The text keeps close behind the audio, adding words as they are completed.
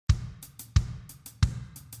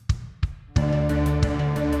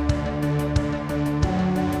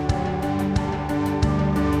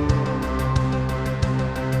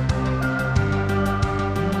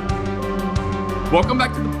Welcome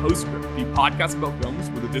back to The Postscript, the podcast about films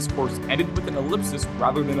where the discourse ended with an ellipsis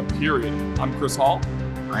rather than a period. I'm Chris Hall.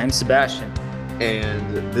 I'm Sebastian.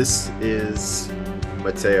 And this is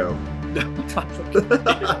Mateo.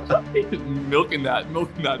 milking that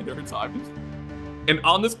airtime. And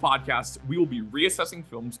on this podcast, we will be reassessing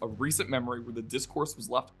films of recent memory where the discourse was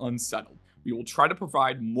left unsettled. We will try to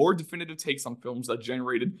provide more definitive takes on films that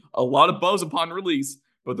generated a lot of buzz upon release,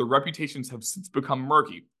 but their reputations have since become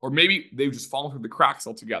murky, or maybe they've just fallen through the cracks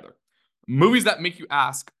altogether. Movies that make you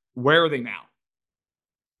ask, where are they now?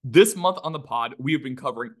 This month on the pod, we have been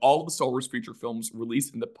covering all of the Star Wars feature films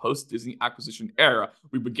released in the post-Disney acquisition era.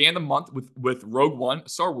 We began the month with Rogue One, a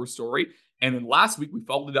Star Wars story, and then last week we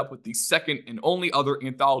followed it up with the second and only other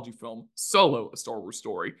anthology film, Solo, a Star Wars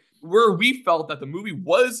story, where we felt that the movie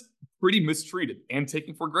was pretty mistreated and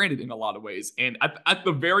taken for granted in a lot of ways. And at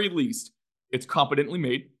the very least, it's competently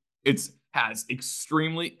made. It has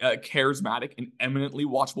extremely charismatic and eminently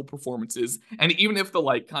watchable performances. And even if the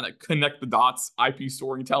kind of connect the dots IP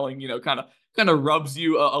storytelling, kind of rubs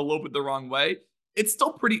you a little bit the wrong way, it's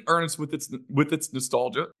still pretty earnest with its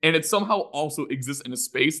nostalgia. And it somehow also exists in a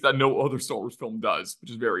space that no other Star Wars film does,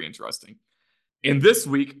 which is very interesting. And this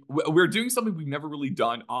week, we're doing something we've never really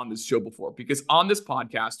done on this show before, because on this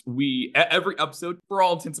podcast, every episode, for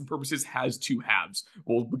all intents and purposes, has two halves.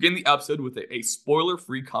 We'll begin the episode with a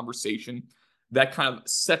spoiler-free conversation that kind of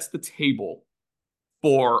sets the table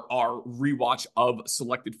for our rewatch of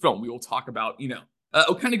selected film. We will talk about,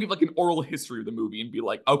 I'll kind of give like an oral history of the movie and be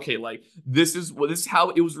like, okay, this is how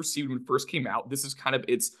it was received when it first came out. This is kind of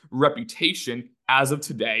its reputation as of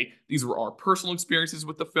today. These were our personal experiences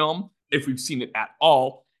with the film, if we've seen it at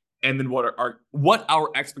all, and then what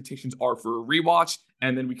our expectations are for a rewatch,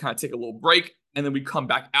 and then we kind of take a little break, and then we come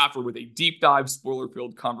back after with a deep dive,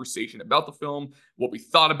 spoiler-filled conversation about the film, what we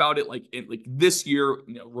thought about it, like this year,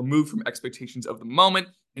 removed from expectations of the moment,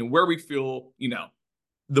 and where we feel,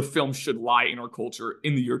 the film should lie in our culture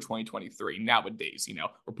in the year 2023. Nowadays,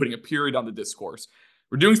 we're putting a period on the discourse.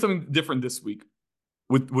 We're doing something different this week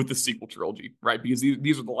with the sequel trilogy, right? Because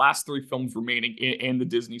these are the last three films remaining in the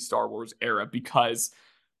Disney Star Wars era, because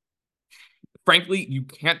frankly, you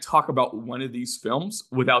can't talk about one of these films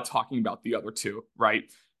without talking about the other two,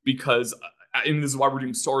 right? Because, and this is why we're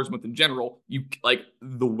doing Star Wars Month in general,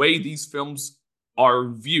 the way these films are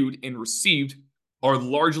viewed and received are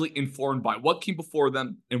largely informed by what came before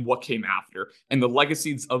them and what came after. And the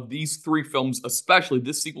legacies of these three films, especially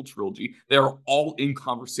this sequel trilogy, they are all in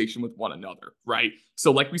conversation with one another, right?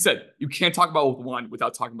 So like we said, you can't talk about one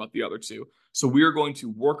without talking about the other two. So we are going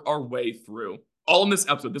to work our way through all in this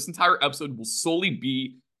episode. This entire episode will solely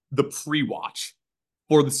be the pre-watch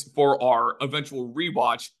for our eventual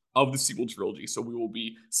rewatch of the sequel trilogy. So we will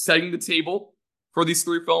be setting the table for these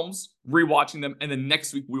three films, rewatching them, and then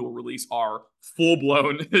next week we will release our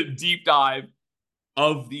full-blown deep dive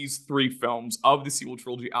of these three films of the sequel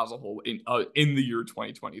trilogy as a whole in the year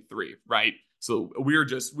 2023, right? So we're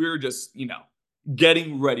just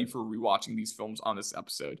getting ready for rewatching these films on this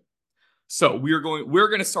episode. So we're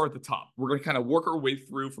going to start at the top. We're going to kind of work our way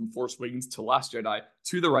through from Force Awakens to Last Jedi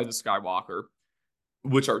to The Rise of Skywalker,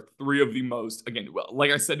 which are three of the most, again,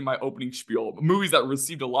 like I said in my opening spiel, movies that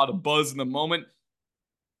received a lot of buzz in the moment.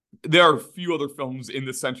 There are a few other films in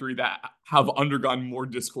this century that have undergone more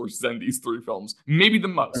discourse than these three films. Maybe the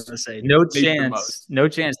most. I was going to say, no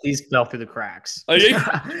chance these fell through the cracks.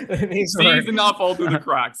 These did not fall through the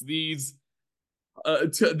cracks. These,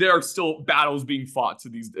 there are still battles being fought to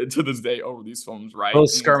this day over these films, right?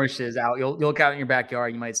 Those skirmishes out. You'll look out in your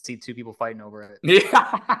backyard, you might see two people fighting over it.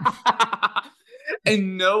 Yeah.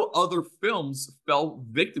 And no other films fell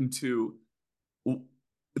victim to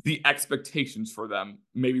the expectations for them,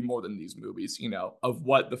 maybe more than these movies, of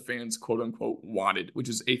what the fans quote unquote wanted, which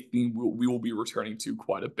is a theme we will be returning to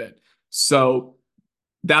quite a bit. So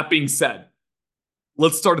that being said,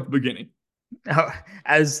 let's start at the beginning.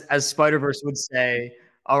 As Spider-Verse would say,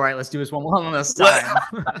 all right, let's do this one last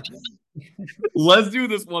time. Let's do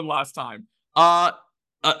this one last time. The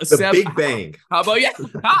Sam, Big Bang. How about you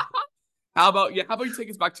take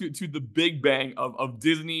us back to the Big Bang of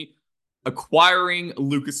Disney acquiring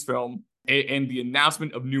Lucasfilm and the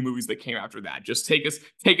announcement of new movies that came after that. Just take us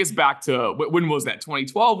back to, when was that?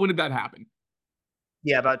 2012? When did that happen?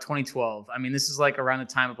 Yeah, about 2012. I mean, this is around the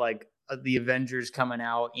time of the Avengers coming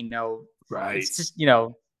out, Right. It's just,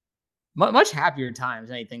 much happier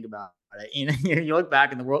times when you think about it. You look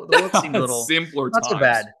back and the world seemed a little simpler, not times. So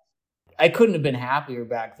bad. I couldn't have been happier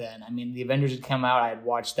back then. I mean, the Avengers had come out. I had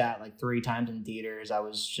watched that 3 times in theaters. I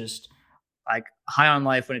was just high on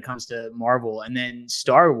life when it comes to Marvel, and then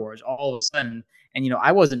Star Wars all of a sudden. And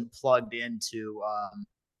I wasn't plugged into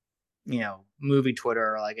movie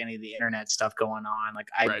Twitter or like any of the internet stuff going on. Like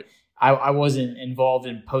Right. I wasn't involved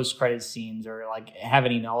in post-credit scenes or like have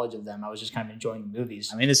any knowledge of them. I was just kind of enjoying the movies.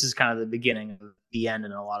 I mean, this is kind of the beginning of the end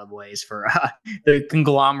in a lot of ways for the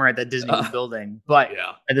conglomerate that Disney was building. But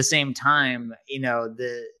at the same time,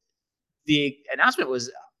 the announcement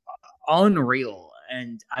was unreal.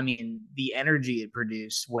 And I mean, the energy it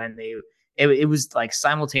produced when it was like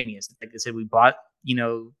simultaneous. Like I said, we bought,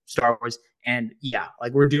 Star Wars, and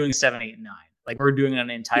like we're doing 7, 8, and 9. Like we're doing an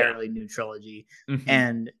entirely new trilogy. Mm-hmm.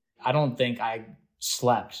 And I don't think I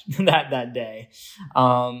slept that day.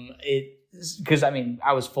 Because I mean,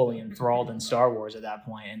 I was fully enthralled in Star Wars at that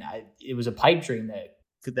point, and it was a pipe dream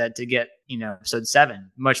that to get episode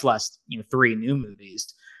 7, much less 3 new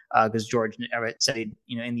movies. Because George said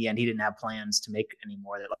in the end he didn't have plans to make any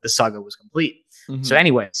more. That the saga was complete. Mm-hmm. So,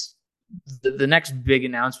 anyways, the next big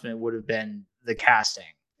announcement would have been the casting.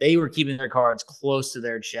 They were keeping their cards close to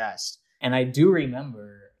their chest, and I do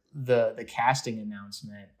remember the casting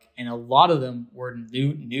announcement. And a lot of them were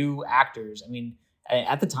new actors. I mean,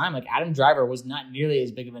 at the time, like Adam Driver was not nearly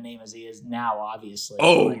as big of a name as he is now, obviously.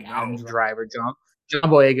 Oh, like Adam Driver, John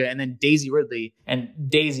Boyega, and then Daisy Ridley. And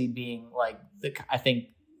Daisy being like I think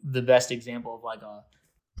the best example of like a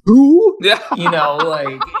who? Yeah.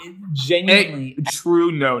 Like genuinely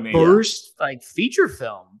true no name. First like feature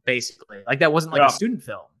film, basically. Like that wasn't like a student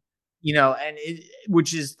film. And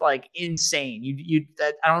which is like insane.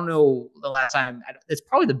 I don't know the last time. It's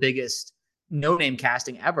probably the biggest no-name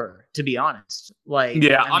casting ever, to be honest. Like,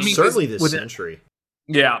 I mean certainly this century.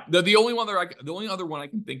 Yeah, the only other one I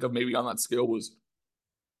can think of maybe on that scale was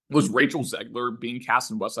Rachel Zegler being cast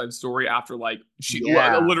in West Side Story after like she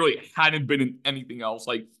literally hadn't been in anything else.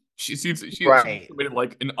 Like she submitted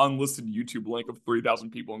like an unlisted YouTube link of 3,000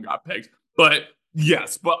 people and got picked, but.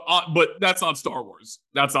 Yes, but that's not Star Wars.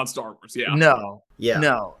 That's not Star Wars. Yeah.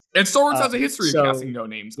 No. And Star Wars has a history of casting no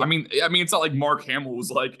names. I mean, it's not like Mark Hamill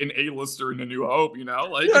was like an A-lister in A New Hope.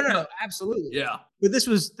 Like no, absolutely. Yeah. But this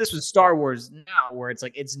was Star Wars now, where it's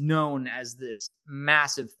like it's known as this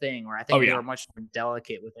massive thing. Where I think they're much more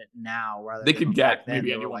delicate with it now. Rather they could get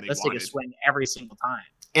maybe anyone. Let's take a swing every single time.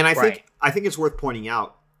 And I think it's worth pointing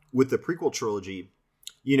out with the prequel trilogy,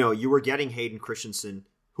 you were getting Hayden Christensen,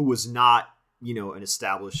 who was not an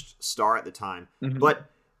established star at the time. Mm-hmm.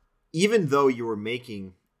 But even though you were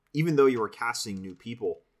casting new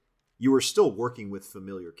people, you were still working with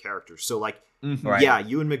familiar characters. So like, Ewan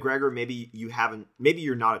McGregor, maybe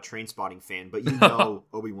you're not a Trainspotting fan, but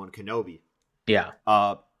Obi-Wan Kenobi. Yeah.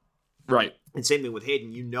 Right. And same thing with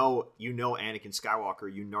Hayden, Anakin Skywalker,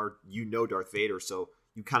 you know Darth Vader. So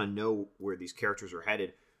you kind of know where these characters are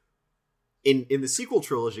headed. In the sequel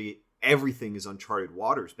trilogy, everything is uncharted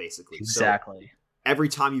waters, basically. Exactly. So every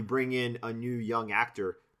time you bring in a new young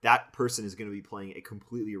actor, that person is going to be playing a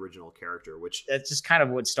completely original character, which that's just kind of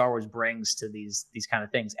what Star Wars brings to these kind of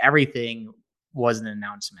things. Everything was an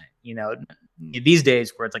announcement. These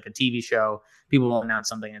days where it's like a TV show, people will announce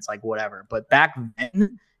something and it's like whatever. But back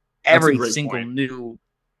then, every single new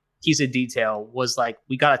piece of detail was like,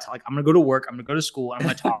 we gotta talk. Like, I'm gonna go to work, I'm gonna go to school, and I'm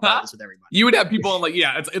gonna talk about this with everybody. You would have people on like,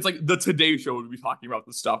 it's like the Today Show would be talking about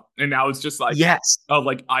this stuff, and now it's just like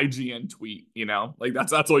like IGN tweet, like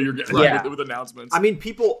that's all you're getting with announcements. I mean,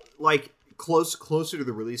 people like closer to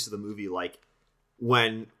the release of the movie, like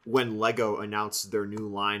when Lego announced their new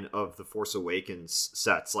line of the Force Awakens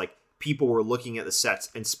sets, like people were looking at the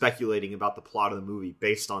sets and speculating about the plot of the movie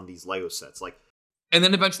based on these Lego sets, like. And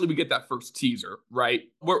then eventually we get that first teaser, right?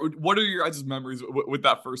 What are your guys' memories with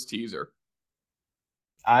that first teaser?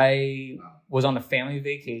 I was on a family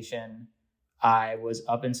vacation. I was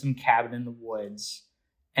up in some cabin in the woods,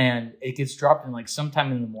 and it gets dropped in like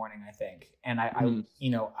sometime in the morning, I think. And I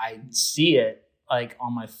see it like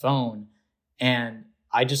on my phone, and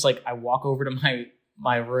I just like I walk over to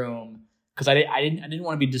my room because I didn't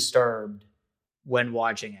want to be disturbed when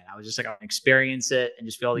watching it. I was just like I want to experience it and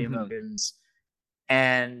just feel the emotions.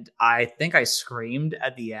 And I think I screamed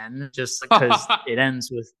at the end just because it ends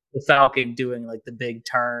with the Falcon doing like the big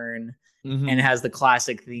turn and it has the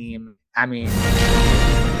classic theme. I mean,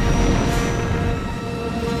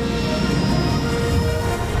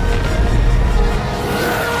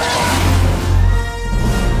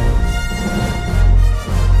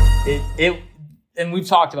 and we've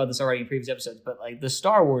talked about this already in previous episodes, but like the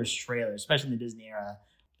Star Wars trailers, especially in the Disney era,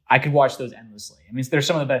 I could watch those endlessly. I mean, they're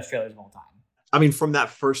some of the best trailers of all time. I mean, from that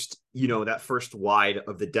first wide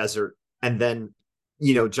of the desert, and then,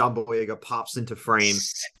 John Boyega pops into frame.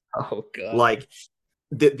 Oh god! Like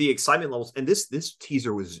the excitement levels, and this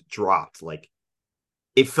teaser was dropped. Like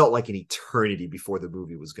it felt like an eternity before the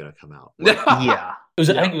movie was going to come out. Like, It was,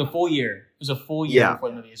 I think, it was a full year. It was a full year before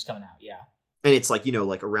the movie was coming out. Yeah. And it's like,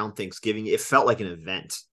 like around Thanksgiving, it felt like an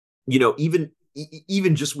event.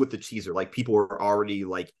 Even just with the teaser, like people were already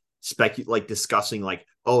like discussing like,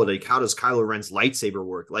 oh, like how does Kylo Ren's lightsaber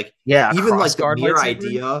work? Like, even like the mere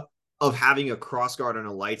idea of having a crossguard on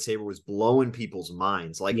a lightsaber was blowing people's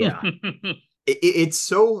minds. Like, it's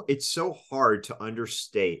so hard to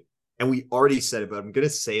understate. And we already said it, but I'm gonna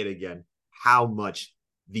say it again, how much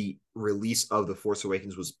the release of The Force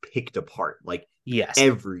Awakens was picked apart. Like,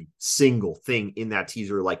 every single thing in that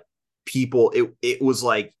teaser, like people, it was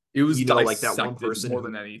like, it was like that one person more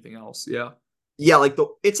than anything else. Yeah, like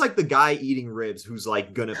it's like the guy eating ribs who's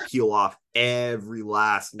like gonna peel off every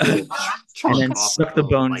last little chunk and then suck the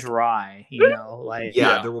bone dry, like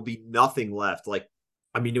there will be nothing left. Like,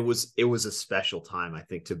 I mean, it was a special time, I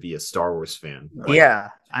think, to be a Star Wars fan. Like,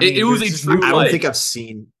 I mean, it was a true. I don't think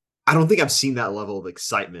I've seen that level of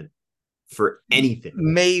excitement for anything.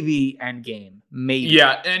 Maybe Endgame. Maybe.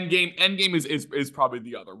 Yeah, Endgame is probably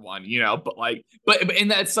the other one, but and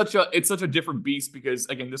that's such a different beast, because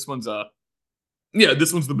again, this one's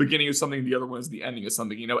the beginning of something, the other one is the ending of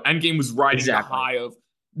something. Endgame was riding the high of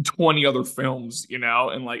 20 other films,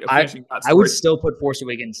 and like finishing that story. I would still put Force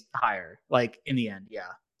Awakens higher, like in the end.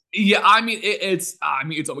 Yeah, I mean it's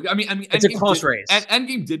a close race.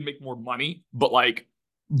 Endgame did make more money, but like,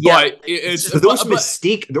 it's there was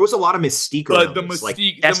mystique. There was a lot of mystique. But the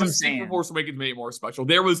mystique for Force Awakens made it more special.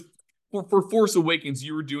 There was for Force Awakens,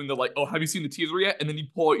 you were doing the like, oh, have you seen the teaser yet? And then you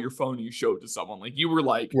pull out your phone and you show it to someone. Like, you were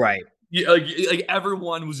like, right. Yeah, like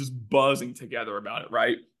everyone was just buzzing together about it,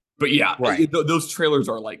 right? But those trailers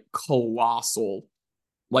are like colossal,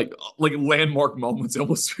 like landmark moments. It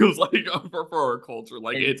almost feels like for our culture.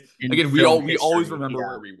 Like, it's again, we always remember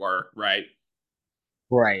where we were, right?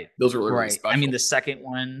 Right. Those are really special. I mean, the second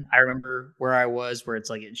one, I remember where I was, where it's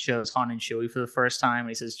like it shows Han and Chewie for the first time, and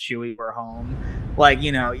he says, "Chewie, we're home." Like,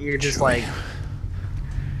 you're just like,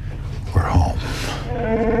 we're home.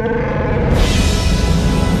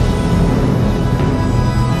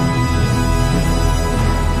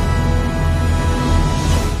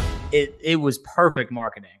 It was perfect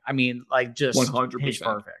marketing. I mean, like, just 100%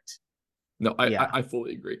 perfect. No, I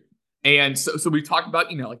fully agree. And so we talked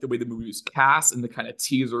about, like the way the movie was cast and the kind of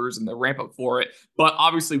teasers and the ramp up for it. But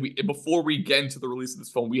obviously, before we get into the release of this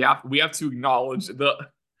film, we have to acknowledge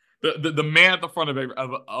the man at the front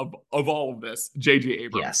of all of this, J.J.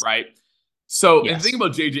 Abrams, right? So and the thing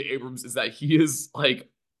about J.J. Abrams is that he is like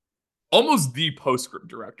almost the postscript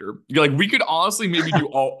director. Like, we could honestly maybe do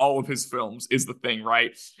all of his films, is the thing,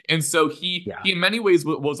 right? And so he in many ways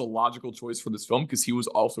was a logical choice for this film, because he was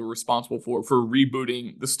also responsible for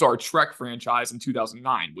rebooting the Star Trek franchise in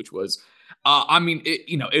 2009, which was, I mean,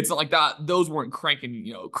 it's not like that. Those weren't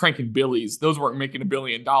cranking billies. Those weren't making $1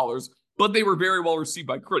 billion, but they were very well received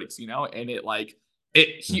by critics, and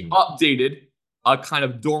he updated a kind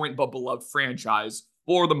of dormant but beloved franchise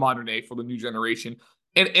for the modern day, for the new generation,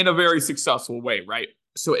 in a very successful way, right?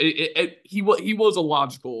 So he was a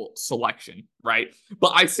logical selection, right?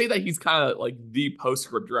 But I say that he's kind of like the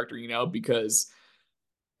postscript director, because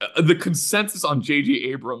the consensus on J.J.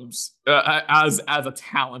 Abrams as a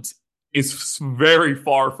talent is very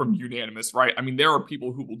far from unanimous, right? I mean, there are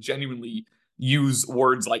people who will genuinely use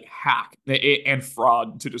words like hack and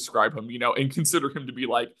fraud to describe him, and consider him to be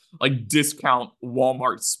like discount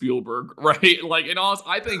Walmart Spielberg, right? Like, in all,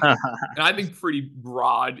 I think pretty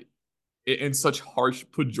broad and such harsh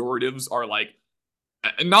pejoratives are like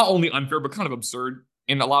not only unfair but kind of absurd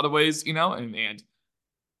in a lot of ways, and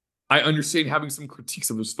I understand having some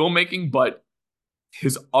critiques of his filmmaking, but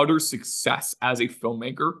his utter success as a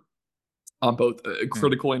filmmaker on both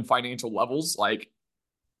critical and financial levels, like,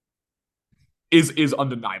 is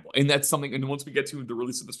undeniable. And that's something, and once we get to the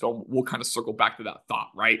release of this film, we'll kind of circle back to that thought,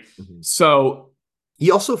 right? Mm-hmm. So he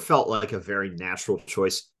also felt like a very natural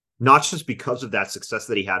choice, not just because of that success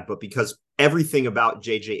that he had, but because everything about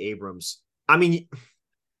J.J. Abrams, I mean,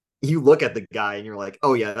 you look at the guy and you're like,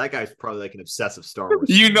 oh yeah, that guy's probably like an obsessive Star Wars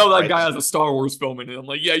fan, that guy has a Star Wars film in it. I'm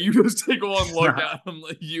like, yeah, you just take one look at him.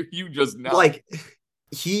 Like, you just know. Like,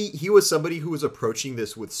 he was somebody who was approaching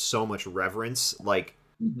this with so much reverence, like,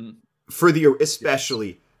 for the,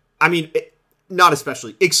 especially, I mean, not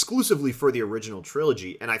especially, exclusively for the original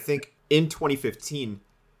trilogy. And I think in 2015,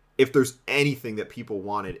 if there's anything that people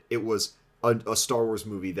wanted, it was a Star Wars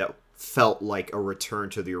movie that felt like a return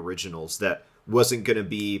to the originals, that wasn't going to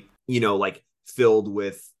be, like, filled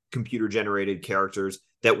with computer generated characters,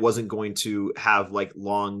 that wasn't going to have like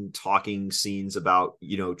long talking scenes about,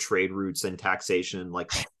 trade routes and taxation.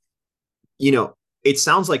 Like, it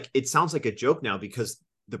sounds like a joke now, because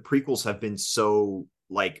the prequels have been so,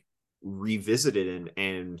 like, revisited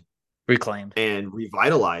and reclaimed and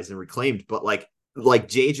revitalized and reclaimed. But like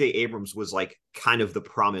J.J. Abrams was like kind of the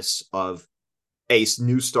promise of a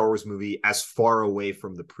new Star Wars movie as far away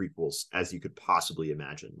from the prequels as you could possibly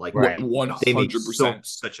imagine. Like Right. they made 100%.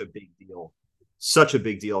 such a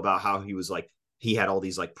big deal about how he was like he had all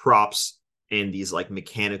these like props and these like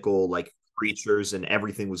mechanical like creatures and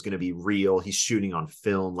everything was going to be real. He's shooting on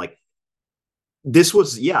film. Like this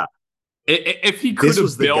was If he could this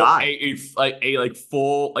was have the built guy.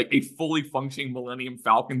 a fully functioning Millennium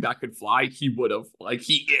Falcon that could fly, he would have. Like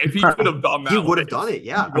if he could have done that, He would have done it.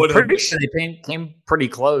 Yeah. I'm pretty sure they came pretty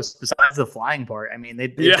close besides the flying part. I mean, they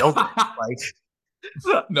built it like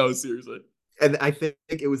no, seriously. And I think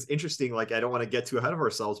it was interesting. Like, I don't want to get too ahead of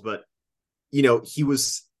ourselves, but you know, he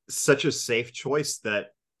was such a safe choice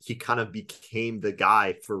that he kind of became the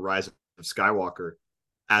guy for Rise of Skywalker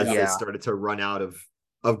as they started to run out of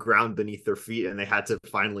ground beneath their feet and they had to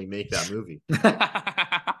finally make that movie.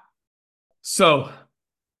 So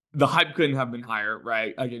the hype couldn't have been higher,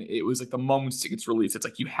 right? Again, it was like the moment tickets released. It's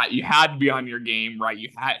like you had to be on your game, right? You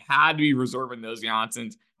had to be reserving those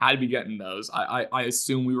Johnsons, had to be getting those. I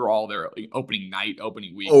assume we were all there like, opening night,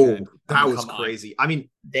 opening weekend. Oh, that was crazy. I mean,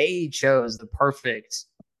 they chose the perfect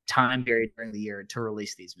time period during the year to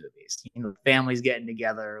release these movies. You know, families getting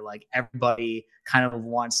together, like everybody kind of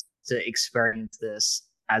wants to experience this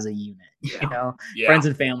as a unit. You know, friends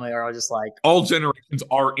and family are all just like all generations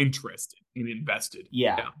are interested and invested.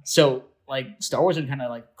 Yeah. So like Star Wars had kind of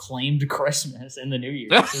like claimed Christmas in the New Year.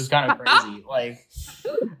 It was kind of crazy. Like,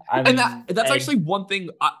 I mean, and that's actually one thing.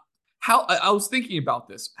 I was thinking about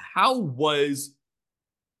this. How was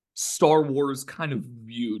Star Wars kind of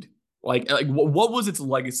viewed? Like what was its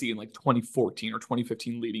legacy in like 2014 or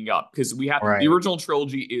 2015 leading up? Because we have the original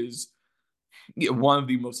trilogy is one of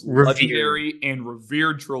the most legendary and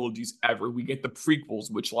revered trilogies ever. We get the prequels,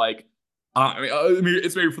 which like, I mean,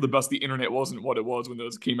 it's maybe for the best the internet wasn't what it was when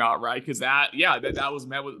those came out, right? Because that was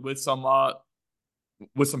met with some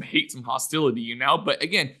hate, some hostility, you know. But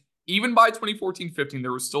again, even by 2014-15,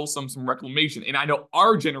 there was still some reclamation. And I know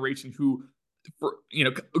our generation who,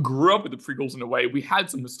 grew up with the prequels in a way, we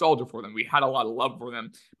had some nostalgia for them. We had a lot of love for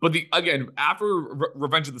them. But after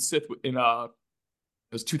Revenge of the Sith in it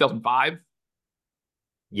was 2005.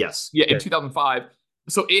 Yes. Yeah, in 2005.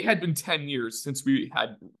 So it had been 10 years since we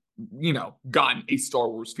had, gotten a Star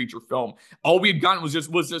Wars feature film. All we had gotten was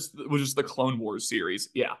just the Clone Wars series.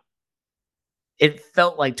 Yeah. It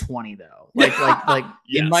felt like 20 though. Like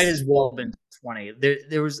yes. It might as well have been 20.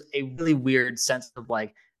 There was a really weird sense of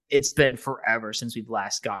like it's been forever since we've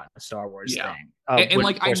last gotten a Star Wars thing. And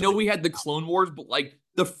like I know we had the Clone Wars, but like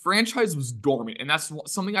the franchise was dormant, and that's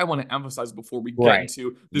something I want to emphasize before we get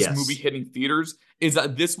into this movie hitting theaters. Is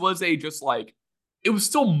that this was it was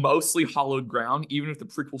still mostly hollowed ground, even if the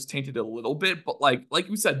prequels tainted it a little bit. But like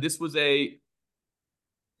you said, this was it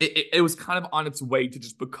was kind of on its way to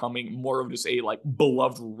just becoming more of just a like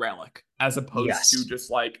beloved relic as opposed to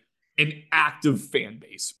just like an active fan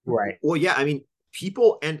base. Right. Well, yeah, I mean,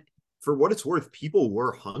 people, and for what it's worth, people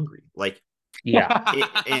were hungry. Like,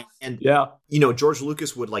 George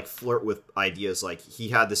Lucas would like flirt with ideas. Like he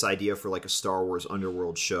had this idea for like a Star Wars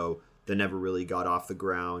underworld show that never really got off the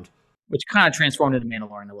ground, which kind of transformed into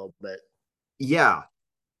Mandalorian a little bit. Yeah,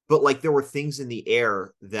 but like there were things in the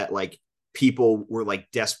air that like people were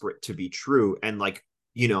like desperate to be true, and like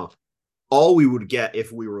all we would get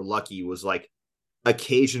if we were lucky was like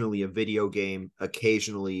occasionally a video game,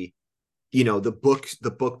 occasionally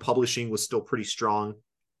the book publishing was still pretty strong,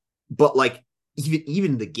 but like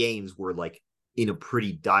even the games were like in a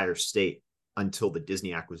pretty dire state until the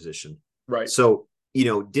Disney acquisition. Right. So,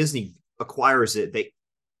 Disney acquires it. They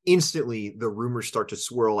instantly, the rumors start to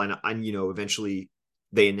swirl and eventually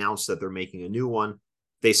they announce that they're making a new one.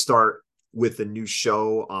 They start with a new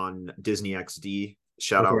show on Disney XD,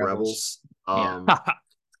 shout out Rebels.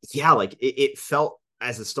 Like it felt,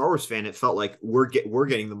 as a Star Wars fan, it felt like we're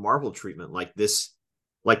getting the Marvel treatment. Like this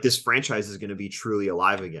franchise is going to be truly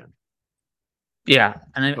alive again. Yeah,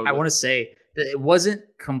 and I want to say that it wasn't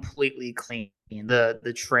completely clean,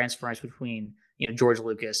 the transference between George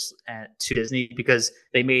Lucas to Disney, because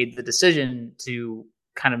they made the decision to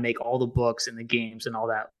kind of make all the books and the games and all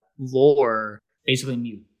that lore basically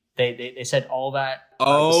mute. They said all that.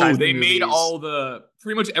 They made all the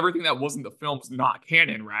pretty much everything that wasn't the films not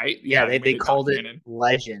canon, right? Yeah, they called it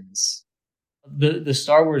Legends. The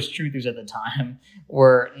Star Wars truthers at the time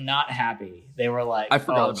were not happy. They were like, I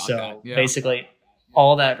forgot about that. Yeah. Basically,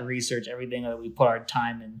 all that research, everything that we put our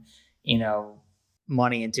time and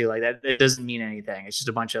money into, like that, it doesn't mean anything. It's just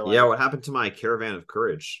a bunch of like, what happened to my Caravan of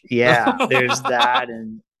Courage? Yeah, there's that,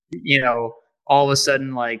 and all of a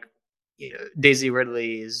sudden, like Daisy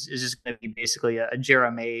Ridley is just going to be basically a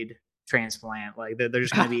Jera-made transplant. Like they're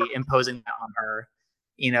just going to be imposing that on her.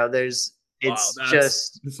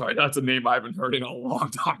 That's a name I haven't heard in a long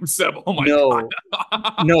time, Seb. Oh my God.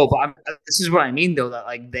 No, but this is what I mean though, that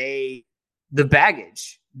like the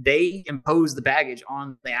baggage, they impose the baggage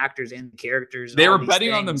on the actors and the characters. They were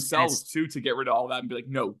betting on themselves too to get rid of all that and be like,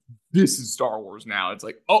 no, this is Star Wars now. It's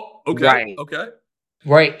like, oh, okay, right. Okay.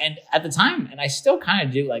 Right. And at the time, and I still kind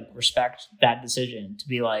of do like respect that decision to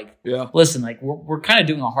be like, listen, like we're kind of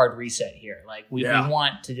doing a hard reset here. Like we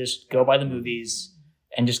want to just go by the movies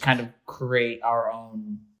and just kind of create our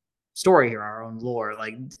own story here, our own lore,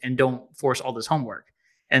 like, and don't force all this homework.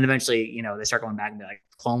 And eventually, they start going back into like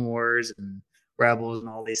Clone Wars and Rebels and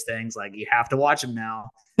all these things. Like you have to watch them now.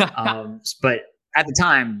 But at the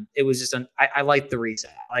time, it was just I liked the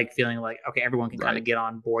reset. I like feeling like, okay, everyone can kind of get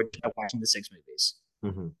on board watching the 6 movies.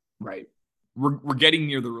 Mm-hmm. Right. We're getting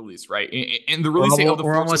near the release, right? And the release of the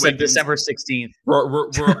we're almost at December 16th.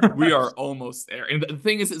 We are almost there. And the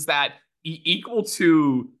thing is that equal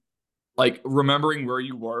to like remembering where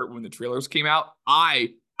you were when the trailers came out, I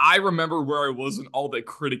remember where I was when all the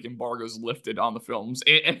critic embargoes lifted on the films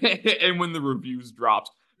and when the reviews dropped,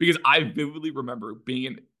 because I vividly remember being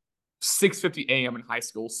in 6:50 a.m. in high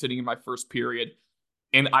school, sitting in my first period,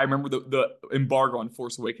 and I remember the embargo on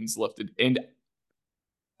Force Awakens lifted, and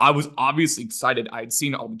I was obviously excited. I had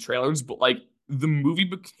seen all the trailers, but like the movie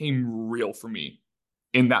became real for me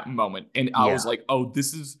in that moment. And I was like, oh,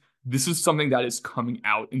 this is something that is coming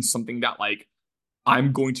out and something that like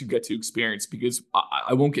I'm going to get to experience, because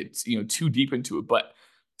I won't get, too deep into it. But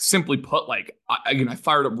simply put, like, I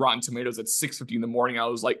fired up Rotten Tomatoes at 6:50 in the morning. I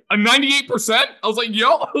was like, a 98%? I was like,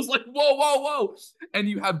 whoa. And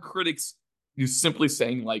you have critics simply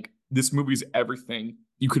saying like, this movie's everything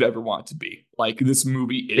you could ever want it to be. Like this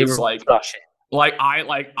movie is like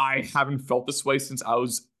I haven't felt this way since I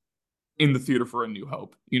was in the theater for A New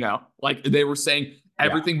Hope. Like they were saying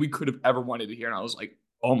everything we could have ever wanted to hear, and I was like,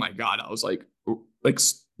 oh my god! I was like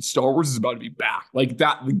Star Wars is about to be back. Like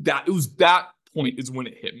that. It was that point is when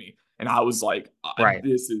it hit me, and I was like,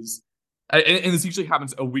 this is, and this usually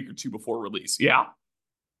happens a week or two before release. Yeah.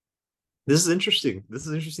 This is interesting. This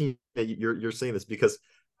is interesting that you're saying this, because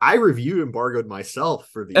I reviewed Embargoed myself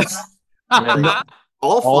for these.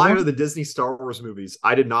 All 5 of the Disney Star Wars movies,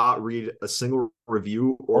 I did not read a single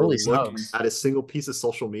review or look at a single piece of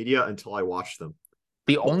social media until I watched them.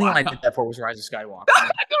 The only one I did that for was Rise of Skywalker. I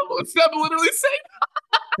know what Steph literally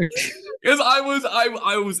saying. Because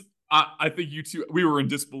I think you two, we were in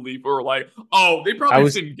disbelief. We were like, oh, they probably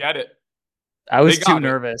didn't get it. I was too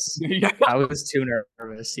nervous. I was too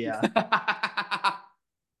nervous. Yeah.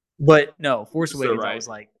 But no, Force Awakens, I was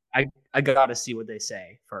like, I gotta see what they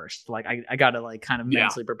say first. Like I gotta like kind of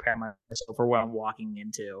mentally prepare myself for what I'm walking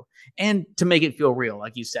into, and to make it feel real,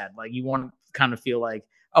 like you said. Like you want to kind of feel like,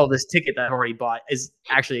 oh, this ticket that I already bought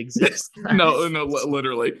actually exists. no,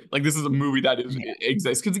 literally. Like this is a movie that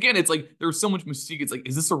exists. Because again, it's like there's so much mystique. It's like,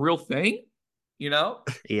 is this a real thing?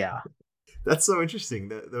 Yeah. That's so interesting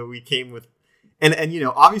that we came with, and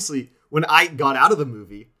obviously when I got out of the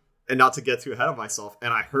movie, and not to get too ahead of myself,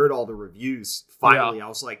 and I heard all the reviews, finally, I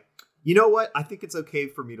was like, you know what? I think it's okay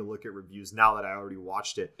for me to look at reviews now that I already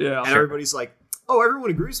watched it. Yeah, and everybody's like, oh,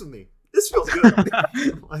 everyone agrees with me. This feels good.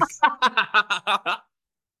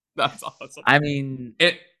 That's awesome. I mean,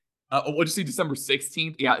 what'd you see? December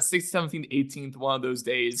 16th? Yeah, 6th, 17th, 18th, one of those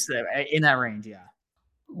days. In that range, yeah.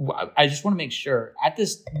 I just want to make sure,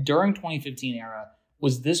 during 2015 era,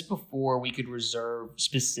 was this before we could reserve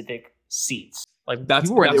specific seats? Like that's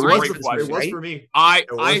a great question. It was for me. I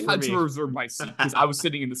had to reserve my seat because I was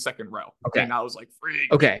sitting in the second row. Okay, and I was like,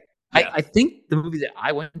 freak. Okay, yeah. I think the movie that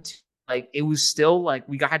I went to, like, it was still like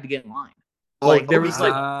we had to get in line. There was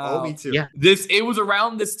like, me too. Yeah, it was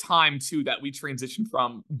around this time too that we transitioned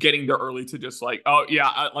from getting there early to just like, oh yeah,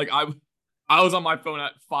 I was on my phone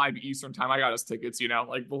at 5 Eastern time. I got us tickets,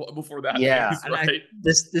 like before that. Yeah, right?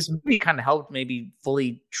 This movie kind of helped maybe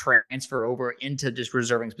fully transfer over into just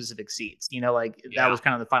reserving specific seats. That was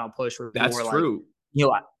kind of the final push. Where that's true.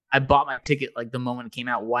 Like, I bought my ticket like the moment it came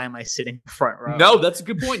out. Why am I sitting in the front row? No, that's a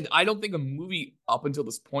good point. I don't think a movie up until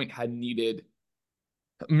this point had needed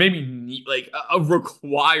a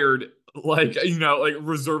required like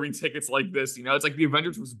reserving tickets like this. It's like the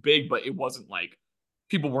Avengers was big, but it wasn't like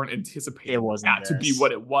people weren't anticipating that to be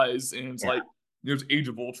what it was. And it's like there's Age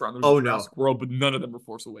of Ultron, there's Jurassic World, but none of them were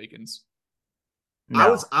Force Awakens.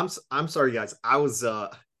 No. I'm sorry guys. I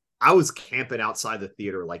was camping outside the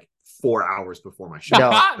theater like 4 hours before my show.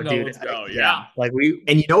 No, dude, let's go. Yeah. Like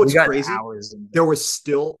and what's crazy? There was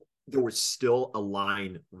still there was still a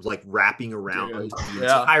line like wrapping around the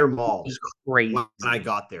Yeah. entire mall It was crazy. when I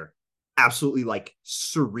got there. Absolutely like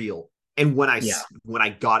surreal. And when I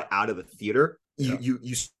got out of the theater,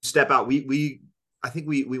 you step out. I think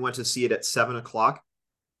we went to see it at 7:00.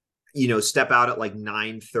 Step out at like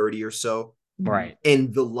 9:30 or so. Right.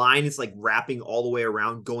 And the line is like wrapping all the way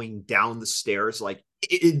around, going down the stairs. Like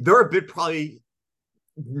there have been probably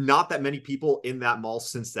not that many people in that mall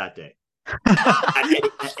since that day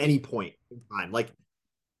at any point in time. Like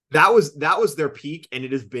that was their peak, and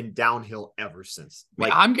it has been downhill ever since.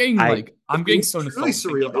 Like I'm getting so really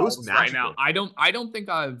surreal. It was magical. Right now. I don't think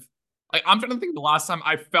I'm trying to think the last time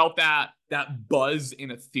I felt that buzz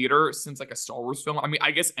in a theater since like a Star Wars film. I mean,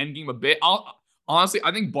 I guess Endgame a bit. Honestly,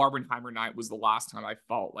 I think Barbenheimer Night was the last time I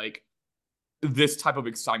felt like this type of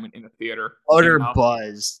excitement in a theater. Utter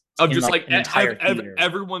buzz of just like an entire theater.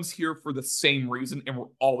 Everyone's here for the same reason, and we're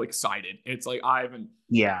all excited. It's like I haven't.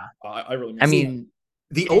 Yeah, I really. I mean,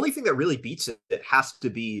 the only thing that really beats it has to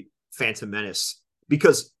be Phantom Menace,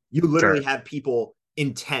 because you literally have people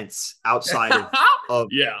intense outside of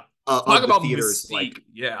talk about the theaters mystique.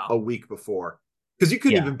 Like a week before, because you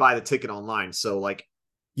couldn't even buy the ticket online. So like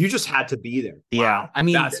you just had to be there. Yeah, I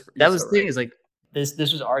mean that was the thing is like this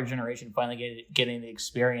was our generation finally getting the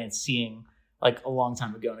experience seeing like a long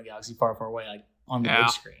time ago in a galaxy far, far away, like on the big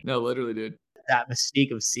screen. No, literally, dude. That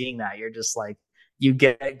mystique of seeing that, you're just like, you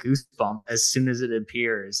get goosebump as soon as it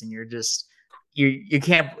appears, and you're just you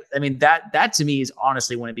can't. I mean that to me is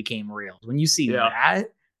honestly when it became real. When you see that,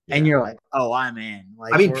 and you're like, oh, I'm in.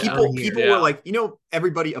 Like, I mean, people were like,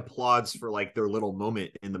 everybody applauds for like their little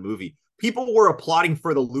moment in the movie. People were applauding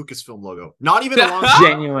for the Lucasfilm logo, not even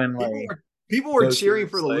genuinely. People were cheering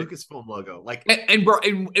for the Lucasfilm logo, like and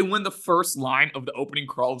when the first line of the opening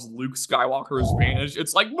crawl is Luke Skywalker is vanished,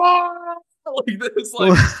 it's like, like this,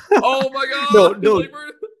 like, oh my god, no.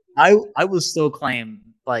 I will still claim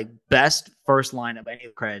like best first line of any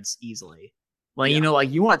of the credits easily. Like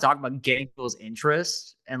like you want to talk about getting people's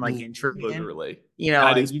interest and like intrigue. Literally,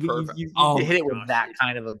 that is you perfect. You hit it with that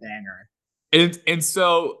kind of a banger. And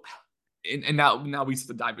so, and now we have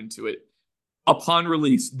to dive into it. Upon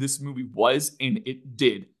release, this movie was, and it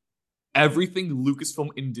did, everything Lucasfilm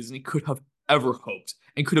and Disney could have ever hoped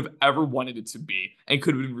and could have ever wanted it to be, and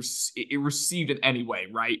could have been received in any way,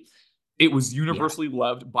 right? It was universally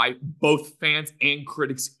loved by both fans and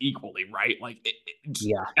critics equally, right? Like,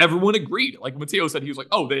 everyone agreed. Like Mateo said, he was like,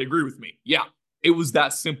 oh, they agree with me. Yeah, it was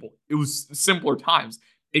that simple. It was simpler times.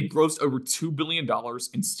 It grossed over $2 billion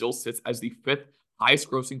and still sits as the 5th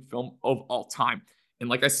highest grossing film of all time. And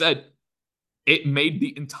like I said, it made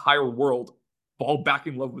the entire world fall back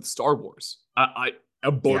in love with Star Wars,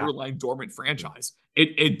 a borderline dormant franchise.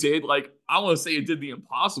 It did, like, I want to say it did the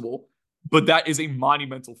impossible, but that is a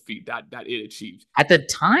monumental feat that it achieved. At the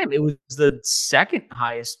time, it was the second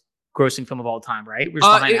highest grossing film of all time, right? It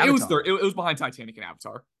was third. It was behind Titanic and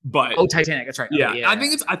Avatar. But Titanic, that's right. Yeah, okay, I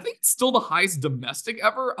think it's still the highest domestic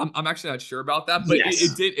ever. I'm actually not sure about that, but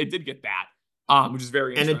it did get that. Which is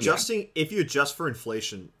very interesting. And if you adjust for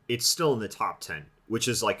inflation, it's still in the top 10, which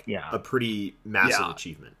is like a pretty massive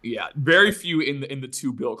achievement. Yeah, very few in the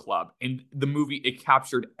 $2 bill club. And the movie, it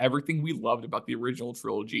captured everything we loved about the original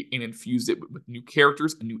trilogy and infused it with new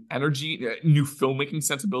characters, a new energy, new filmmaking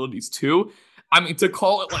sensibilities too. I mean, to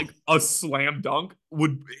call it like a slam dunk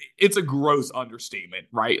it's a gross understatement,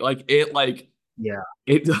 right? Like it I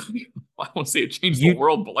won't say it changed the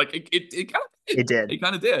world, but like it kind of did. It did. It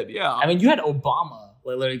kind of did, yeah. I mean, you had Obama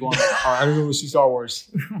literally going, I don't go see Star Wars,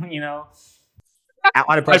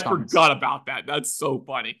 I forgot about that. That's so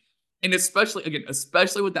funny. And especially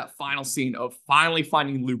with that final scene of finally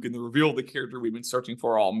finding Luke and the reveal of the character we've been searching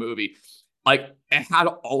for all movie. Like, it had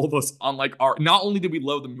all of us on like not only did we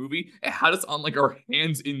love the movie, it had us on like our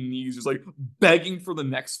hands and knees, just like begging for the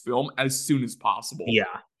next film as soon as possible. Yeah.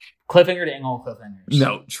 Cliffhanger to all cliffhangers.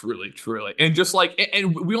 No, truly. And just like,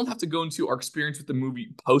 and we don't have to go into our experience with the movie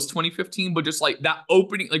post 2015, but just like that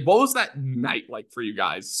opening, like what was that night like for you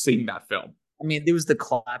guys seeing that film? I mean, there was the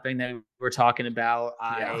clapping that we were talking about.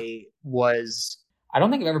 I don't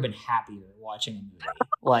think I've ever been happier watching a movie.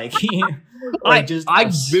 Like, I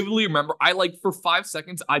vividly remember, for 5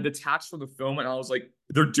 seconds, I detached from the film and I was like,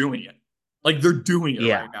 they're doing it. Like, they're doing it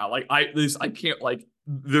right now. Like, I can't, like,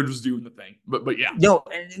 they're just doing the thing. But yeah. No,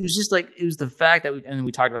 and it was just like, it was the fact that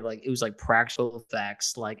we talked about, like, it was like practical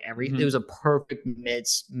effects, like everything. It was a perfect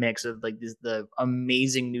mix of like the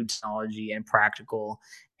amazing new technology and practical.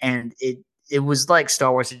 And it was like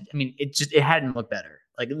Star Wars. I mean, it hadn't looked better.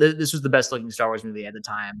 Like this was the best looking Star Wars movie at the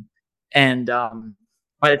time. And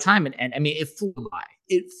by the time it ended, I mean, it flew by.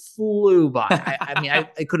 It flew by. I mean,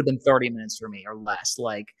 it could have been 30 minutes for me or less.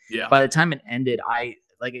 Like, by the time it ended, I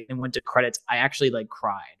like and went to credits. I actually like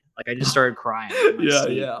cried. Like, I just started crying in my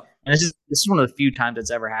seat. And this is one of the few times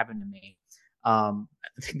that's ever happened to me. I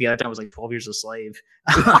think the other time was like 12 Years a Slave,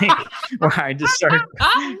 where I just started.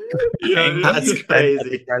 That's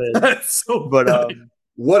crazy. That's so. But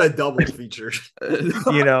what a double feature.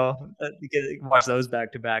 You know, you can watch those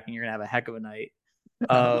back to back, and you're gonna have a heck of a night.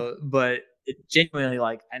 But it genuinely,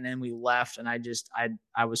 like, and then we left, and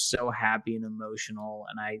I was so happy and emotional,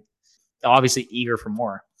 and I obviously eager for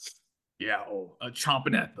more. Yeah,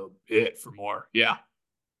 chomping at the bit for more. Yeah.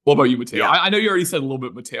 What about you, Mateo? Yeah. I know you already said a little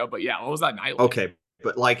bit, Mateo, but yeah, what was that night like? Okay,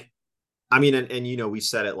 but like, I mean, and you know, we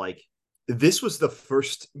said it, like, this was the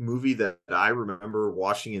first movie that I remember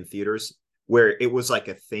watching in theaters where it was like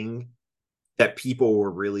a thing that people were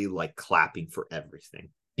really like clapping for everything.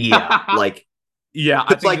 Yeah. Like, yeah, I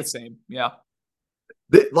think like, the same. Yeah.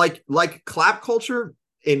 Like clap culture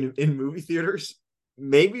in movie theaters,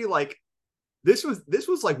 maybe like this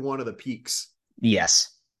was like one of the peaks.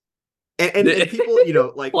 Yes. And people, you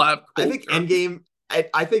know, like, Clap I think culture. Endgame,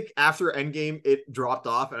 I think after Endgame it dropped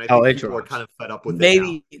off, and I think people are kind of fed up with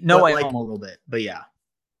maybe it now. No Way like, Home a little bit, but yeah.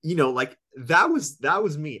 You know, like that was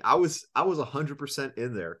me. I was 100%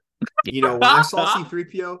 in there. You know, when I saw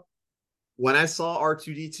C3PO, when I saw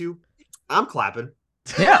R2D2, I'm clapping.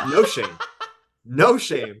 Yeah. No shame. No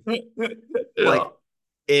shame. Yeah. Like,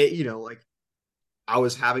 it, you know, like, I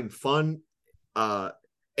was having fun.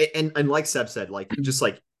 And like Seb said, like, just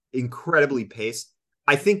like incredibly paced.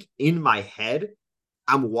 I think in my head,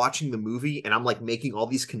 I'm watching the movie and I'm like making all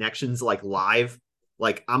these connections like live.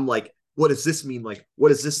 Like, I'm like, what does this mean? Like,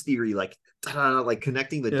 what is this theory? Like, like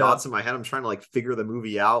connecting the dots in my head. I'm trying to like figure the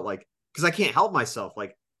movie out. Like, because I can't help myself.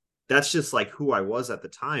 Like, that's just like who I was at the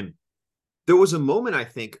time. There was a moment, I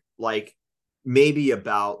think, like maybe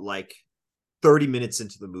about like 30 minutes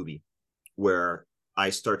into the movie where I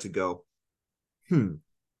start to go,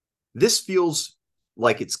 this feels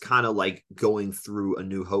like it's kind of like going through A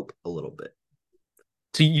New Hope a little bit.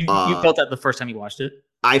 So you felt that the first time you watched it?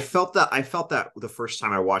 I felt that the first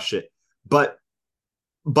time I watched it, but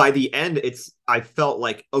by the end, I felt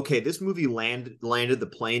like, okay, this movie landed the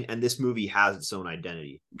plane, and this movie has its own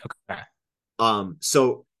identity. Okay.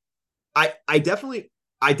 So I definitely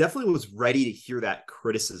was ready to hear that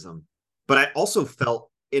criticism, but I also felt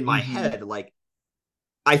in my head like,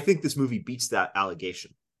 I think this movie beats that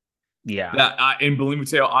allegation. Yeah. And believe me,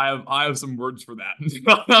 Mateo, I have some words for that.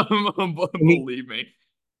 Believe me.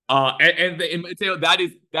 And Mateo, that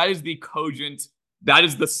is the cogent, that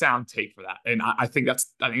is the sound take for that. And I think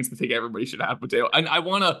it's the take everybody should have, Mateo. And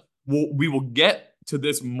we will get to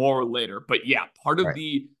this more later, but yeah, part of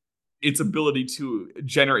its ability to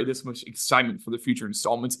generate this much excitement for the future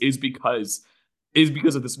installments is because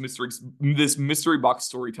of this mystery box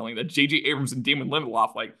storytelling that J.J. Abrams and Damon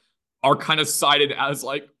Lindelof like are kind of cited as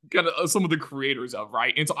like kind of some of the creators of,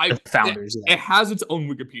 right? And so the founders. It has its own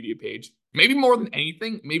Wikipedia page. Maybe more than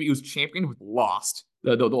anything, maybe it was championed with Lost,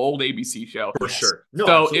 the old ABC show. For sure. No,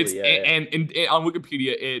 so absolutely, and on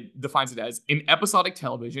Wikipedia it defines it as in episodic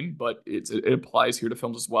television, but it applies here to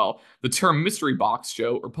films as well. The term mystery box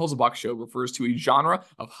show or puzzle box show refers to a genre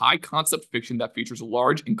of high concept fiction that features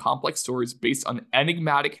large and complex stories based on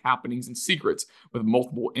enigmatic happenings and secrets, with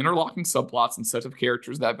multiple interlocking subplots and sets of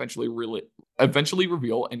characters that eventually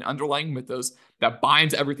reveal an underlying mythos that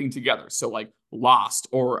binds everything together. So like Lost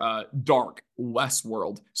or Dark,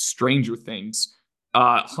 Westworld, Stranger Things,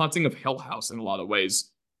 Haunting of Hill House in a lot of ways.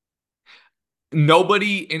 And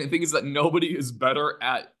the thing is that nobody is better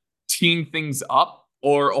at teeing things up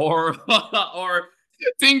or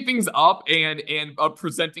teeing things up and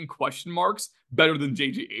presenting question marks better than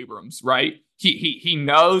J.J. Abrams, right? He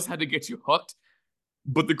knows how to get you hooked.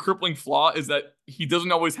 But the crippling flaw is that he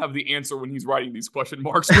doesn't always have the answer when he's writing these question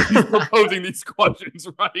marks, when he's proposing these questions,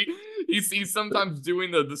 right? He's sometimes doing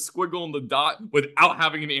the squiggle and the dot without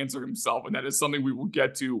having an answer himself, and that is something we will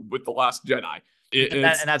get to with The Last Jedi. And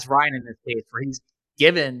that's Ryan in this case, where he's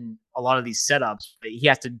given a lot of these setups, but he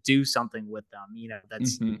has to do something with them, you know,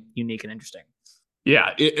 that's unique and interesting.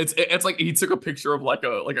 Yeah, it's like he took a picture of like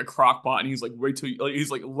a crock pot and he's like, wait till he's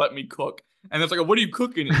like, let me cook. And it's like, what are you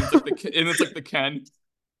cooking? And it's like the Ken.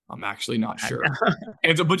 I'm actually not sure.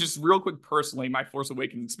 And so, but just real quick, personally, my Force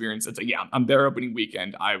Awakens experience, it's like, yeah, I'm there opening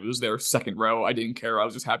weekend. I was there second row. I didn't care. I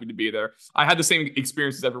was just happy to be there. I had the same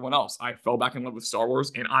experience as everyone else. I fell back in love with Star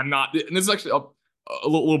Wars, and I'm not, and this is actually a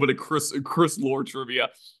little bit of Chris lore trivia.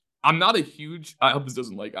 I'm not a huge, I hope this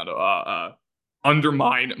doesn't like,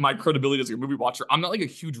 undermine my credibility as a movie watcher. I'm not like a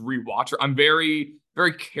huge rewatcher. I'm very,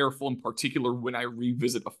 very careful in particular when I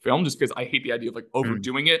revisit a film, just because I hate the idea of like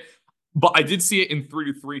overdoing it. But I did see it in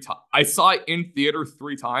 3 times. I saw it in theater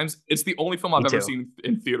 3 times. It's the only film I've ever seen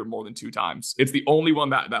in theater more than 2 times. It's the only one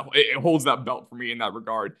that it holds that belt for me in that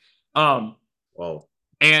regard. Whoa.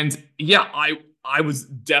 And yeah, I was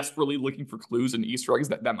desperately looking for clues and Easter eggs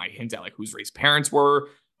that might hint at like whose Rey's parents were,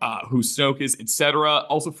 who Snoke is, etc.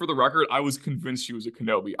 Also, for the record, I was convinced she was a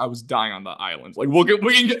Kenobi. I was dying on the island. Like we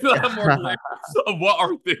can get to that more later of what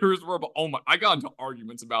our theories were, but oh my, I got into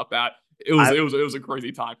arguments about that. It was a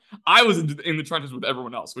crazy time. I was in the trenches with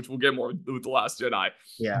everyone else, which we'll get more with The Last Jedi.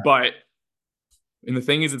 Yeah. But and the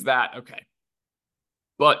thing is that okay.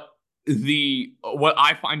 But what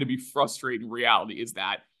I find to be frustrating reality is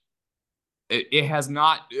that it has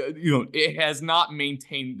not it has not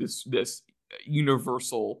maintained this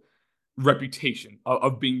universal reputation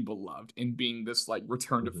of being beloved and being this like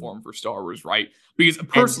return to form for Star Wars, right? Because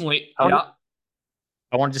personally,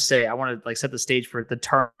 I want to just say, I want to like set the stage for the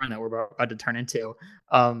turn that we're about to turn into.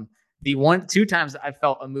 The 2 times that I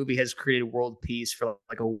felt a movie has created world peace for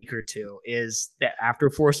like a week or two is that after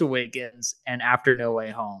Force Awakens and after No Way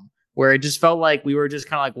Home, where it just felt like we were just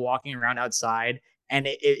kind of like walking around outside, and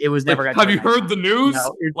it was never. Like, have you heard the news?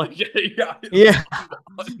 No, like yeah.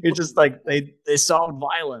 It's just like they solved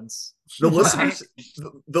violence. The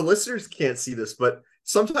listeners can't see this, but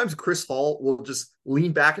sometimes Chris Hall will just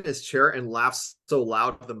lean back in his chair and laugh so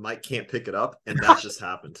loud the mic can't pick it up, and that just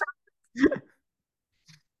happened.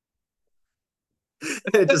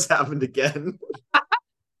 It just happened again.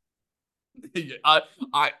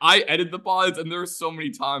 I edit the pods, and there's so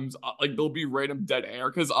many times like there'll be random dead air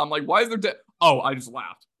because I'm like, why is there dead? Oh, I just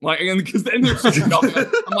laughed. Like, and because then there's just nothing.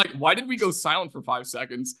 I'm like, why did we go silent for 5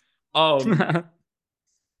 seconds? And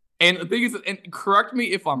the thing is, and correct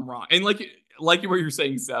me if I'm wrong, and like what you're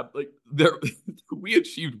saying, Seb, like we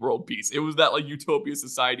achieved world peace. It was that like utopia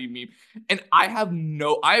society meme, and I have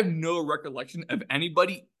no recollection of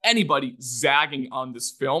anybody zagging on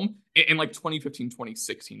this film in like 2015,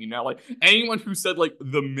 2016. You know, like anyone who said like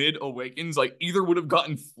the mid Awakens like either would have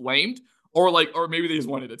gotten flamed or maybe they just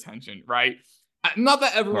wanted attention, right? Not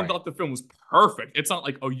that everyone thought the film was perfect. It's not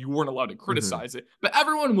like, oh, you weren't allowed to criticize it, but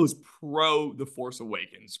everyone was pro The Force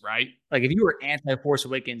Awakens, right? Like if you were anti Force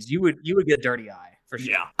Awakens, you would get a dirty eye for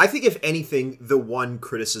sure. Yeah. I think if anything, the one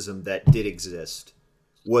criticism that did exist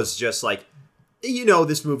was just like,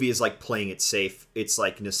 this movie is like playing it safe. It's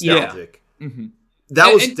like nostalgic. Yeah. Mm-hmm.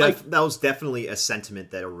 That was definitely a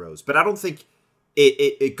sentiment that arose, but I don't think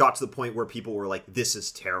it got to the point where people were like, this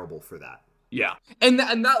is terrible for that. Yeah, and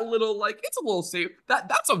that little like it's a little safe.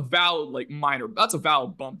 That's a valid like that's a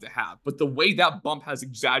valid bump to have. But the way that bump has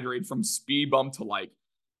exaggerated from speed bump to like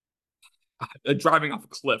driving off a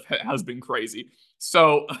cliff has been crazy.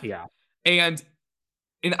 So yeah, and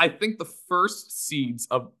I think the first seeds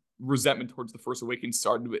of resentment towards The Force Awakens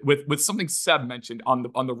started with something Seb mentioned on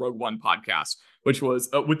the Rogue One podcast, which was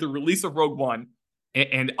with the release of Rogue One.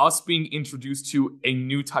 And us being introduced to a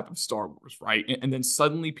new type of Star Wars, right? And then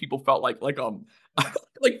suddenly people felt like freaking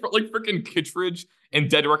Kittredge in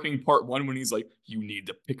Dead Reckoning Part 1 when he's like, you need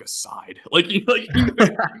to pick a side. Like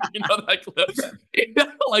that clip.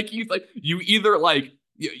 Like he's like, you either like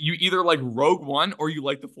Rogue One or you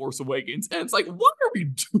like The Force Awakens. And it's like, why are we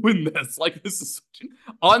doing this? Like this is such an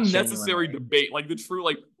unnecessary debate. Like the true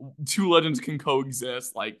like two legends can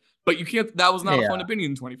coexist. Like, but you can't. That was not a fun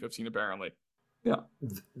opinion in 2015 apparently. Yeah,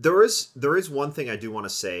 there is one thing I do want to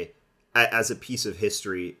say as a piece of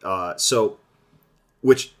history.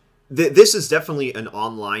 This is definitely an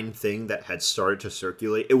online thing that had started to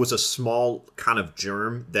circulate. It was a small kind of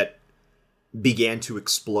germ that began to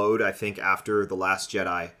explode, I think, after The Last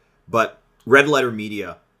Jedi. But Red Letter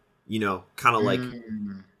Media, kind of like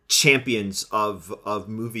champions of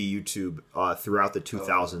movie YouTube throughout the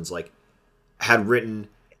 2000s, like had written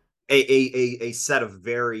a set of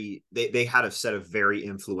they had a set of very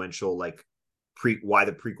influential like why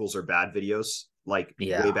the prequels are bad videos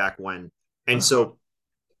way back when, and so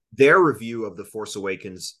their review of The Force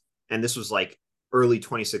Awakens, and this was like early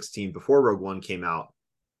 2016 before Rogue One came out,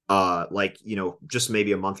 just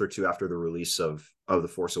maybe a month or two after the release of The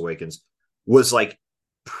Force Awakens, was like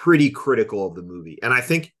pretty critical of the movie, and I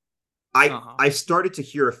think I started to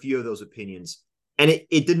hear a few of those opinions. And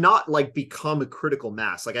it did not like become a critical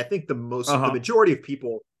mass. Like I think the majority of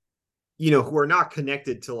people, who are not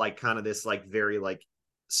connected to like kind of this like very like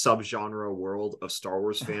subgenre world of Star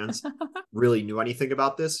Wars fans really knew anything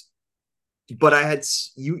about this. But I had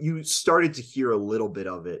you started to hear a little bit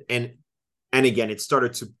of it, and again it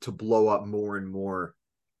started to blow up more and more,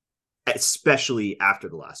 especially after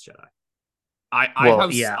The Last Jedi. I have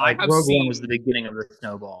Rogue seen One was the beginning of the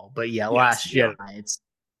snowball, but yes, Last Jedi,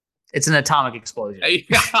 it's an atomic explosion.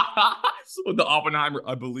 With the Oppenheimer,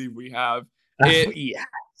 I believe we have it. Yeah.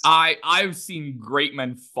 I've seen great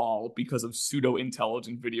men fall because of pseudo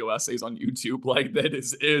intelligent video essays on YouTube. Like that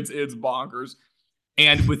is it's bonkers.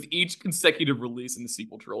 And with each consecutive release in the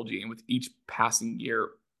sequel trilogy, and with each passing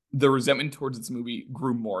year, the resentment towards this movie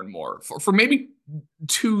grew more and more for maybe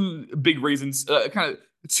two big reasons, kind of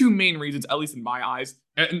two main reasons, at least in my eyes.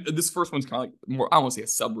 And this first one's kind of like more, I don't want to say a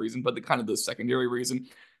sub reason, but the kind of the secondary reason.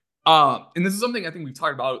 And this is something I think we've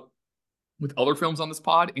talked about with other films on this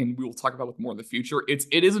pod, and we will talk about with more in the future. It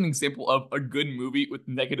is an example of a good movie with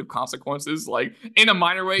negative consequences. Like in a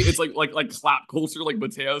minor way, it's like clap culture, like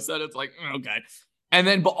Mateo said. It's like okay. And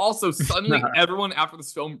then, but also suddenly everyone after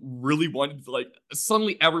this film really wanted to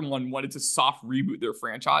suddenly everyone wanted to soft reboot their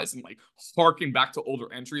franchise and like harken back to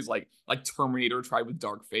older entries like Terminator tried with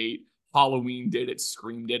Dark Fate, Halloween did it,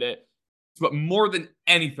 Scream did it. But more than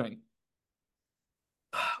anything,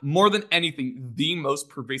 the most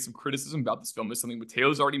pervasive criticism about this film is something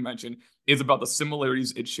Mateo's already mentioned, is about the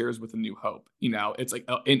similarities it shares with A New Hope. You know, it's like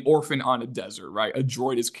an orphan on a desert, right? A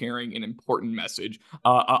droid is carrying an important message.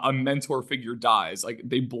 A mentor figure dies. Like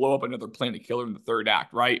they blow up another planet killer in the third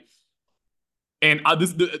act, right? And I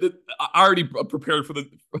already prepared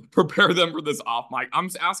them for this off mic. I'm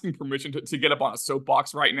just asking permission to get up on a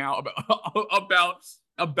soapbox right now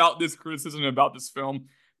about this criticism about this film,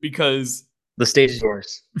 because the stage is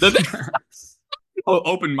yours.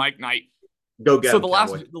 Open mic night. Go get so him, the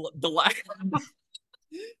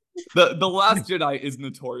Last Jedi is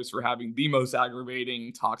notorious for having the most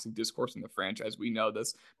aggravating, toxic discourse in the franchise. We know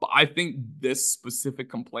this, but I think this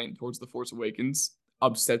specific complaint towards The Force Awakens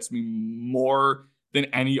upsets me more than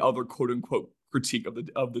any other quote unquote critique of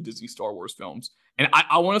the Disney Star Wars films. And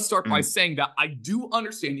I want to start by saying that I do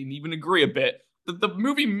understand and even agree a bit that the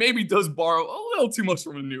movie maybe does borrow a little too much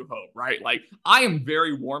from A New Hope, right? Like, I am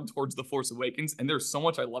very warm towards The Force Awakens, and there's so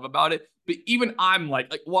much I love about it. But even I'm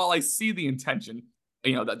like while I see the intention,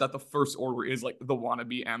 you know, that the First Order is like the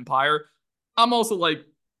wannabe empire, I'm also like,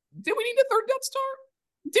 did we need a third Death Star?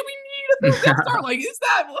 Did we need a third Death Star? Like, is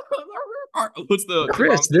that what's the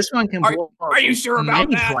Chris? This one can blow are you sure about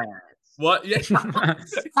that? Planets. What? Yeah.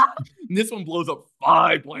 This one blows up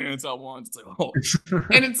 5 planets at once. It's like, oh.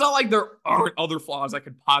 And it's not like there aren't other flaws that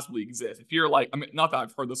could possibly exist. If you're like, I mean, not that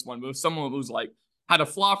I've heard this one, but if someone who's like had a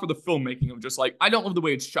flaw for the filmmaking of just like, I don't love the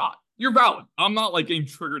way it's shot, you're valid. I'm not like getting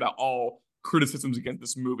triggered at all criticisms against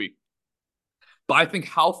this movie. But I think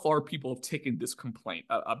how far people have taken this complaint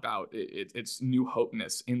about its New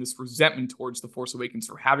Hope-ness and this resentment towards The Force Awakens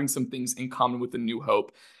for having some things in common with The New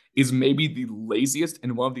Hope is maybe the laziest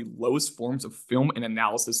and one of the lowest forms of film and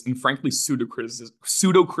analysis and frankly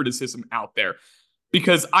pseudo-criticism out there.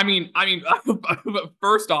 Because I mean,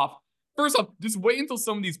 first off, just wait until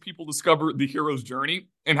some of these people discover the hero's journey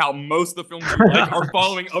and how most of the films you like are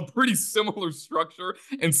following a pretty similar structure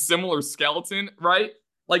and similar skeleton, right?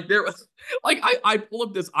 Like there was, like I pull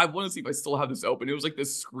up this. I want to see if I still have this open. It was like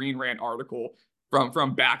this Screen Rant article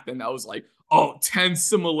from back then that was like, 10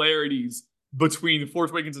 similarities between The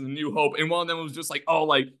Force Awakens and The New Hope, and one of them was just like,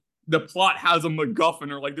 like the plot has a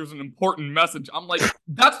MacGuffin or like there's an important message. I'm like,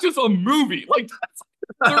 that's just a movie. Like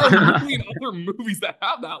there are a million other movies that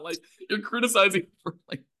have that. Like you're criticizing for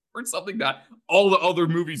something that all the other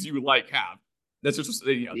movies you like have. That's just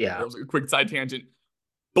That was a quick side tangent.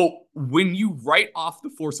 But when you write off The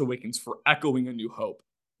Force Awakens for echoing A New Hope,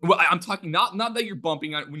 well, I'm talking not that you're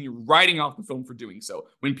bumping on it, when you're writing off the film for doing so.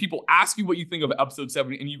 When people ask you what you think of Episode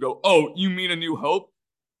 7 and you go, oh, you mean A New Hope?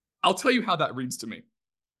 I'll tell you how that reads to me.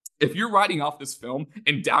 If you're writing off this film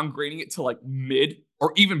and downgrading it to like mid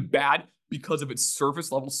or even bad because of its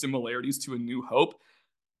surface level similarities to A New Hope,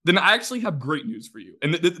 then I actually have great news for you.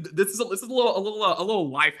 And this is a little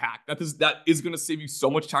life hack that is going to save you so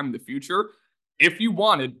much time in the future. If you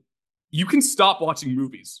wanted, you can stop watching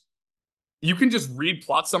movies. You can just read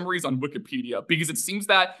plot summaries on Wikipedia, because it seems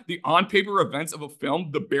that the on-paper events of a film,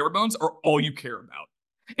 the bare bones, are all you care about.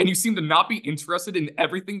 And you seem to not be interested in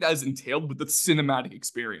everything that is entailed with the cinematic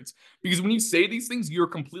experience. Because when you say these things, you're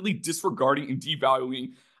completely disregarding and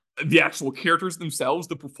devaluing the actual characters themselves,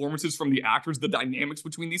 the performances from the actors, the dynamics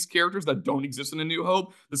between these characters that don't exist in A New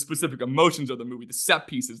Hope, the specific emotions of the movie, the set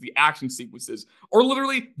pieces, the action sequences, or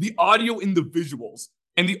literally the audio and the visuals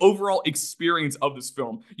and the overall experience of this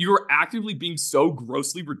film. You are actively being so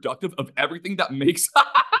grossly reductive of everything that makes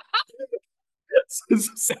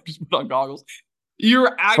Sam just put on goggles.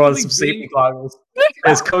 You're Put on actually some safety being goggles.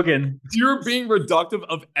 It's cooking. you're being reductive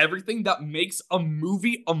of everything that makes a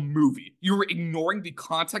movie a movie. You're ignoring the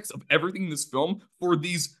context of everything in this film for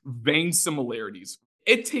these vain similarities.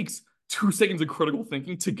 It takes 2 seconds of critical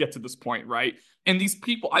thinking to get to this point, right? And these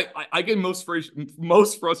people, I get most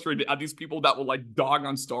frustrated at these people that will like dog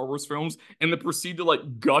on Star Wars films and then proceed to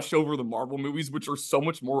like gush over the Marvel movies, which are so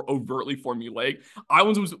much more overtly formulaic. I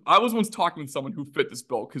was once talking with someone who fit this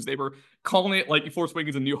bill because they were calling it like Force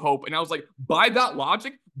Awakens: A New Hope, and I was like, by that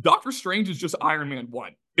logic, Doctor Strange is just Iron Man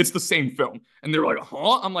 1. It's the same film. And they're like,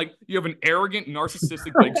 huh? I'm like, you have an arrogant,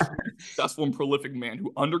 narcissistic, but extremely successful and prolific man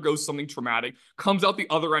who undergoes something traumatic, comes out the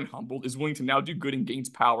other end humbled, is willing to now do good and gains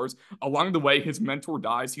powers. Along the way, his mentor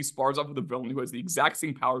dies. He spars off with a villain who has the exact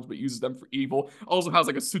same powers but uses them for evil. Also has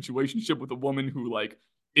like a situationship with a woman who like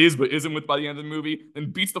is but isn't with by the end of the movie,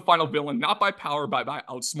 then beats the final villain, not by power, but by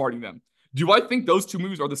outsmarting them. Do I think those two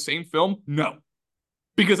movies are the same film? No.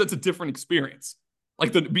 Because it's a different experience.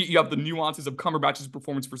 Like you have the nuances of Cumberbatch's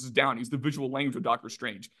performance versus Downey's, the visual language of Doctor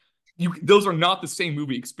Strange. Those are not the same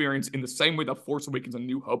movie experience in the same way that Force Awakens and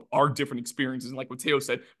New Hope are different experiences. And like Mateo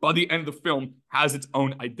said, by the end of the film, has its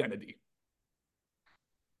own identity.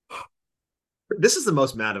 This is the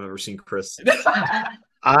most mad I've ever seen Chris.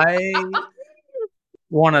 I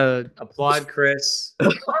want to applaud Chris.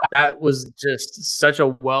 That was just such a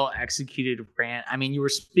well executed rant. I mean, you were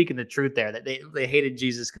speaking the truth there. That they hated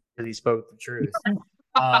Jesus because he spoke the truth.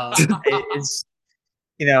 It's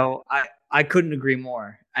I couldn't agree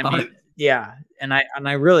more. I mean, yeah, and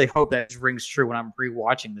I really hope that rings true when I'm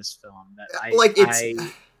rewatching this film. That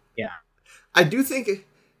I do think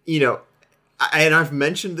and I've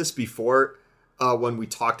mentioned this before when we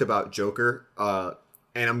talked about Joker,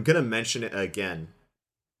 and I'm gonna mention it again,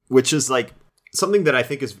 which is like something that I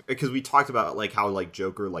think is because we talked about like how like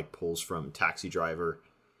Joker like pulls from Taxi Driver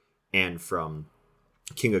and from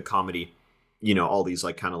King of Comedy, all these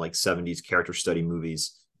like kind of like 70s character study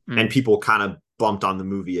movies, and people kind of bumped on the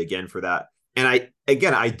movie again for that. And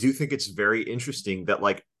I do think it's very interesting that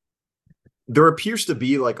like there appears to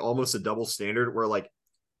be like almost a double standard where like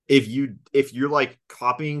if you're like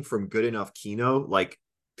copying from Good Enough Kino, like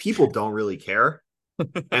people don't really care.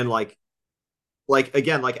 And like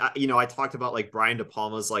again, like I talked about like Brian De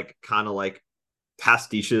Palma's like kind of like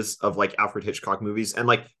pastiches of like Alfred Hitchcock movies, and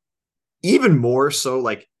like even more so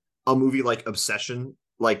like a movie like Obsession,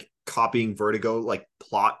 like copying Vertigo, like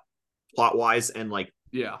plot wise, and like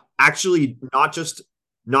actually not just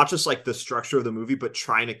like the structure of the movie, but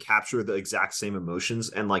trying to capture the exact same emotions,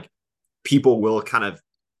 and like people will kind of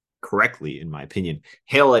correctly, in my opinion,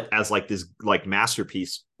 hail it as like this like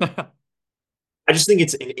masterpiece. I just think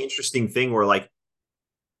it's an interesting thing where like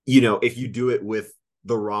if you do it with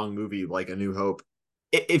the wrong movie like A New Hope,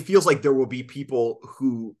 it feels like there will be people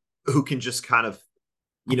who can just kind of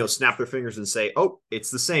snap their fingers and say, oh,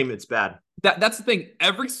 it's the same, it's bad. That's the thing.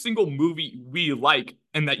 Every single movie we like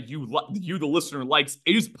and that you the listener likes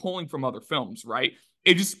is pulling from other films, right?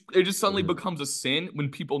 It just suddenly becomes a sin when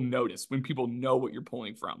people notice, when people know what you're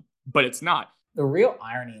pulling from, but it's not. The real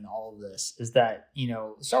irony in all of this is that,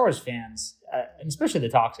 Star Wars fans, and especially the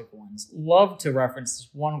toxic ones, love to reference this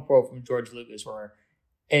one quote from George Lucas where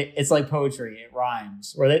it's like poetry, it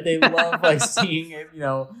rhymes, where they love like seeing it,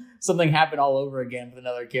 something happen all over again with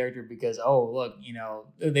another character because, oh, look,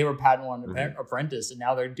 they were Padawan apprentice and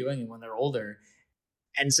now they're doing it when they're older.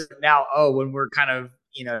 And so now, when we're kind of,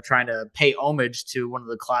 trying to pay homage to one of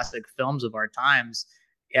the classic films of our times,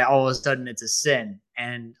 all of a sudden it's a sin.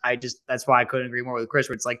 And that's why I couldn't agree more with Chris,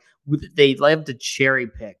 where it's like they love to cherry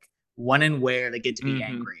pick when and where they get to be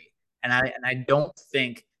angry. And I don't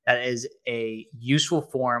think that is a useful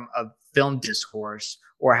form of film discourse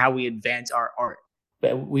or how we advance our art.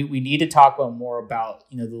 But we need to talk more about,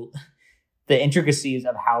 the intricacies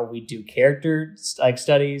of how we do character like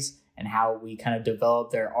studies and how we kind of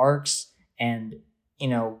develop their arcs, and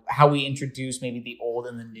how we introduce maybe the old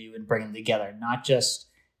and the new and bring them together, not just,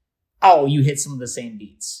 oh, you hit some of the same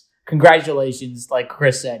beats. Congratulations, like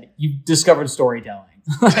Chris said, you've discovered storytelling.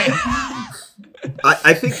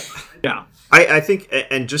 I think, yeah, I think,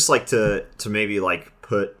 and just like to maybe like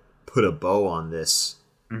put a bow on this,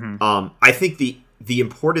 I think the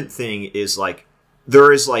important thing is like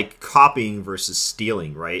there is like copying versus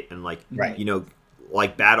stealing, right? And like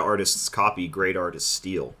like bad artists copy, great artists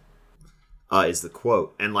steal, is the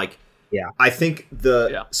quote. And like I think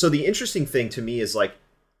so the interesting thing to me is like,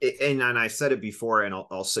 and I said it before, and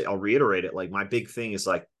I'll reiterate it. Like my big thing is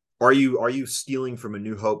like, are you stealing from A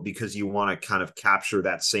New Hope because you want to kind of capture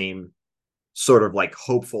that same sort of like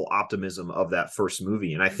hopeful optimism of that first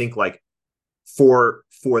movie? And I think like for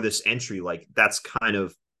this entry, like that's kind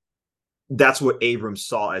of that's what Abrams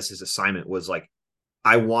saw as his assignment, was like,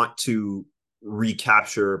 I want to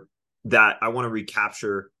recapture that. I want to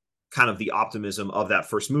recapture kind of the optimism of that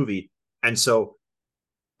first movie. And so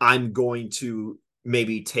I'm going to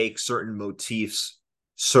maybe take certain motifs,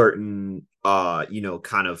 certain,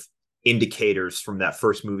 kind of indicators from that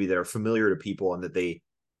first movie that are familiar to people and that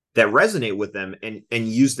resonate with them, and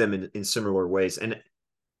use them in similar ways. And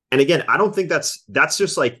again, I don't think that's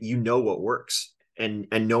just like, what works, and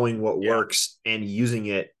knowing what works and using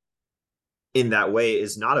it in that way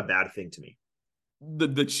is not a bad thing to me.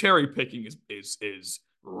 The cherry picking is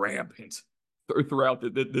rampant throughout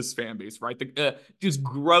this fan base, right? Just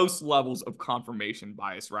gross levels of confirmation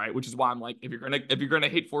bias, right? Which is why I'm like, if you're gonna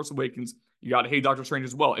hate Force Awakens, you gotta hate Doctor Strange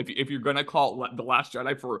as well. If you're gonna call The Last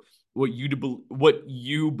Jedi for what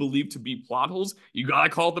you believe to be plot holes, you gotta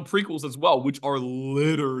call it the prequels as well, which are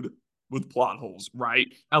littered with plot holes, right?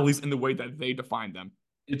 At least in the way that they define them.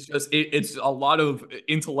 It's a lot of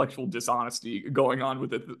intellectual dishonesty going on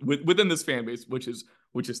within this fan base, which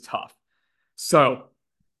is tough. So,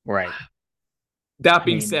 right. That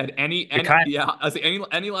being said, any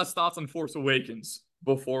last thoughts on Force Awakens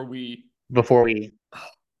before we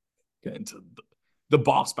get into the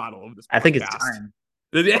boss battle of this podcast? I think it's time.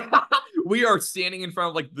 We are standing in front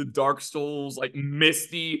of like the Dark Souls, like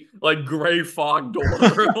misty, like gray fog door,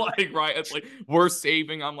 like right. It's like we're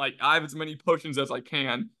saving. I'm like, I have as many potions as I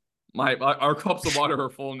can. Our cups of water are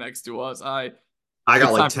full next to us. I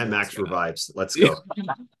got like 10 max revives. Let's go.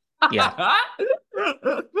 Yeah.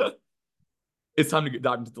 It's time to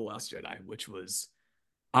dive into The Last Jedi, which was,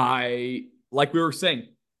 like we were saying,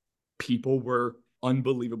 people were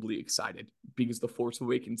unbelievably excited because The Force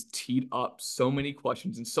Awakens teed up so many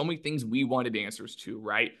questions and so many things we wanted answers to,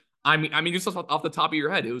 right? I mean, just off the top of your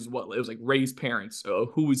head, it was like Rey's parents.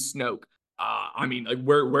 Who was Snoke? Like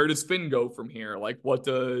where does Finn go from here? Like, what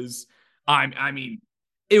does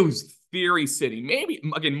it was Theory City. Maybe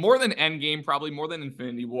again more than Endgame, probably more than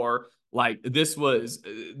Infinity War. Like this was,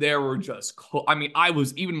 there were just, I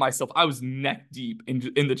was neck deep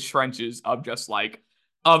in the trenches of just like,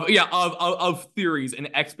 of theories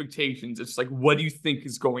and expectations. It's like, what do you think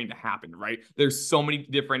is going to happen, right? There's so many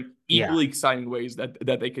different, equally exciting ways that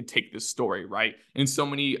they could take this story, right? And so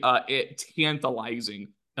many tantalizing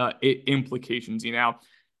implications,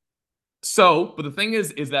 So, but the thing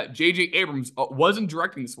is that J.J. Abrams wasn't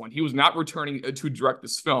directing this one. He was not returning to direct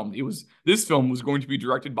this film. This film was going to be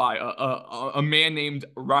directed by a man named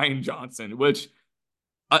Rian Johnson. Which,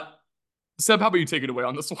 Seb, how about you take it away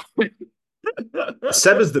on this one?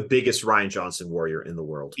 Seb is the biggest Rian Johnson warrior in the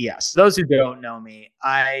world. Yes, those who don't know me,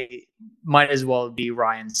 I might as well be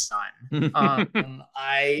Ryan's son.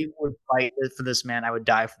 I would fight for this man. I would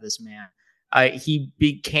die for this man. He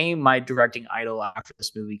became my directing idol after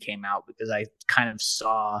this movie came out because I kind of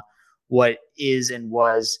saw what is and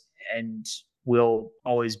was and will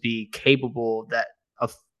always be capable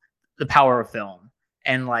of the power of film,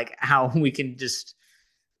 and like how we can just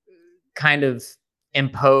kind of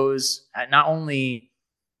impose not only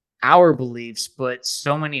our beliefs but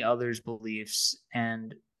so many others' beliefs,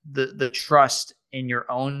 and the trust in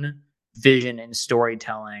your own vision and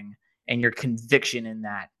storytelling and your conviction in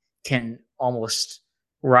that can almost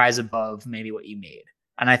rise above maybe what you made.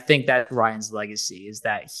 And I think that Ryan's legacy is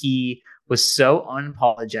that he was so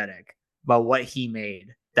unapologetic about what he made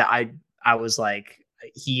that I was like,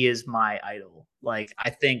 he is my idol. Like, I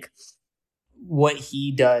think what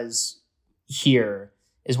he does here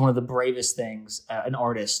is one of the bravest things an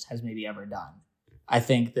artist has maybe ever done. I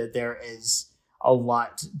think that there is a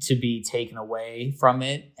lot to be taken away from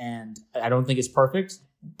it, and I don't think it's perfect,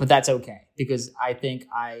 but that's okay, because I think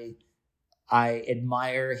I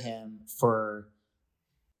admire him for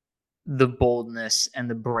the boldness and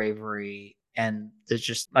the bravery, and there's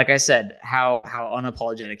just, like I said, how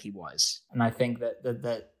unapologetic he was. And I think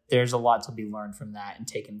that there's a lot to be learned from that and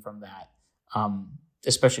taken from that,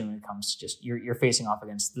 especially when it comes to just you're facing off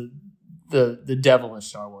against the devilish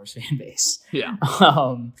Star Wars fan base,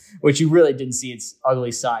 which you really didn't see its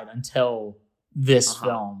ugly side until this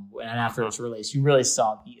film, and after its release, you really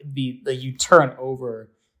saw you turn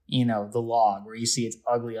over the log where you see its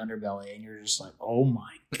ugly underbelly, and you're just like, oh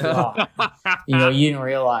my god. You didn't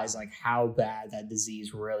realize like how bad that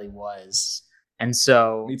disease really was. And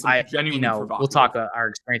so we'll talk about our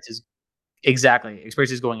experiences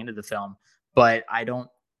going into the film, but I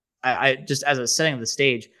just, as a setting of the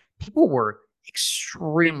stage, people were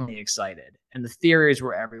extremely excited and the theories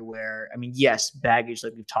were everywhere. I mean, yes, baggage,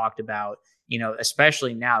 like we've talked about,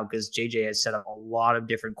 especially now because JJ has set up a lot of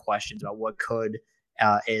different questions about what could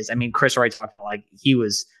is. I mean, Chris already talked about, like, he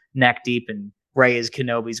was neck deep in Rey is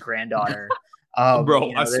Kenobi's granddaughter. Bro,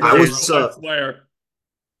 You know, I there- swear, there's- was, I swear.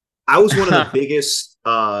 I was one of the biggest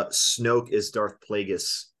Snoke is Darth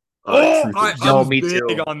Plagueis. I No, was me big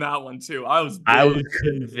too. on that one too. I was I was big.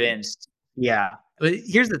 convinced. Yeah. But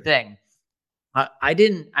here's the thing. I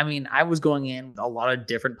didn't, I mean, I was going in with a lot of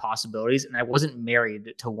different possibilities and I wasn't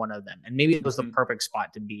married to one of them. And maybe it was the perfect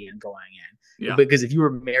spot to be in going in. Yeah. Because if you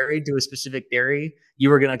were married to a specific theory, you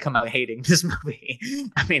were going to come out hating this movie.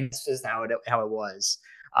 I mean, that's just how it was.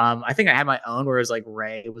 I think I had my own where it was like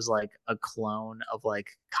Rey was like a clone of like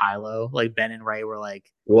Kylo. Like Ben and Rey were like,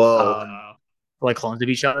 Whoa. like clones of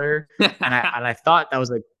each other. And I thought that was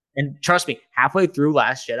like, and trust me, halfway through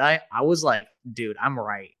Last Jedi, I was like, dude, I'm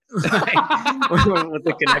right. Like, with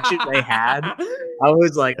the connection they had, I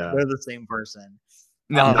was like, Yeah. they're the same person.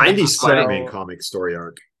 No, 90s so- Spider-Man comic story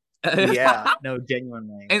arc. Yeah, no,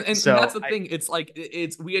 genuinely. And so that's the thing. It's like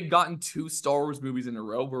we had gotten 2 Star Wars movies in a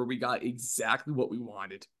row where we got exactly what we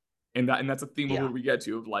wanted, and that's a theme of Yeah. what we get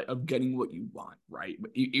to of getting what you want, right?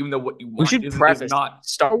 But even though what you we want should is preface not.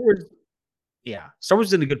 Star Wars. Yeah, Star Wars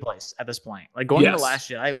is in a good place at this point. Like going into Yes. Last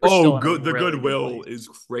Jedi. We're still in a Good. The really good goodwill place. is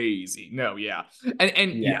crazy. No, yeah,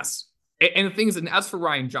 and Yeah. yes, and the thing is, and as for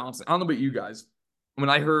Ryan Johnson, I don't know about you guys.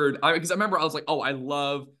 When I heard, because I remember I was like, oh, I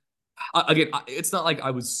love. Again, it's not like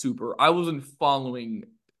I wasn't following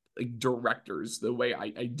like directors the way I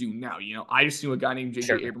do now. You know, I just knew a guy named J.J.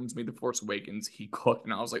 Sure. Abrams made The Force Awakens. He cooked,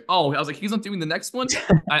 and I was like, he's not doing the next one.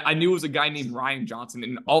 I knew it was a guy named Ryan Johnson,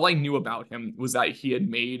 and all I knew about him was that he had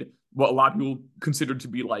made what a lot of people considered to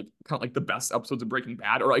be like kind of like the best episodes of Breaking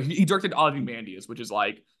Bad, or like he directed Ozymandias, which is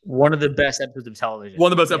like One of the best episodes of television. one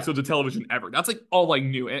of the best Yeah. episodes of television ever. That's like all I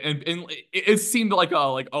knew, and it seemed like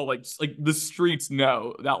the streets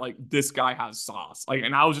know that like this guy has sauce. Like,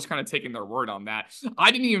 and I was just kind of taking their word on that.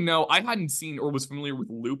 I didn't even know, I hadn't seen or was familiar with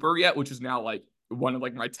Looper yet, which is now like one of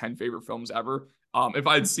like my 10 favorite films ever. If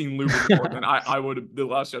I had seen Looper before, then I would have, the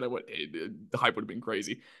Last Jedi, the hype would have been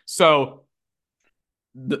crazy. So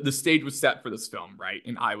the stage was set for this film, right?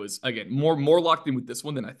 And I was, again, more locked in with this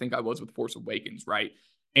one than I think I was with Force Awakens, right?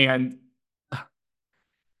 And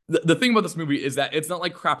the thing about this movie is that it's not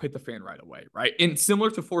like crap hit the fan right away, right? And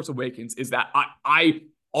similar to Force Awakens is that I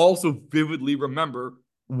also vividly remember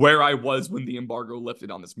where I was when the embargo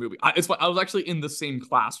lifted on this movie. I was actually in the same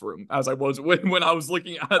classroom as I was when I was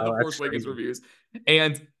looking at the Force Awakens reviews.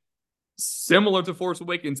 And similar to Force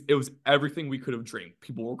Awakens, it was everything we could have dreamed.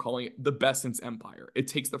 People were calling it the best since Empire. It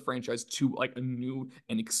takes the franchise to like a new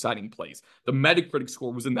and exciting place. The Metacritic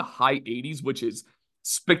score was in the high 80s, which is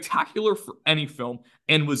spectacular for any film,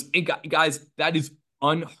 and guys, that is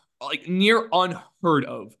near unheard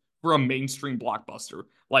of for a mainstream blockbuster.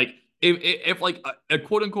 Like if like a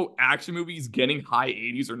quote unquote action movie is getting high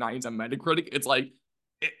 80s or 90s on Metacritic, it's like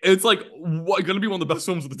gonna be one of the best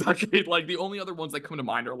films of the decade. Like the only other ones that come to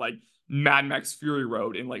mind are like Mad Max Fury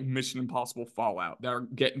Road and like Mission Impossible Fallout that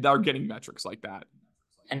are getting metrics like that.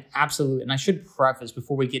 And absolutely, and I should preface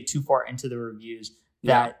before we get too far into the reviews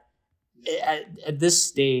that at this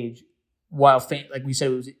stage, while like we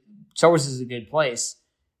said, Star Wars is a good place,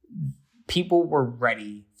 people were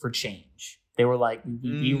ready for change. They were like,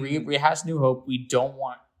 we rehash New Hope. We don't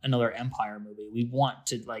want another Empire movie. We want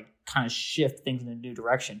to like kind of shift things in a new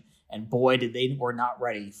direction. And boy, were not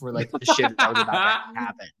ready for like the shift that was about to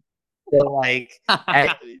happen. So like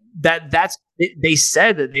they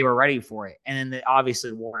said that they were ready for it, and then they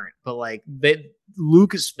obviously weren't. But like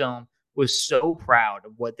Lucasfilm was so proud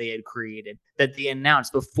of what they had created that they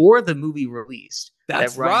announced before the movie released that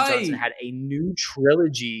Rian Johnson had a new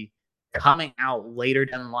trilogy coming out later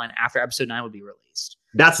down the line after Episode 9 would be released.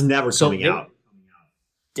 That's never coming out.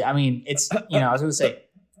 I mean, it's I was going to say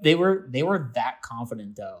they were that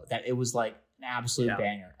confident though that it was like an absolute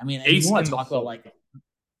banger. I mean, and you want to talk about like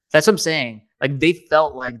that's what I'm saying. Like they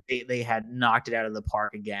felt like they had knocked it out of the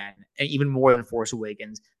park again, and even more than Force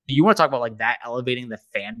Awakens. You want to talk about like that elevating the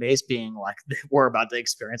fan base, being like we're about to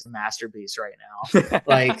experience a masterpiece right now.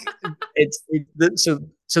 Like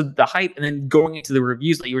so the hype, and then going into the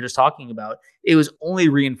reviews that you were just talking about, it was only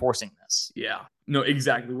reinforcing this. Yeah, no,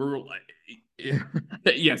 exactly. We were like,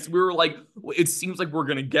 yes, we were like, it seems like we're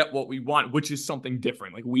gonna get what we want, which is something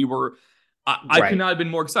different. Like we were, I could not have been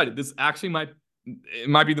more excited. This actually might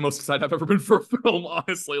be the most excited I've ever been for a film.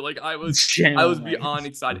 Honestly, like I was beyond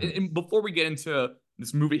excited. And before we get into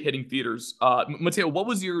this movie hitting theaters, Mateo, what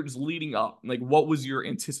was your just leading up? Like, what was your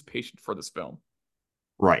anticipation for this film?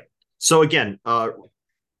 Right. So again,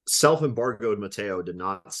 self-embargoed Mateo did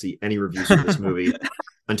not see any reviews of this movie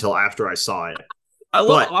until after I saw it. I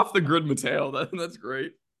love off the grid Mateo. That's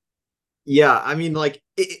great. Yeah, I mean, like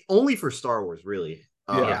only for Star Wars, really.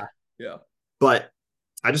 Yeah. But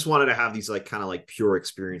I just wanted to have these like kind of like pure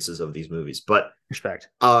experiences of these movies. But Respect.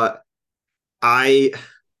 I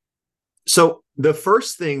so the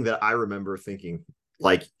first thing that I remember thinking,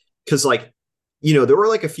 like, because like, there were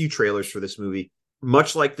like a few trailers for this movie,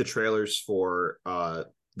 much like the trailers for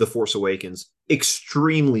The Force Awakens,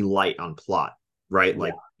 extremely light on plot, right?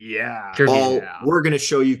 Like, Yeah. we're going to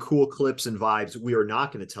show you cool clips and vibes. We are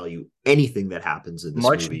not going to tell you anything that happens in this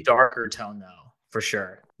Much movie. darker tone, though, for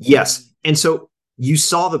sure. Yes. And so you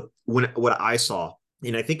saw what I saw,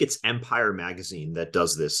 and I think it's Empire Magazine that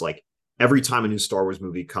does this. Like every time a new Star Wars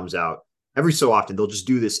movie comes out, every so often they'll just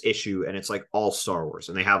do this issue, and it's like all Star Wars,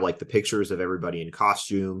 and they have like the pictures of everybody in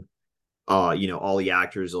costume, all the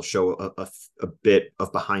actors. They'll show a bit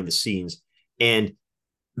of behind the scenes, and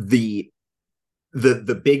the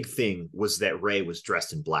big thing was that Rey was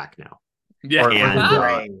dressed in black now. Yeah,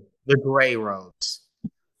 and the gray robes.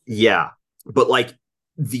 Yeah, but like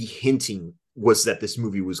the hinting was that this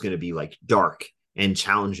movie was going to be like dark and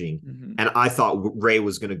challenging, and I thought Rey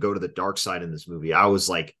was going to go to the dark side in this movie. I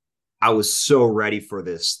was so ready for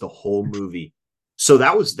this the whole movie. So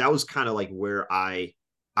that was kind of like where I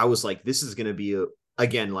was like, this is going to be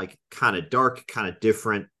again like kind of dark, kind of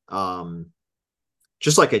different,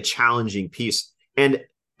 just like a challenging piece. And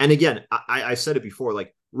again, I said it before,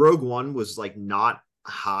 like Rogue One was like not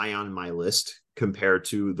high on my list compared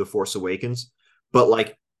to The Force Awakens, but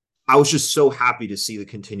like I was just so happy to see the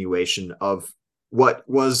continuation of what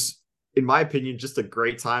was, in my opinion, just a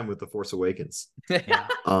great time with The Force Awakens. Yeah.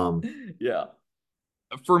 Yeah.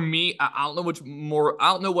 For me, I don't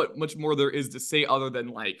know what much more there is to say other than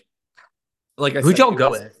like I who'd said, y'all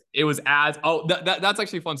go with? It was that's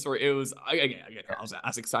actually a fun story. It was again, I was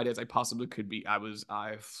as excited as I possibly could be. I was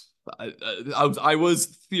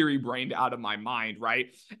theory brained out of my mind,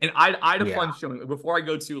 right? And I had a fun showing. Before I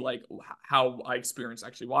go to like how I experienced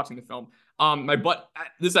actually watching the film.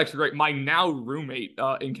 This is actually great. My now roommate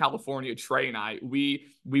in California, Trey, and I, we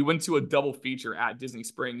went to a double feature at Disney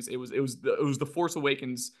Springs. It was the Force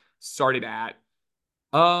Awakens started at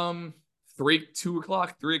 2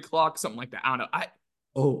 o'clock, 3 o'clock, something like that. I don't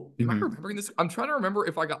know. Am I remembering this? I'm trying to remember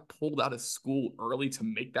if I got pulled out of school early to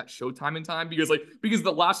make that showtime in time because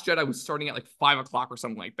The Last Jedi was starting at like 5 o'clock or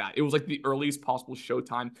something like that. It was like the earliest possible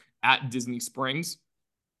showtime at Disney Springs.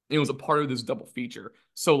 It was a part of this double feature.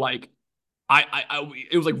 So like,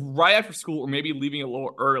 it was like right after school or maybe leaving a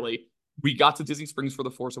little early. We got to Disney Springs for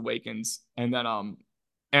The Force Awakens, and then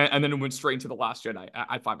and then it went straight into The Last Jedi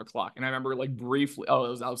at 5 o'clock. And I remember like briefly, that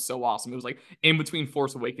was so awesome. It was like in between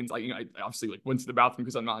Force Awakens, like, I obviously like went to the bathroom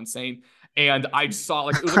because I'm not insane. And I saw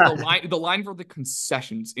like, it was like the line for the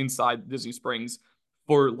concessions inside Disney Springs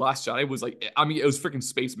for Last Jedi was like, it was freaking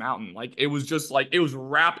Space Mountain. Like, it was just like, it was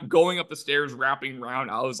going up the stairs, wrapping around.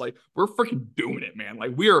 I was like, we're freaking doing it, man.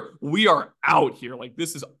 Like we are out here. Like,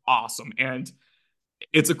 this is awesome. And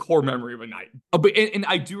it's a core memory of a night. And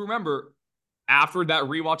I do remember, after that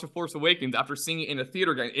rewatch of Force Awakens, after seeing it in a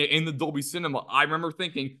theater again, in the Dolby Cinema, I remember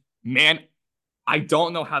thinking, man, I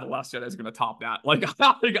don't know how The Last Jedi is going to top that. Like,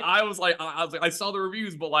 I saw the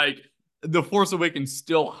reviews, but like, The Force Awakens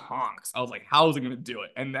still honks. I was like, how is it going to do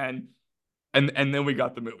it? And then we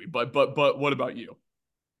got the movie. But what about you?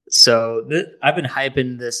 So I've been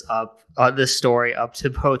hyping this story up to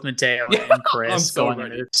both Mateo and Chris.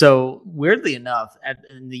 So weirdly enough,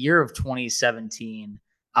 in the year of 2017,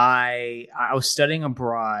 I was studying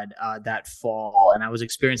abroad that fall, and I was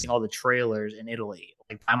experiencing all the trailers in Italy,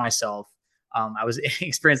 like by myself. I wasn't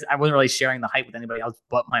really sharing the hype with anybody else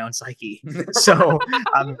but my own psyche. So,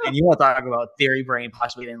 and you want to talk about theory brain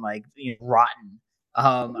possibly getting like rotten.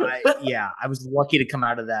 I was lucky to come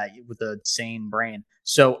out of that with a sane brain.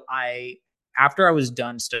 So after I was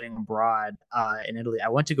done studying abroad in Italy, I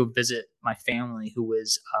went to go visit my family who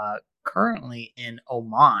was currently in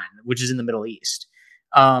Oman, which is in the Middle East.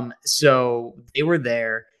 So they were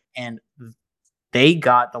there and they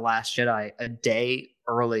got The Last Jedi a day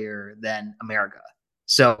earlier than America.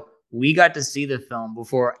 So we got to see the film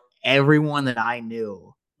before everyone that I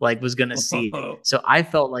knew was going to see it. So I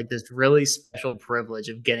felt like this really special privilege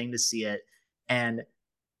of getting to see it. And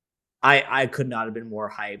I could not have been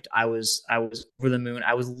more hyped. I was over the moon.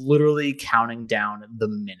 I was literally counting down the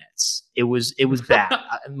minutes. It was bad.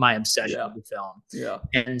 My obsession with the film. Yeah.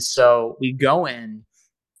 And so we go in.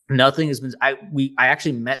 Nothing has been. I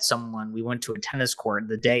actually met someone. We went to a tennis court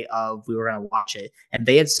the day of we were going to watch it, and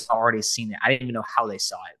they had already seen it. I didn't even know how they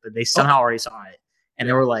saw it, but they somehow already saw it, and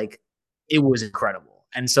they were like, "It was incredible."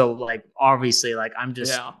 And so, like, obviously, like,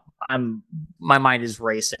 my mind is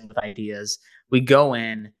racing with ideas. We go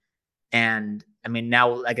in, and I mean,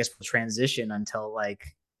 now I guess we'll transition until like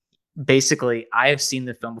basically I have seen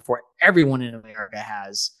the film before everyone in America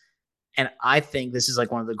has, and I think this is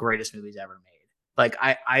like one of the greatest movies ever made. Like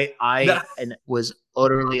I and was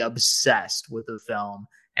utterly obsessed with the film,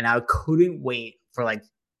 and I couldn't wait for like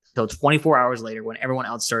till 24 hours later when everyone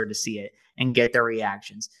else started to see it and get their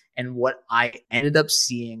reactions. And what I ended up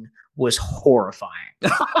seeing was horrifying.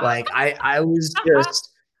 Like I was just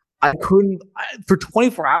I couldn't for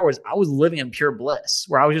 24 hours I was living in pure bliss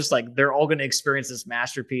where I was just like they're all going to experience this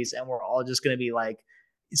masterpiece and we're all just going to be like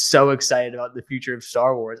so excited about the future of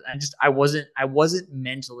Star Wars. I wasn't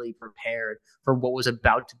mentally prepared for what was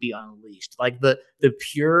about to be unleashed. Like the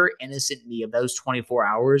pure innocent me of those 24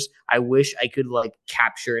 hours, I wish I could like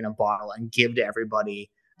capture in a bottle and give to everybody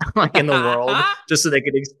like in the world just so they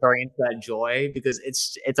could experience that joy because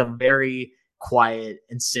it's a very quiet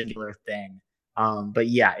and singular thing. But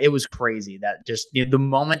yeah, it was crazy that just the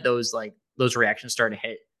moment those reactions started to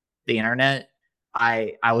hit the internet,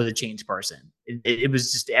 I was a changed person. It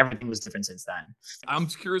was just everything was different since then. I'm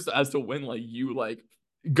curious as to when like you like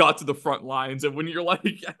got to the front lines and when you're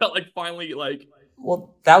like like finally like.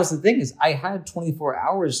 Well, that was the thing is I had 24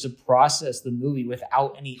 hours to process the movie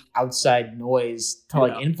without any outside noise to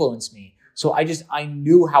like influence me. So I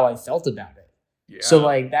knew how I felt about it. Yeah. So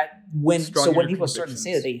like that when people started to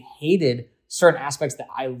say that they hated certain aspects that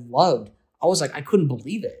I loved, I was like I couldn't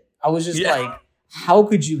believe it. I was just like, how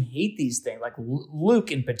could you hate these things? Like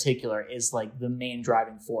Luke in particular is like the main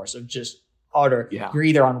driving force of just utter. Yeah. You're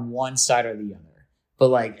either on one side or the other. But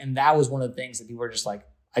like, and that was one of the things that people were just like,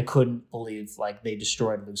 I couldn't believe like they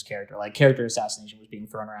destroyed Luke's character. Like character assassination was being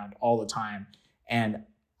thrown around all the time, and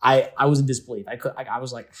I was in disbelief. I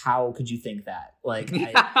was like, how could you think that? Like,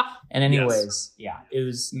 and anyways, it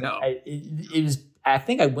was it was. I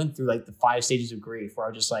think I went through like the 5 stages of grief where I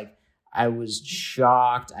was just like, I was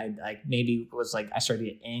shocked. I like maybe was like I started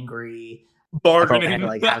to get angry. Bargaining. I had to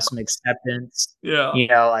like have some acceptance.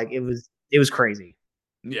 Yeah, like it was crazy.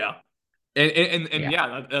 Yeah. And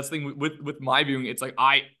that's the thing with my viewing. It's like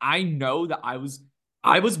I know that I was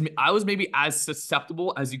maybe as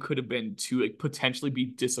susceptible as you could have been to like potentially be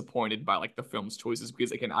disappointed by like the film's choices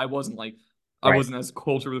because again I wasn't like I wasn't as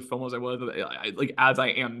cultured with film as I was like as I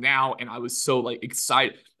am now, and I was so like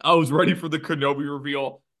excited. I was ready for the Kenobi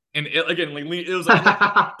reveal, and it was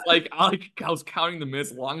like I was counting the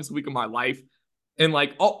minutes, longest week of my life. And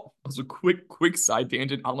like, it was a quick side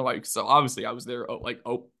tangent. I don't know why. So obviously I was there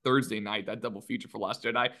Thursday night, that double feature for Last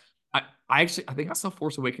Jedi. I think I saw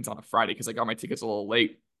Force Awakens on a Friday because I got my tickets a little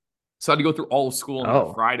late. So I had to go through all of school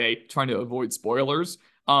on Friday trying to avoid spoilers.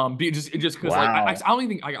 Just because like I don't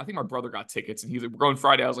even think I think my brother got tickets and he's like, we're going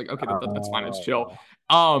Friday. I was like, okay, that's fine, it's chill.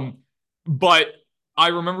 But I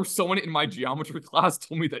remember someone in my geometry class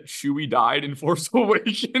told me that Chewie died in Force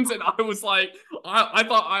Awakens, and I was like, I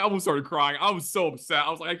thought I almost started crying. I was so upset. I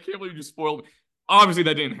was like, I can't believe you just spoiled me. Obviously,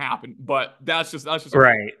 that didn't happen, but that's just right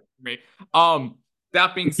for me.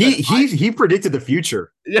 That being said, he predicted the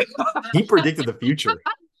future. Yeah, he predicted the future.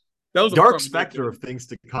 That was Dark Spectre of things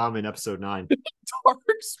to come in Episode 9. Dark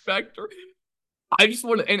Spectre. I just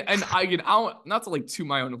want to, and I don't, not to like toot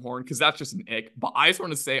my own horn because that's just an ick, but I just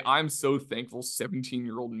want to say I'm so thankful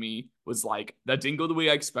 17-year-old me was like, that didn't go the way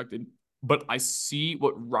I expected, but I see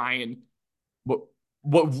what Ryan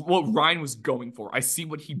was going for. I see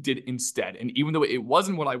what he did instead. And even though it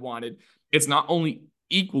wasn't what I wanted, it's not only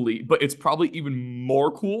equally, but it's probably even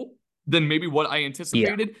more cool than maybe what I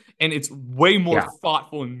anticipated. Yeah. And it's way more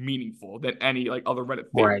thoughtful and meaningful than any like other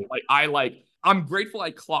Reddit thing. Like I'm grateful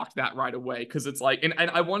I clocked that right away because it's like, and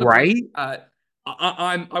I want to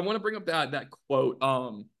I want to bring up that quote,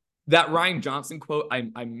 that Rian Johnson quote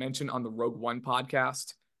I mentioned on the Rogue One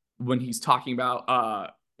podcast when he's talking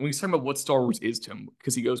about what Star Wars is to him,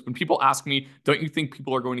 because he goes, when people ask me, don't you think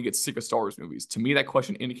people are going to get sick of Star Wars movies? To me, that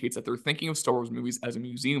question indicates that they're thinking of Star Wars movies as a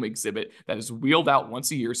museum exhibit that is wheeled out once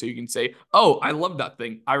a year so you can say, oh, I love that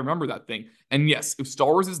thing. I remember that thing. And yes, if Star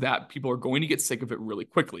Wars is that, people are going to get sick of it really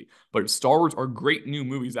quickly. But if Star Wars are great new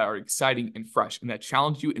movies that are exciting and fresh and that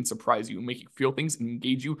challenge you and surprise you and make you feel things and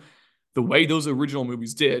engage you the way those original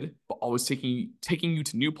movies did, but always taking you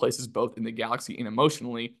to new places, both in the galaxy and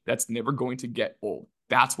emotionally, that's never going to get old.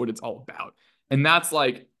 That's what it's all about. And that's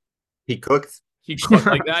like he cooked.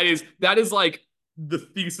 Like that is like the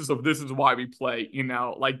thesis of this is why we play,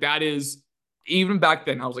 like that is, even back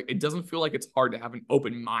then I was like, it doesn't feel like it's hard to have an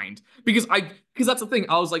open mind because that's the thing.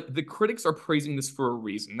 I was like, the critics are praising this for a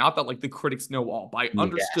reason. Not that like the critics know all, but I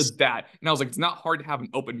understood that. And I was like, it's not hard to have an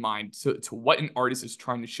open mind to what an artist is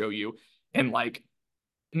trying to show you. And like,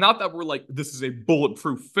 not that we're like, this is a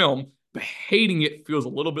bulletproof film, but hating it feels a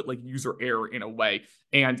little bit like user error in a way.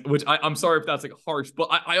 And which I'm sorry if that's like harsh, but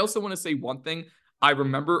I also want to say one thing. I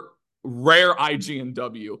remember rare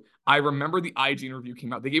IGNW. I remember the IGN review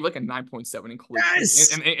came out. They gave like a 9.7 and called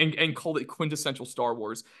Yes! it and called it quintessential Star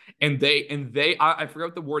Wars. I forgot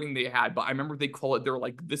what the wording they had, but I remember they call it. They're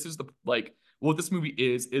like, this is the like what this movie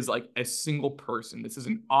is like a single person. This is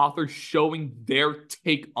an author showing their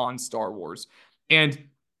take on Star Wars, and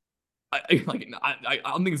I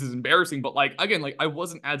don't think this is embarrassing, but like again, like I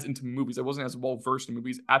wasn't as into movies. I wasn't as well versed in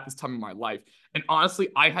movies at this time in my life. And honestly,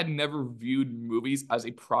 I had never viewed movies as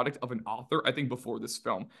a product of an author, I think before this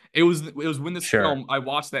film. It was when this film I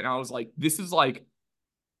watched that and I was like, this is like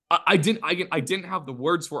I didn't have the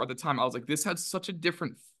words for it at the time. I was like, this had such a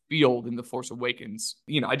different feel than The Force Awakens.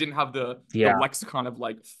 I didn't have the lexicon of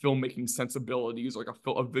like filmmaking sensibilities, like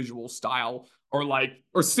a visual style, or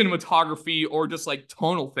cinematography, or just like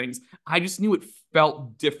tonal things. I just knew it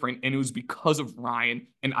felt different, and it was because of Ryan,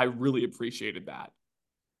 and I really appreciated that.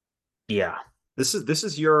 Yeah. This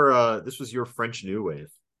was your French New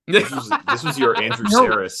Wave. This was your Andrew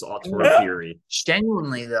Sarris auteur theory.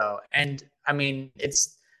 Genuinely though, and I mean,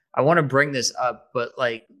 I want to bring this up, but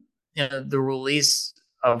like, the release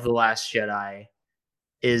of The Last Jedi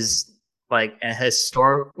is like a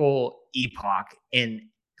historical epoch in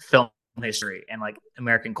film history and like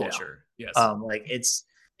American culture. Yeah. Yes. Like it's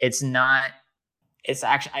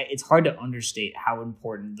actually, it's hard to understate how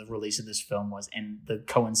important the release of this film was and the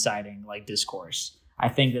coinciding like discourse. I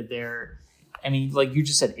think that like you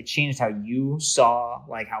just said, it changed how you saw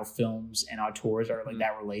like how films and auteurs are like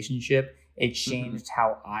that relationship. It changed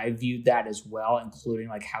how I viewed that as well, including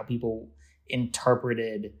like how people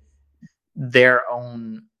interpreted their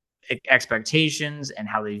own expectations and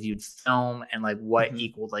how they viewed film and like what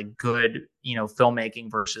equaled like good,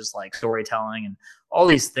 filmmaking versus like storytelling and all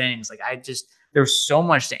these things. Like there's so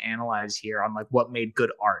much to analyze here on like what made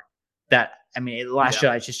good art that, The Last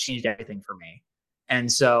Jedi just changed everything for me.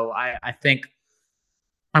 And so I think,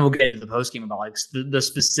 and we'll get into the post game about like the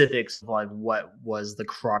specifics of like what was the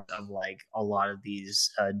crux of like a lot of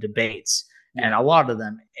these debates, and a lot of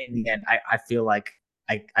them in the end, I feel like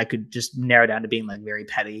I could just narrow down to being like very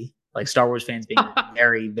petty, like Star Wars fans being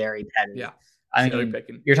very, very petty. Yeah, I mean,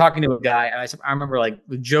 you're talking to a guy, and I remember like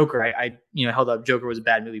with Joker, I held up Joker was a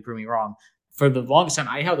bad movie, prove me wrong. For the longest time,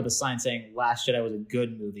 I held up a sign saying Last Jedi was a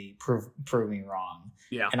good movie, prove me wrong.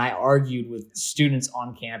 Yeah, and I argued with students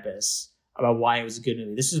on campus about why it was a good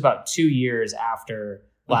movie. This was about 2 years after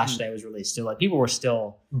Last Jedi was released. So like people were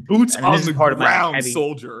still boots on the ground,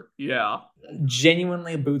 soldier. Yeah,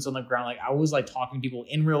 genuinely boots on the ground. Like I was like talking to people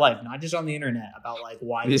in real life, not just on the internet, about like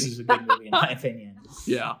why this is a good movie in my opinion.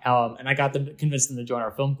 Yeah. And I got them convinced them to join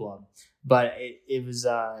our film club, but it was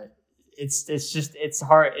it's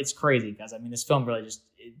hard. It's crazy because this film really just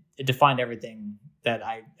it defined everything that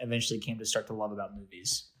I eventually came to start to love about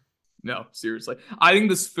movies. No, seriously. I think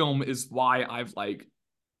this film is why I've like,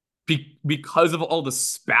 because of all the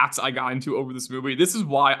spats I got into over this movie, this is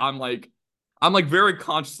why I'm very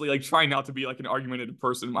consciously like trying not to be like an argumentative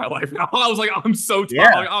person in my life now. I was like, I'm so tired.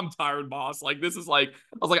 Yeah. Like, I'm tired, boss. Like, this is like,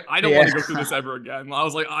 I was like, I don't want to go through this ever again. I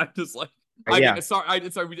was like, I'm just like,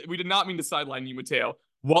 sorry, we did not mean to sideline you, Mateo.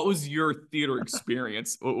 What was your theater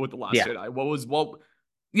experience with The Last Jedi?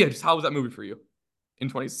 Just how was that movie for you in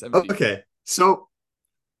 2017? Okay, so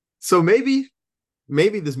maybe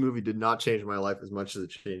this movie did not change my life as much as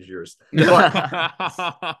it changed yours.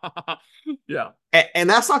 But, yeah. And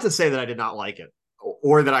that's not to say that I did not like it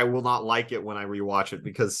or that I will not like it when I rewatch it,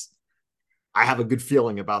 because I have a good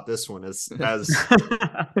feeling about this one, as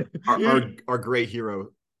our great hero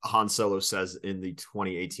Han Solo says in the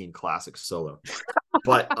 2018 classic Solo.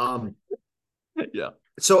 But yeah.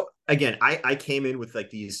 So again, I came in with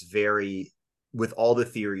like with all the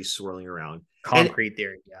theories swirling around. Concrete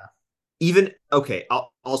theory, yeah. Even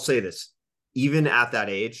I'll say this. Even at that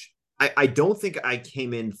age, I don't think I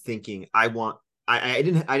came in thinking I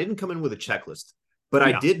didn't come in with a checklist, but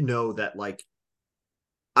I did know that like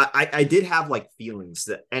I did have like feelings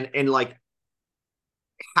that and like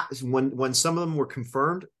when some of them were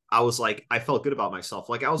confirmed, I was like, I felt good about myself.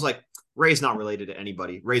 Like I was like, Rey's not related to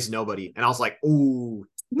anybody. Rey's nobody. And I was like, ooh,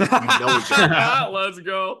 we know each other. Let's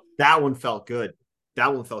go. That one felt good.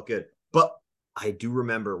 But I do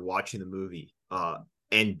remember watching the movie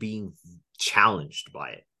and being challenged by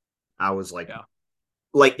it. I was like,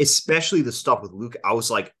 especially the stuff with Luke. I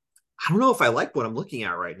was like, I don't know if I like what I'm looking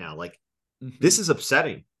at right now. Like, this is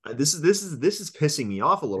upsetting. This is pissing me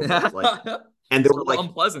off a little bit. Like, and there were like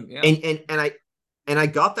unpleasant. Yeah. And I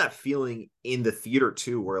got that feeling in the theater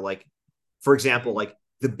too, where like, for example, like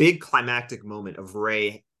the big climactic moment of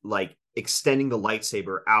Rey like extending the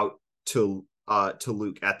lightsaber out to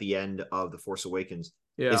Luke at the end of The Force Awakens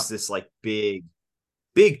is this like big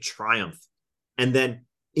triumph. And then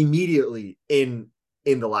immediately in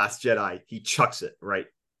The Last Jedi, he chucks it, right?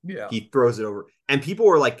 Yeah. He throws it over. And people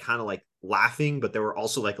were like kind of like laughing, but they were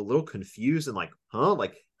also like a little confused and like, huh?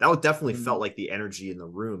 Like that would definitely felt like the energy in the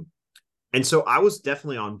room. And so I was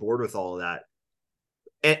definitely on board with all of that.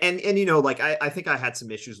 And you know, like I think I had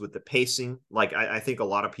some issues with the pacing. Like I think a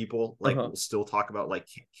lot of people like will still talk about like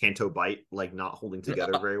Canto Bight like not holding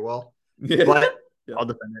together very well. Yeah. But I'll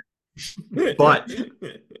defend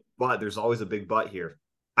it. but there's always a big but here.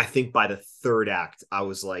 I think by the third act, I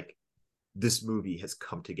was like, this movie has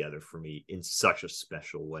come together for me in such a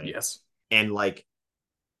special way. Yes. And like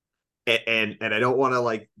and I don't want to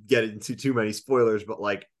like get into too many spoilers, but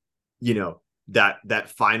like, you know, that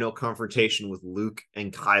final confrontation with Luke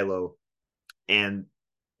and Kylo and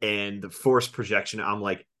the Force projection, I'm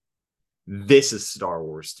like, this is Star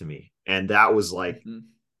Wars to me. And that was like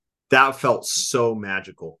that felt so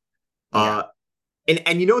magical. And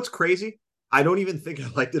you know what's crazy? I don't even think I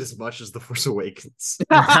liked it as much as The Force Awakens.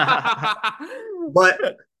 but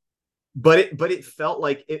it felt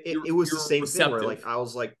like it was the same thing where like I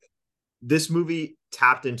was like, this movie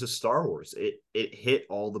tapped into Star Wars. It hit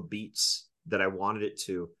all the beats that I wanted it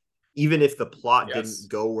to. Even if the plot didn't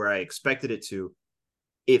go where I expected it to,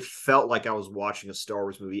 it felt like I was watching a Star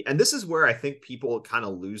Wars movie. And this is where I think people kind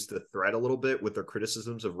of lose the thread a little bit with their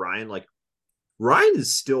criticisms of Ryan. Like Ryan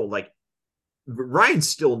still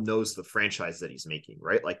knows the franchise that he's making,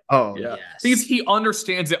 right? Like, yes. Because he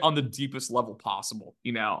understands it on the deepest level possible,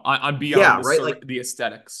 you know, on beyond the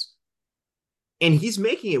aesthetics. And he's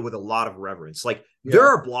making it with a lot of reverence. Like there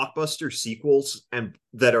are blockbuster sequels and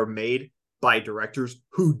that are made by directors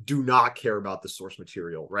who do not care about the source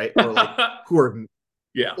material, right? Or like who are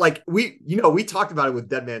like we talked about it with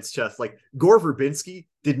Dead Man's Chest. Like Gore Verbinski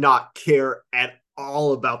did not care at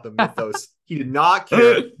all about the mythos. He did not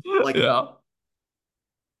care. Like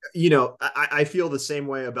you know, I feel the same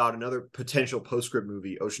way about another potential postscript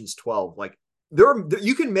movie, Ocean's 12. Like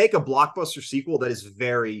you can make a blockbuster sequel that is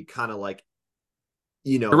very kind of like,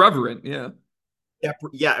 you know, irreverent.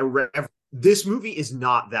 Irreverent. This movie is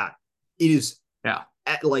not that. It is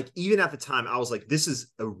like even at the time I was like, this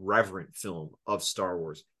is a reverent film of Star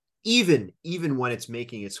Wars. Even when it's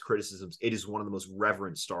making its criticisms, it is one of the most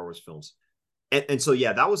reverent Star Wars films. And so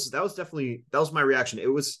that was definitely my reaction.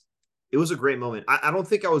 It was a great moment. I don't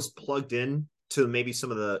think I was plugged in to maybe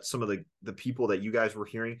some of the people that you guys were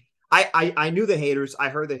hearing. I knew the haters. I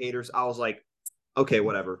heard the haters. I was like, okay,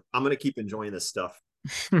 whatever. I'm gonna keep enjoying this stuff.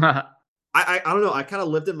 I don't know. I kind of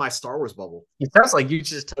lived in my Star Wars bubble. It sounds like you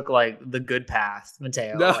just took like the good path,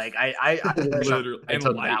 Mateo. No. Like I literally I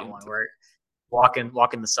took that one where walking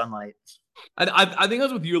the sunlight. I think I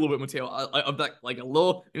was with you a little bit, Mateo. Of that, like a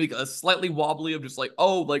little, maybe a slightly wobbly of just like,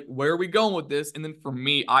 oh, like where are we going with this? And then for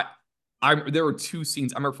me, there were two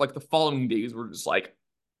scenes. I remember for like the following days were just like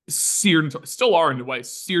seared into, still are in a way,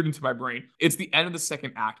 seared into my brain. It's the end of the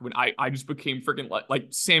second act when I just became freaking like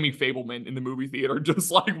Sammy Fableman in the movie theater,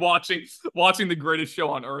 just like watching the greatest show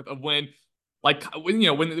on earth. Of when you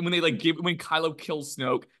know when they like when Kylo kills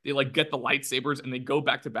Snoke, they like get the lightsabers and they go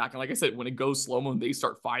back to back. And like I said, when it goes slow mo and they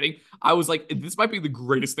start fighting, I was like, this might be the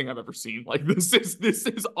greatest thing I've ever seen. Like this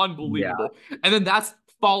is unbelievable. And then that's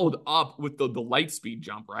followed up with the light speed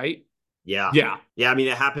jump, right? Yeah. I mean,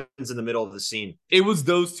 it happens in the middle of the scene. It was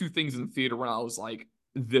those two things in the theater when I was like,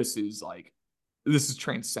 this is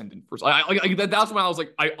transcendent. That's when I was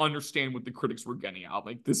like, I understand what the critics were getting out.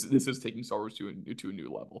 Like this is taking Star Wars to a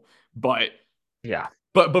new level. But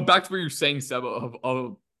but back to what you're saying, Seb,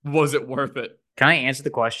 of was it worth it? Can I answer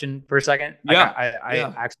the question for a second?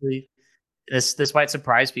 I actually, this might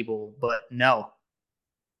surprise people, but no,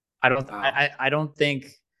 I don't. I don't think.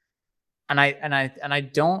 And I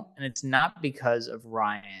don't, and it's not because of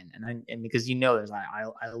Ryan, and because you know this,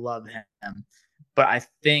 I love him, but I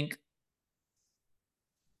think,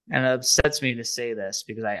 and it upsets me to say this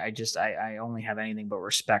because I only have anything but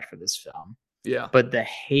respect for this film. Yeah. But the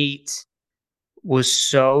hate was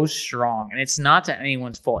so strong, and it's not to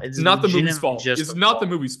anyone's fault. It's not the movie's fault. It's not the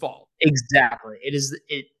movie's fault. Exactly. It is.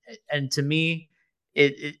 And to me,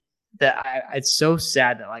 it's so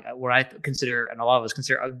sad that like what I consider, and a lot of us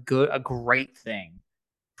consider a great thing,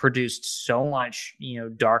 produced so much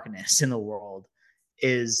darkness in the world.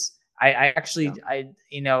 Is I'm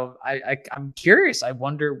curious. I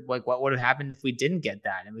wonder like what would have happened if we didn't get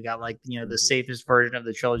that and we got like the safest version of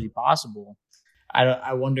the trilogy possible.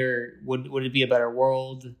 I wonder would it be a better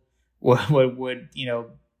world? Would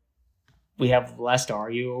we have less to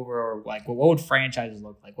argue over, or like what would franchises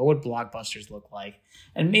look like? What would blockbusters look like?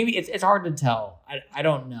 And maybe it's hard to tell. I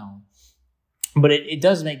don't know, but it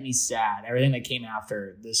does make me sad. Everything that came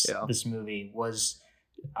after this movie was,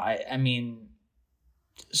 I mean,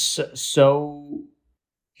 so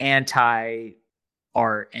anti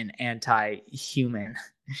art and anti-human.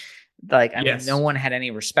 Like, I mean, no one had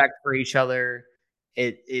any respect for each other.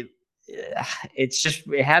 It's just,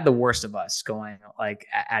 it had the worst of us going like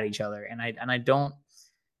at each other, and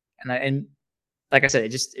like I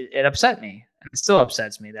said, it upset me. It still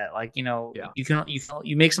upsets me that, like, you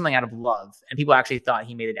make something out of love, and people actually thought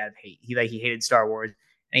he made it out of hate. He hated Star Wars,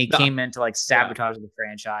 and he came in to like sabotage the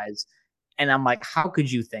franchise. And I'm like, how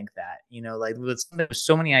could you think that? Like, with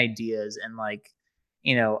so many ideas and like,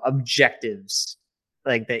 objectives,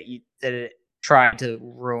 like that it tried to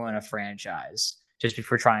ruin a franchise just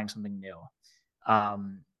before trying something new. I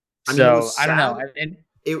don't know.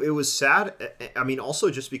 It was sad. I mean,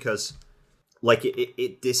 also just because like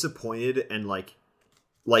it disappointed, and like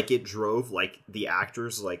it drove like the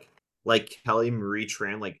actors, like Kelly Marie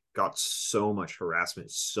Tran, like got so much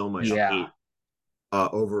harassment, so much hate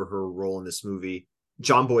over her role in this movie.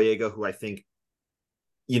 John Boyega, who I think,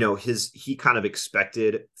 he kind of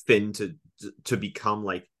expected Finn to become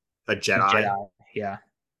like a Jedi. Yeah.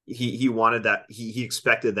 He wanted that. He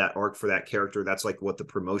expected that arc for that character. That's like what the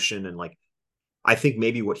promotion, and like I think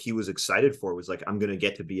maybe what he was excited for was like, I'm gonna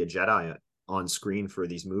get to be a Jedi on screen for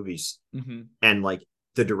these movies. And like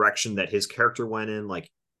the direction that his character went in, like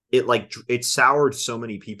it soured so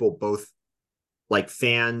many people, both like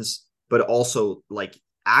fans, but also like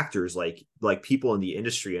actors, like people in the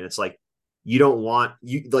industry. And it's like, you don't want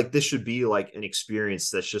this should be like an experience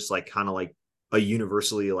that's just like kind of like a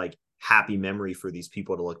universally like happy memory for these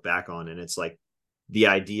people to look back on. And it's like the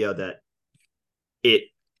idea that it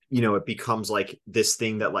becomes like this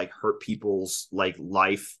thing that like hurt people's like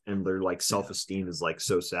life and their like self-esteem is like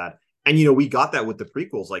so sad. And we got that with the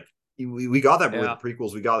prequels. Like we got that with the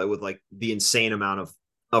prequels. We got that with like the insane amount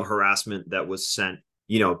of harassment that was sent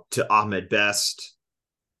to Ahmed Best,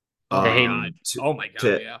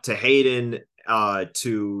 to Hayden,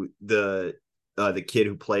 to the kid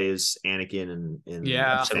who plays Anakin in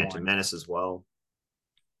Phantom Menace as well.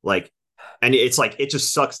 Like, and it's like, it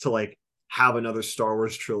just sucks to like have another Star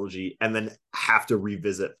Wars trilogy and then have to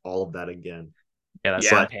revisit all of that again. Yeah, that's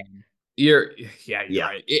a pain. You're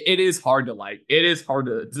right. It is hard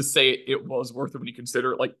to say it was worth it when you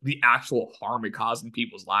consider like the actual harm it caused in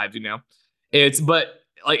people's lives. It's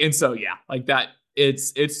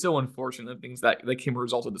so unfortunate things that came as a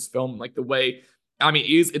result of this film. Like the way, I mean,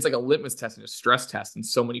 it's like a litmus test and a stress test in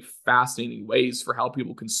so many fascinating ways for how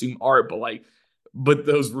people consume art. But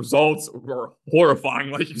those results were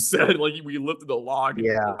horrifying, like you said. Like we lifted the log.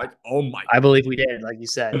 And like, oh my! I believe we did, like you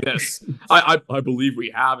said. Yes, I believe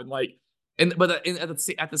we have, but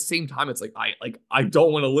at the same time, it's like I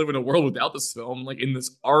don't want to live in a world without this film, like in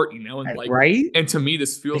this art, and like right. And to me,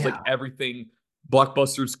 this feels like everything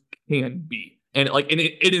blockbusters can be, and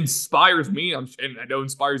it inspires me, and I know it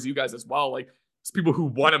inspires you guys as well. Like, it's people who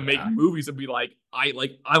want to make movies and be like, I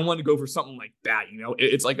want to go for something like that.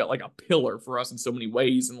 It's like a pillar for us in so many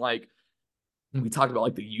ways. And like, when we talked about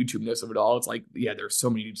like the YouTube-ness of it all, it's like, there's so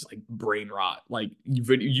many just like brain rot, like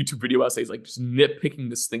YouTube video essays, like just nitpicking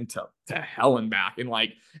this thing to hell and back,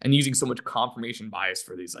 and using so much confirmation bias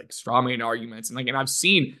for these like straw man arguments. And I've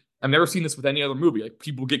never seen this with any other movie. Like,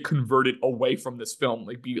 people get converted away from this film,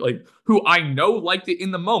 who I know liked it in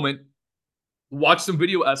the moment, watch some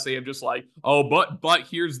video essay of just like, oh, but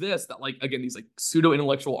here's this, that like, again, these like pseudo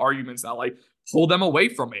intellectual arguments that like pull them away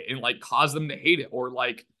from it and like cause them to hate it, or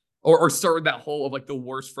like, or start that whole of like the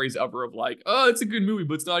worst phrase ever of like, oh, it's a good movie,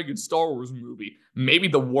 but it's not a good Star Wars movie. Maybe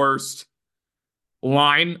the worst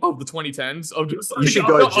line of the 2010s of just like, you should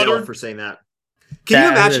go to jail for saying that.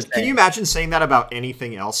 Can you imagine saying that about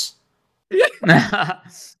anything else?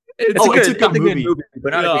 It's a good movie,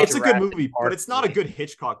 but it's a good movie, but it's not a good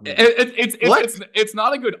Hitchcock movie. It's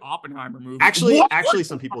not a good Oppenheimer movie. Actually,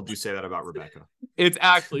 some people do say that about Rebecca. It's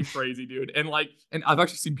actually crazy, dude. And I've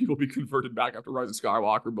actually seen people be converted back after Rise of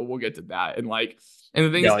Skywalker, but we'll get to that. And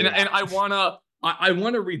the thing is, and I wanna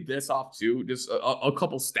read this off too, just a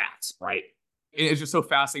couple stats, right? And it's just so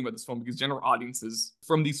fascinating about this film because general audiences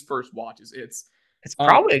from these first watches, it's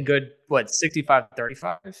probably a good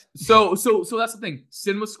 65-35. So that's the thing.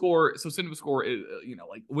 Cinema score is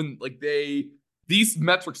when these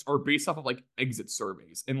metrics are based off of like exit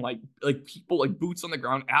surveys and like people like boots on the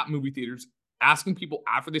ground at movie theaters asking people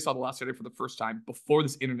after they saw The Last Jedi for the first time, before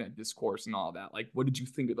this internet discourse and all that. Like, what did you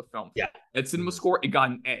think of the film? Yeah. At Cinema Score, it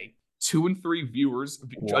got an A. 2 and 3 viewers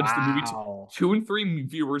judged the movie. 2 and 3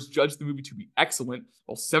 viewers judged the movie to be excellent,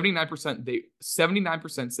 while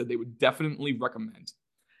 79% said they would definitely recommend.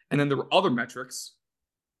 And then there were other metrics.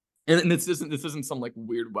 And this isn't some like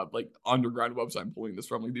weird like underground website I'm pulling this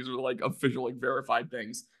from. Like these are like official, like verified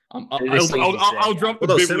things. I'll drop the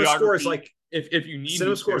CinemaScore is bibliography like if you need me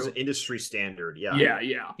CinemaScore is to. an industry standard.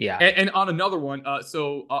 Yeah. And on another one,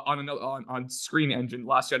 on Screen Engine,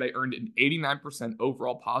 Last Jedi earned an 89%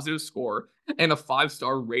 overall positive score and a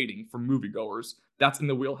 5-star rating for moviegoers. That's in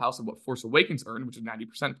the wheelhouse of what Force Awakens earned, which is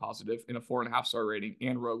 90% positive, and a 4.5-star rating,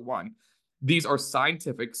 and Rogue One. These are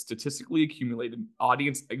scientific, statistically accumulated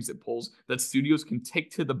audience exit polls that studios can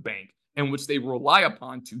take to the bank, and which they rely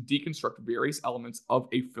upon to deconstruct various elements of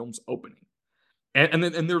a film's opening. And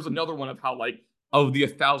then there's another one of how, like, of the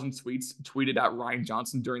 1,000 tweets tweeted at Rian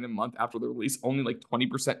Johnson during the month after the release, only like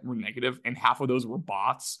 20% were negative, and half of those were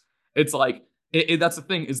bots. It's like, that's the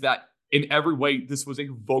thing, is that in every way, this was a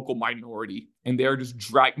vocal minority, and they're just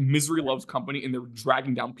misery loves company, and they're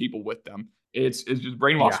dragging down people with them. It's just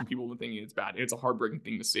brainwashing people into thinking it's bad. It's a heartbreaking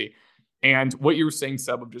thing to see. And what you were saying,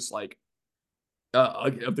 Seb, of just like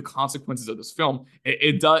of the consequences of this film,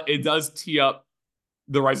 it does tee up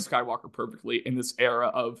The Rise of Skywalker perfectly in this era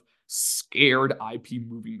of scared IP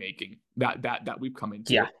movie making that we've come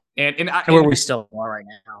into. Yeah. And where we still are right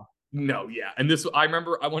now. No, yeah. And this, I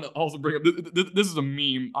remember, I want to also bring up, this is a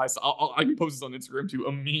meme. I can post this on Instagram too,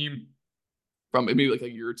 a meme from maybe like a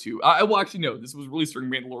year or two. Well, actually, no, this was released during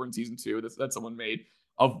Mandalorian season 2 that someone made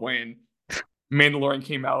of when Mandalorian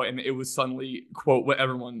came out, and it was suddenly, quote, what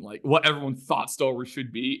everyone thought Star Wars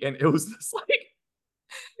should be. And it was this like,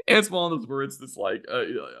 and it's one of those words that's like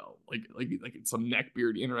some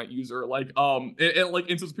neckbeard internet user, like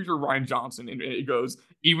it's this picture of Rian Johnson, and it goes,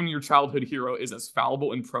 even your childhood hero is as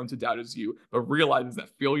fallible and prone to doubt as you, but realizes that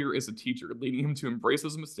failure is a teacher, leading him to embrace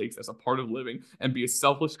his mistakes as a part of living and be a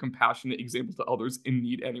selfless, compassionate example to others in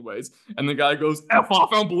need anyways. And the guy goes, F off,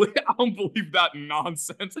 I don't believe that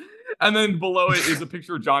nonsense. And then below it is a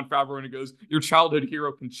picture of Jon Favreau, and it goes, your childhood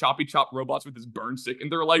hero can choppy chop robots with his burn stick.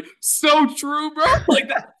 And they're like, so true, bro. Like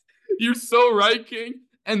that. You're so right, King.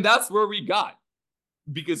 And that's where we got.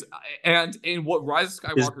 Because, and what Rise of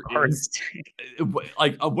Skywalker is,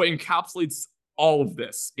 like, what encapsulates all of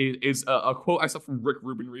this is a quote I saw from Rick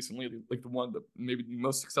Rubin recently, like maybe the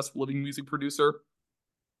most successful living music producer.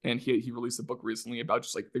 And he released a book recently about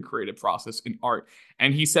just like the creative process in art.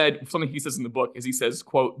 And he said, something he says in the book is, he says,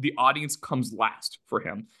 quote, the audience comes last for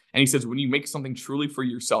him. And he says, when you make something truly for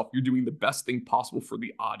yourself, you're doing the best thing possible for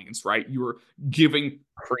the audience, right? You're giving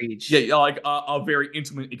like a very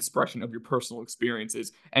intimate expression of your personal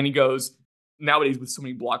experiences. And he goes, nowadays with so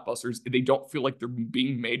many blockbusters, they don't feel like they're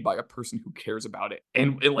being made by a person who cares about it.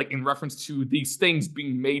 And like in reference to these things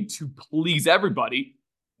being made to please everybody,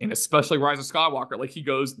 and especially Rise of Skywalker, like he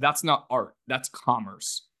goes, that's not art, that's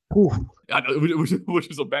commerce. Which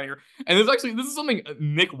is a banger. And this is something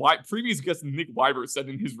previous guest Nick Weiber said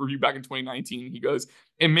in his review back in 2019. He goes,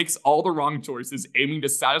 it makes all the wrong choices, aiming to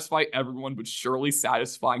satisfy everyone, but surely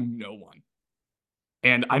satisfying no one.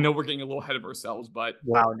 And I know we're getting a little ahead of ourselves, but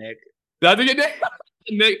wow, Nick.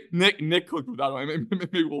 Nick cooked with that one.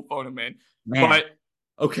 Maybe we'll phone him in. Man. But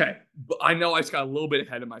okay, but I know I just got a little bit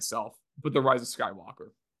ahead of myself. But The Rise of Skywalker.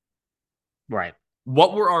 Right.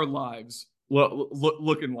 What were our lives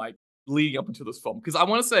looking like leading up into this film? Because I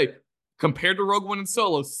want to say, compared to Rogue One and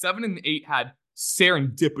Solo, 7 and 8 had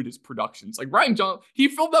serendipitous productions. Like Rian Johnson, he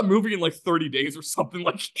filmed that movie in like 30 days or something.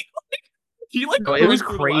 Like he it was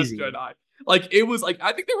crazy. Jedi. Like it was like,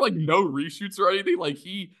 I think there were like no reshoots or anything. Like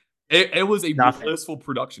it was a blissful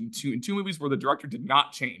production. Two movies where the director did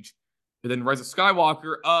not change. And then Rise of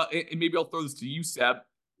Skywalker. And maybe I'll throw this to you, Seb.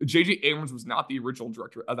 J.J. Abrams was not the original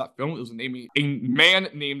director of that film. It was a man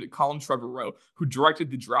named Colin Trevorrow, who directed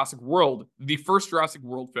the first Jurassic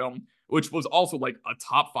World film, which was also like a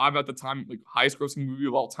top 5 at the time, like highest grossing movie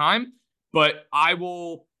of all time. But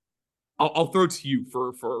I'll throw it to you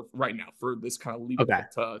for right now for this kind of lead up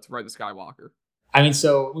to Rise of Skywalker. I mean,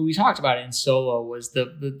 so we talked about it in Solo was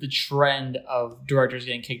the trend of directors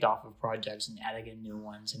getting kicked off of projects and adding in new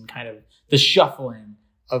ones, and kind of the shuffling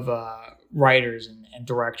of writers and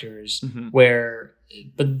directors. Mm-hmm.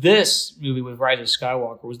 But this movie with Rise of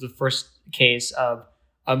Skywalker was the first case of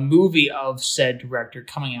a movie of said director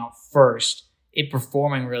coming out first, it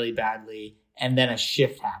performing really badly, and then a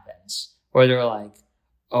shift happens where they're like,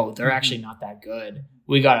 oh, they're actually not that good.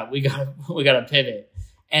 We gotta pivot.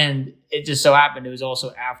 And it just so happened it was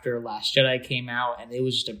also after Last Jedi came out, and it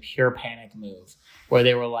was just a pure panic move where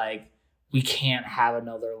they were like, we can't have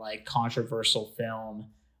another like controversial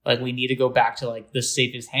film. Like, we need to go back to like the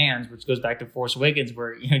safest hands, which goes back to Force Awakens,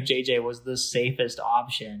 where JJ was the safest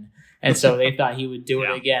option, and so they thought he would do it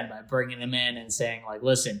again by bringing him in and saying like,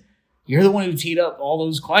 "Listen, you're the one who teed up all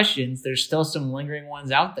those questions. There's still some lingering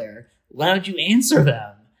ones out there. Why don't you answer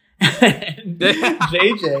them?" And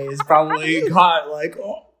JJ is probably caught like,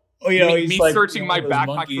 he's me like searching my those backpack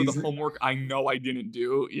monkeys. for the homework I know I didn't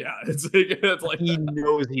do. Yeah, it's like He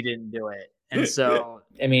knows he didn't do it, and so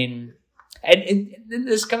I mean, and then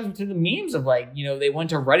this comes to the memes of like, they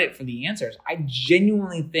went to Reddit for the answers. I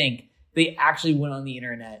genuinely think they actually went on the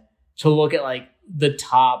internet to look at like the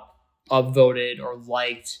top upvoted or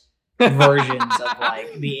liked versions of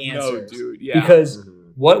like the answers. No, dude, yeah. Because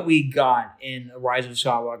what we got in Rise of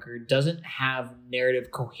Skywalker doesn't have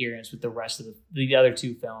narrative coherence with the rest of the other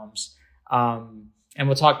two films. And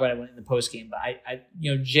we'll talk about it in the post game. But I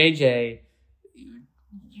JJ,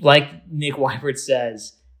 like Nick Weibert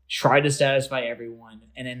says, tried to satisfy everyone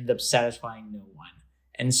and ended up satisfying no one.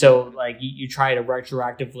 And so like you try to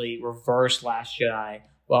retroactively reverse Last Jedi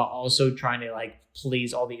while also trying to like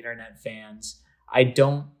please all the internet fans.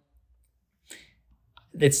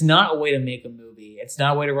 It's not a way to make a movie. It's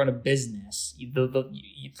not a way to run a business.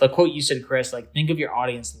 The quote you said, Chris, like, think of your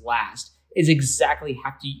audience last, is exactly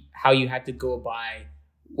how you have to go by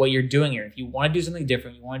what you're doing here. If you want to do something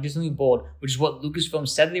different, you want to do something bold, which is what Lucasfilm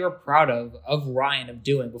said they were proud of Ryan of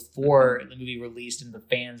doing before the movie released and the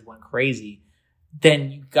fans went crazy,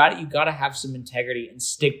 then you got to have some integrity and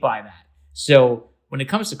stick by that. So when it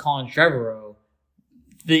comes to Colin Trevorrow,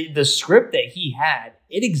 the script that he had,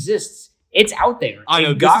 it exists. It's out there. I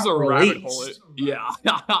know, this is a rabbit hole. Yeah.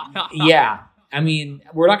 Yeah. I mean,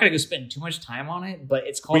 we're not going to go spend too much time on it, but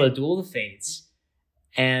it's called A Duel of the Fates.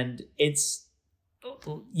 And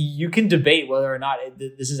you can debate whether or not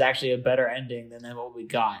this is actually a better ending than what we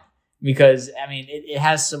got. Because, I mean, it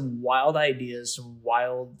has some wild ideas, some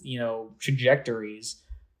wild, trajectories.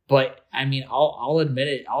 But, I mean, I'll admit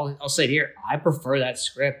it. I'll say it here. I prefer that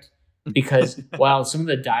script. Because while some of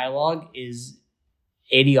the dialogue is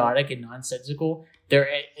idiotic and nonsensical, there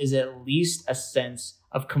is at least a sense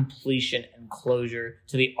of completion and closure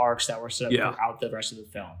to the arcs that were set up throughout the rest of the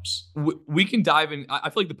films. We can dive in. I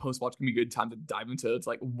feel like the post-watch can be a good time to dive into it's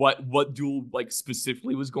like what Duel like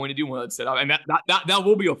specifically was going to do when it's set up, and that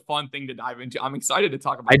will be a fun thing to dive into. I'm excited to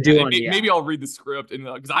talk about. Maybe I'll read the script and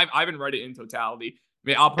because I haven't read it in totality. I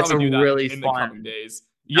mean, I'll probably do that really in the coming days.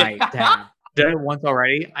 Yeah. Done it once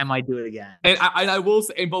already. I might do it again. And I will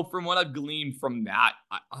say, but from what I've gleaned from that,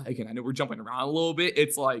 again, I know we're jumping around a little bit.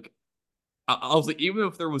 It's like, I was like, even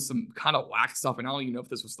if there was some kind of whack stuff, and I don't even know if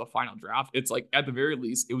this was the final draft, it's like, at the very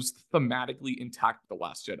least, it was thematically intact with The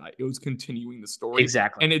Last Jedi. It was continuing the story.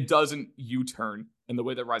 Exactly. And it doesn't U-turn in the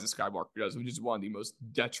way that Rise of Skywalker does, which is one of the most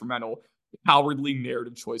detrimental, cowardly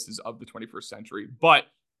narrative choices of the 21st century. But,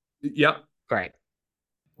 yeah. Right.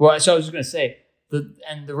 Well, so I was just going to say,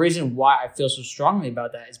 the reason why I feel so strongly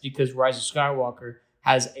about that is because Rise of Skywalker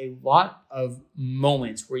has a lot of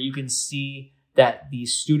moments where you can see that the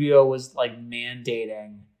studio was like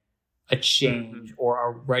mandating a change or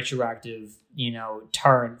a retroactive,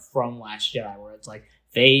 turn from Last Jedi, where it's like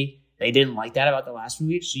they didn't like that about the last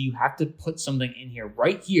movie, so you have to put something in here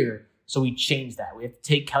right here. So we changed that. We have to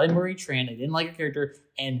take Kelly Marie Tran, they didn't like her character,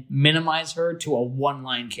 and minimize her to a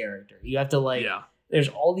one-line character. You have to there's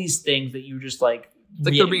all these things that you just like. It's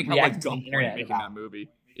like they're being held like gunpoint making that movie.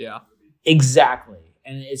 Yeah, exactly.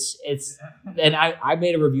 And and I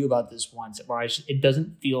made a review about this once where it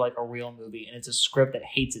doesn't feel like a real movie, and it's a script that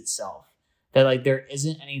hates itself. That like there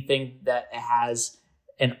isn't anything that has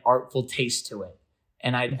an artful taste to it,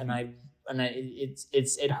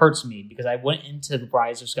 it hurts me because I went into the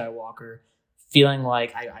Rise of Skywalker feeling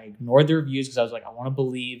like I ignored the reviews because I was like, I want to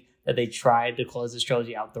believe that they tried to close this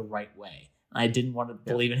trilogy out the right way. I didn't want to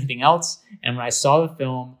believe anything else. And when I saw the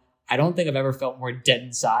film, I don't think I've ever felt more dead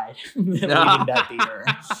inside than leaving that theater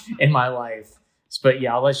in my life. But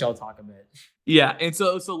yeah, I'll let y'all talk a bit. Yeah, and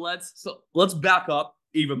so let's back up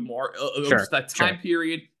even more. Just that time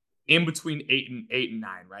period in between 8 and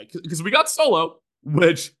 9, right? Because we got Solo,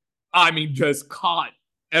 which I mean just caught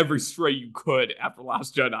every stray you could after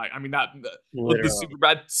Last Jedi. I mean that the super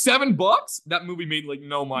bad $7. That movie made like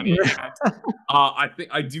no money.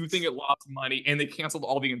 I do think it lost money, and they canceled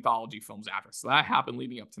all the anthology films after. So that happened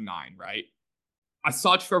leading up to 9, right? I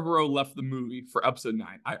saw Trevorrow left the movie for episode 9.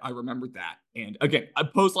 I remembered that. And again,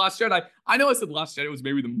 post Last Jedi, I know I said Last Jedi was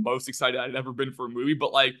maybe the most excited I'd ever been for a movie,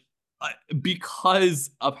 but like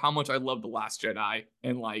because of how much I love The Last Jedi,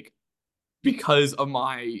 and like because of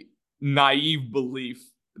my naive belief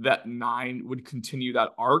that 9 would continue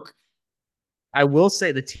that arc. I will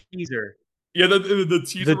say the teaser. Yeah, the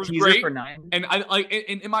teaser was great. For 9. And I like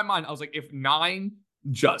in my mind, I was like, if 9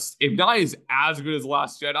 is as good as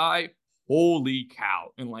Last Jedi, holy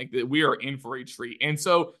cow. And like we are in for a treat. And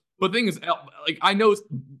so, but the thing is, like, I know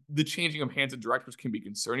the changing of hands of directors can be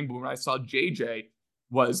concerning, but when I saw JJ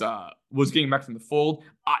was getting back from the fold.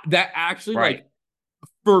 That actually Right. like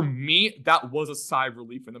for me, that was a sigh of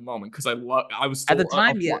relief in the moment because I was still At the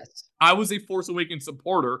time, yes. I was a Force Awakens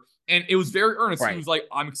supporter, and it was very earnest. Right. He was like,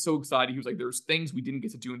 "I'm so excited." He was like, "There's things we didn't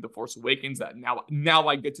get to do in the Force Awakens that now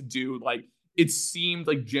I get to do." Like it seemed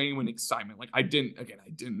like genuine excitement. Like I didn't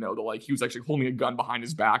know that like he was actually holding a gun behind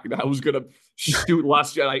his back and that I was gonna shoot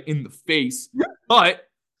Last Jedi in the face, but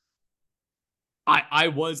I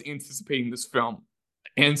was anticipating this film,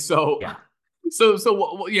 and so. Yeah. We'll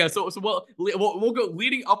go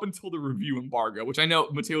leading up until the review embargo, which I know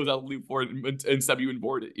Mateo was out of the loop for, and Seb, you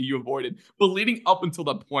avoided. But leading up until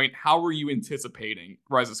that point, how were you anticipating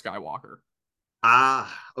Rise of Skywalker?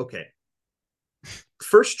 Okay.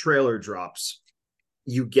 First trailer drops,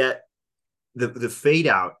 you get the fade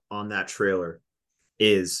out on that trailer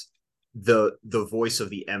is the voice of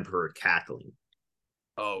the Emperor cackling.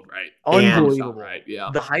 Oh, right. Unbelievable. Right, yeah.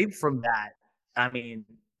 The hype from that, I mean,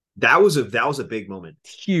 that was a big moment.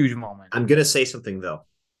 Huge moment. I'm gonna say something though.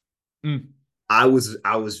 I was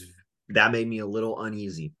that made me a little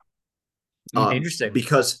uneasy. Interesting.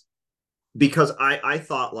 Because I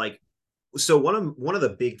thought like, so one of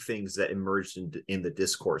the big things that emerged in the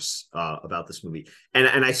discourse about this movie,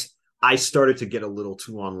 and I started to get a little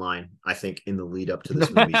too online, I think, in the lead up to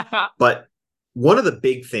this movie. But one of the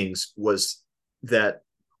big things was that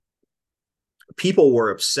people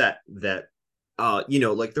were upset that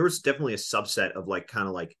like there was definitely a subset of like kind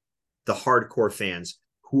of like the hardcore fans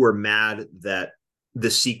who were mad that the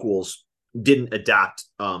sequels didn't adapt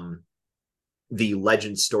the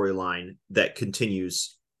legend storyline that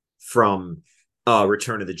continues from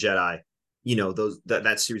Return of the Jedi,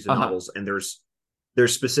 that series of novels, and there's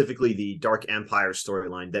specifically the Dark Empire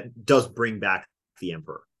storyline that does bring back the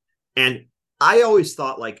Emperor. And I always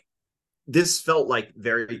thought like this felt like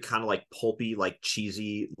very kind of like pulpy, like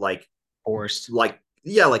cheesy, like forced, like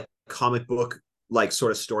comic book like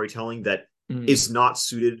sort of storytelling that is not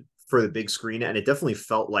suited for the big screen, and it definitely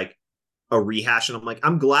felt like a rehash. And I'm like,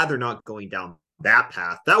 I'm glad they're not going down that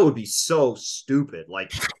path. That would be so stupid.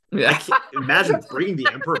 Like, I can't imagine bringing the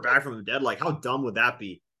Emperor back from the dead. Like, how dumb would that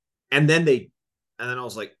be? And then I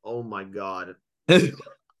was like, oh my god, I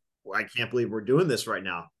can't believe we're doing this right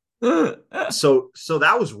now. So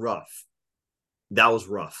that was rough. That was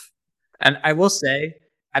rough. And I will say,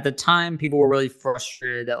 at the time, people were really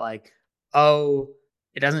frustrated that like, oh,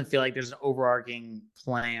 it doesn't feel like there's an overarching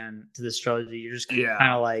plan to this trilogy. You're just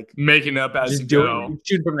kind of like making up as you go,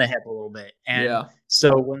 shoot from the hip a little bit. And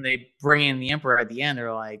so when they bring in the Emperor at the end,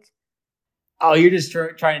 they're like, oh, you're just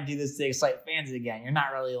trying to do this to excite fans again. You're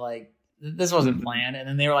not really like, this wasn't planned. And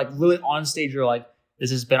then they were like, literally on stage, they're like,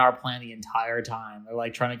 this has been our plan the entire time. They're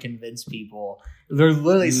like trying to convince people. They're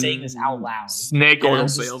literally saying this out loud. Snake oil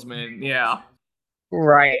salesman. Yeah.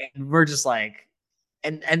 Right. And we're just like,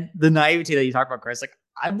 and the naivety that you talked about, Chris, like,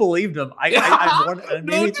 I believed him. I wanted,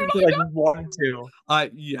 maybe it's because I just wanted to. I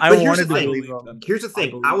wanted to believe him. Here's the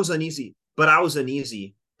thing. I was uneasy, but I was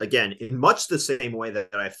uneasy again in much the same way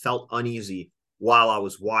that I felt uneasy while I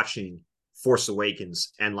was watching Force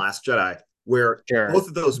Awakens and Last Jedi, where both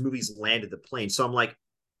of those movies landed the plane. So I'm like,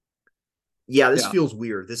 this feels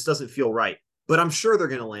weird. This doesn't feel right. But I'm sure they're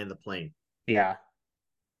going to land the plane. Yeah.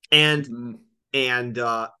 And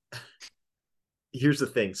here's the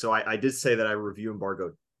thing. So I did say that I review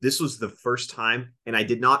embargoed. This was the first time, and I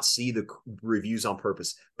did not see the reviews on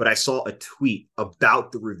purpose, but I saw a tweet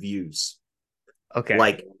about the reviews. Okay.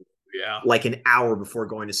 Like an hour before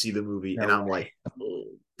going to see the movie. No and I'm like,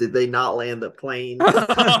 did they not land the plane?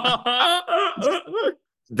 That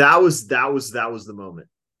was the moment.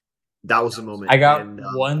 That was the moment. I got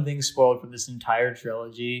one thing spoiled from this entire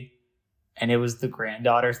trilogy, and it was the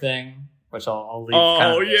granddaughter thing, which I'll leave.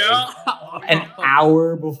 An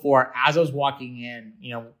hour before, as I was walking in,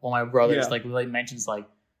 when my brother's like really mentions like,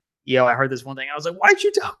 yo, I heard this one thing. I was like, why'd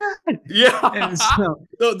you tell that? Yeah. And so,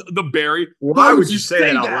 the Barry. Why would you say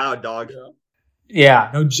that out loud, dog? Yeah,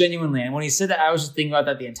 no, genuinely. And when he said that, I was just thinking about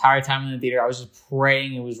that the entire time in the theater. I was just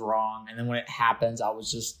praying it was wrong. And then when it happens, I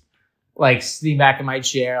was just like sitting back in my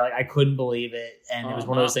chair. Like I couldn't believe it. And it was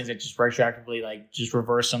one of those things that just retroactively like just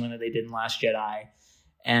reversed something that they did in Last Jedi.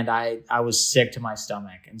 And I was sick to my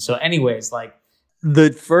stomach. And so anyways, like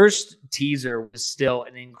the first teaser was still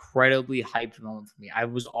an incredibly hyped moment for me. I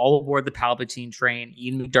was all aboard the Palpatine train.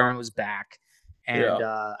 Ian McDermott was back. And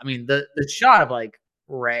I mean, the shot of like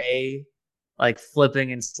Rey like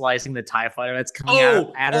flipping and slicing the TIE fighter that's coming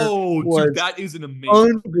out at her. Dude, that is an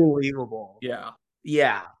amazing, unbelievable.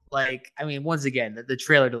 Yeah. Like, I mean, once again, the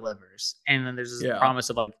trailer delivers, and then there's this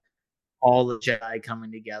promise of like all the Jedi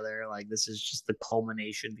coming together. Like, this is just the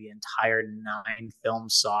culmination of the entire 9-film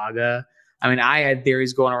saga. I mean, I had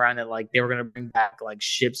theories going around that like they were gonna bring back like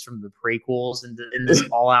ships from the prequels and in this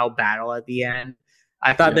all-out battle at the end.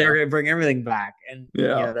 I thought they were gonna bring everything back, and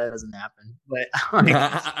that doesn't happen. But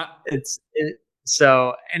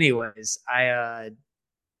so. Anyways, I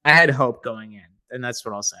had hope going in, and that's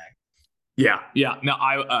what I'll say. Yeah. No,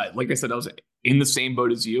 I like I said, I was in the same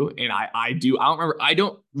boat as you, and I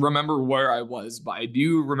don't remember where I was, but I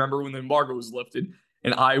do remember when the embargo was lifted,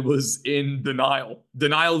 and I was in denial.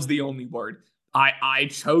 Denial is the only word. I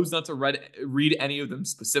chose not to read any of them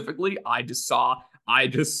specifically. I just saw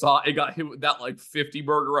it got hit with that like 50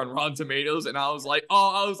 burger on Rotten Tomatoes, and I was like,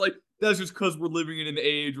 that's just because we're living in an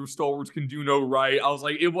age where Star Wars can do no right. I was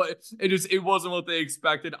like, it wasn't what they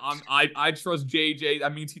expected. I trust JJ.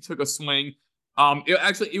 That means he took a swing.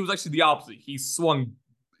 It was actually the opposite. He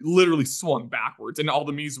literally swung backwards, and all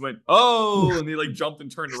the memes went, oh, and they like jumped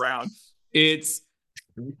and turned around. It's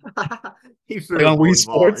he threw on Wii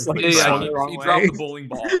Sports, he dropped the bowling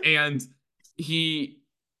ball, and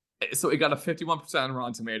so it got a 51% on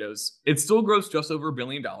Rotten Tomatoes. It still grossed just over $1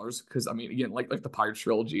 billion because, I mean, again, like the Pirate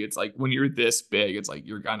Trilogy, it's like when you're this big, it's like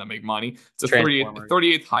you're gonna make money. It's the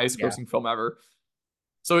 38th highest grossing film ever.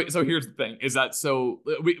 So here's the thing: is that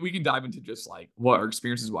we can dive into just like what our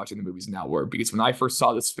experiences watching the movies now were. Because when I first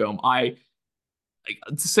saw this film, to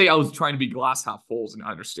say I was trying to be glass half full is an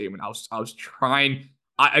understatement. I was trying.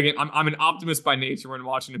 I'm an optimist by nature when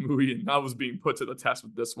watching a movie, and I was being put to the test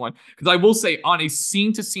with this one. Because I will say, on a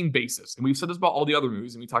scene-to-scene basis, and we've said this about all the other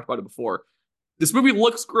movies, and we talked about it before, this movie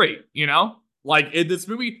looks great, this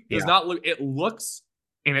movie does not look, it looks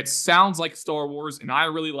and it sounds like Star Wars, and I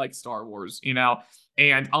really like Star Wars,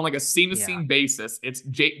 and on like a scene-to-scene basis, it's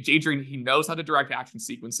J.J. He knows how to direct action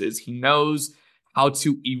sequences. He knows how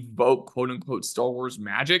to evoke quote-unquote Star Wars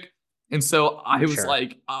magic. And so I was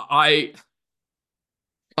like, gosh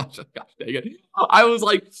dang it. I was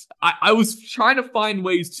like, I was trying to find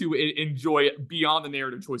ways to enjoy it beyond the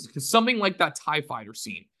narrative choices, because something like that TIE fighter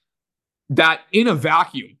scene, that in a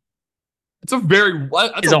vacuum, that's a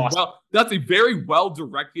very well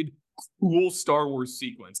directed, cool Star Wars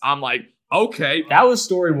sequence. I'm like, okay, that was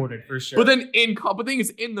storyboarded for sure. But then the thing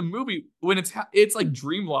is, in the movie, when it's like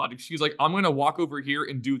dream logic, she's like, I'm gonna walk over here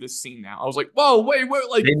and do this scene now. I was like, whoa, wait,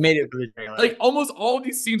 like they made it for the trailer. Like almost all of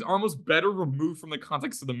these scenes are almost better removed from the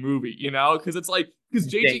context of the movie, because it's like, because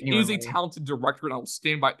JJ is a talented director, and I'll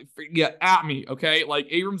stand by at me, okay? Like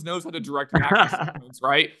Abrams knows how to direct an action sequence,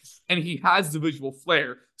 right? And he has the visual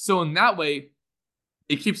flair, so in that way,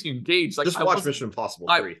 it keeps you engaged. Like, just watch Mission Impossible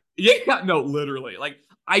 3. No, literally, like.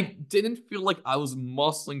 I didn't feel like I was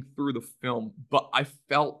muscling through the film, but I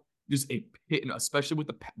felt just a pit, especially with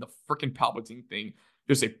the freaking Palpatine thing,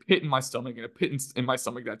 just a pit in my stomach, and a pit in my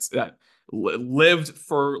stomach that lived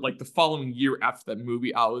for like the following year after that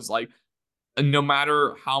movie. I was like, no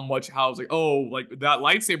matter how I was like, oh, like that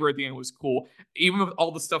lightsaber at the end was cool. Even with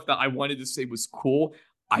all the stuff that I wanted to say was cool,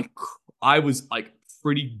 I was like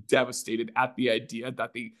pretty devastated at the idea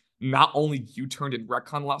that they not only U-turned and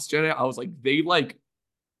retconned Last Jedi. I was like, they like.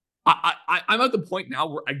 I'm at the point now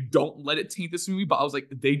where I don't let it taint this movie, but I was like,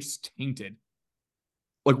 they just tainted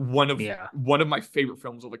like one of my favorite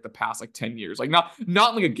films of like the past like 10 years. Like not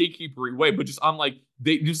like a gatekeepery way, but just I'm like,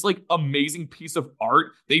 they just like amazing piece of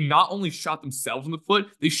art. They not only shot themselves in the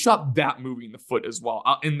foot, they shot that movie in the foot as well.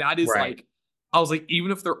 And that is like, I was like,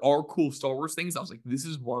 even if there are cool Star Wars things, I was like, this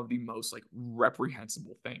is one of the most like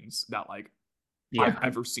reprehensible things that like I've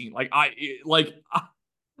ever seen.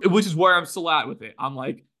 Which is where I'm still at with it. I'm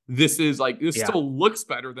like, this still looks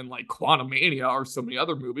better than like Quantumania or so many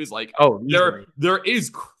other movies. Like, there is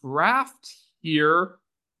craft here,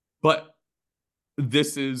 but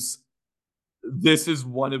this is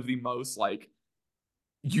one of the most like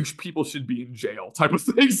people should be in jail type of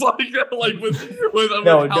things. Like with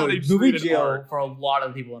how they movie treated jail art. for a lot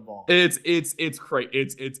of people involved. It's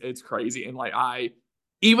crazy, and like I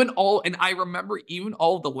remember even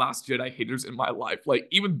all of the Last Jedi haters in my life, like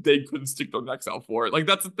even they couldn't stick their necks out for it. Like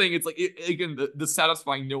that's the thing. It's like again the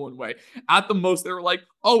satisfying no one way. At the most, they were like,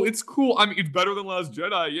 "Oh, it's cool. I mean, it's better than Last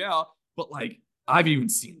Jedi, yeah." But like I've even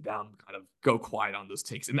seen them kind of go quiet on those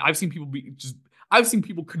takes, and I've seen people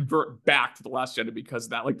convert back to the Last Jedi because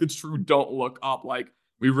of that. Like the true don't look up. Like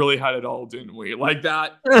we really had it all, didn't we? Like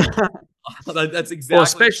that. That's exactly. Well,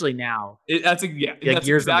 especially now. That's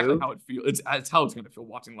exactly how it feels. It's how it's going to feel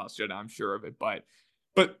watching Last Jedi. I'm sure of it. But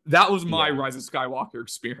that was my Rise of Skywalker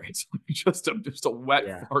experience. just a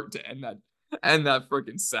wet fart to end that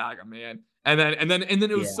freaking saga, man. And then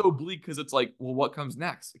it was so bleak because it's like, well, what comes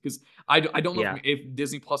next? Because I don't know if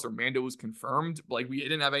Disney Plus or Mando was confirmed. Like we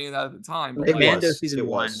didn't have any of that at the time. But Mando season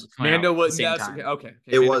 1. Mando was okay.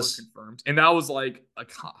 It was confirmed, and that was like a.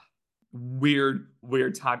 weird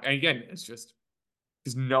time. And again, it's just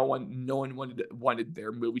because no one wanted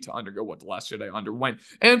their movie to undergo what The Last Jedi underwent.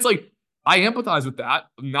 And it's like, I empathize with that,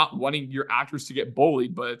 not wanting your actors to get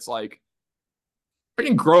bullied, but it's like,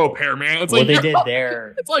 freaking grow a pair, man. It's what like they did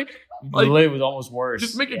there. It's like it was almost worse.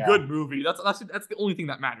 Just make a good movie. That's the only thing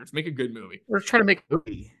that matters. Make a good movie. We're trying to make a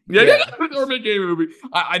movie. Yeah. Or make a movie.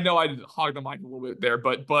 I know I hogged the mic a little bit there,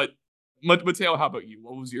 but Mateo, how about you?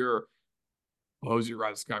 What was your Rise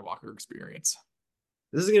of Skywalker experience?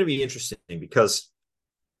 This is going to be interesting because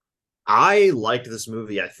I liked this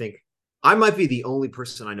movie. I think I might be the only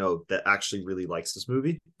person I know that actually really likes this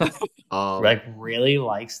movie. Really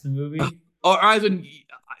likes the movie.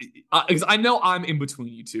 Because I know I'm in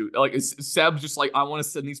between you two. Like, Seb's just like, I want to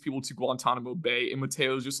send these people to Guantanamo Bay, and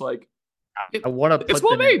Mateo's just like, I want to put it's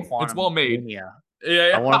well them made. in quantum It's well made. Yeah.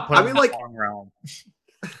 I want to put them in like quantum realm.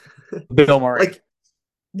 Bill Murray. Like,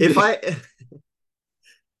 if I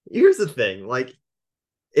here's the thing, like,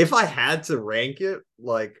 if I had to rank it,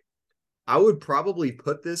 like, I would probably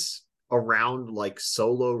put this around like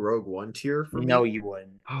Solo Rogue One tier for me. No, you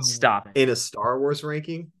wouldn't. Stop it. In a Star Wars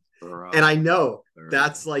ranking. And I know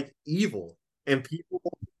that's like evil, and people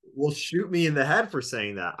will shoot me in the head for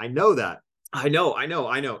saying that. I know that. I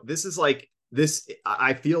know. This is like this.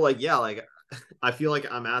 I feel like, yeah, like I feel like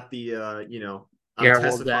I'm at the I'm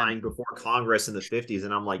testifying before Congress in the 50s,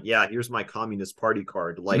 and I'm like, yeah, here's my Communist Party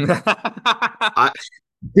card. Like,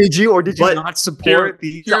 did you not support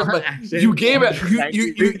the? You gave it.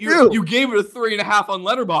 You gave it a 3.5 on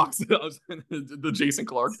Letterboxd. The Jason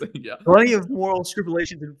Clarke thing. Yeah. Plenty of moral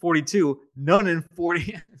scrupulations in 42. None in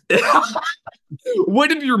 40. When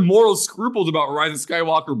did your moral scruples about Rise of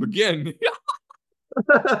Skywalker begin?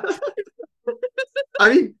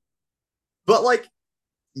 I mean, but like,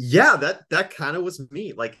 yeah, that kind of was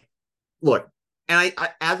me. Like, look, and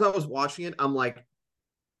I as I was watching it, I'm like,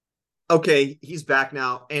 okay, he's back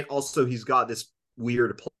now, and also he's got this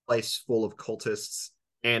weird place full of cultists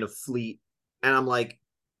and a fleet, and I'm like,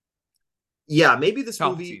 yeah, maybe this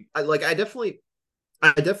movie. I definitely,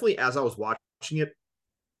 as I was watching it,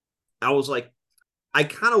 I was like, I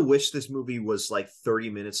kind of wish this movie was like 30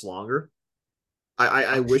 minutes longer.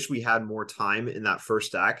 I wish we had more time in that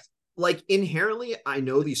first act. Like, inherently, I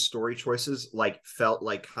know these story choices like felt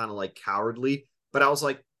like kind of like cowardly, but I was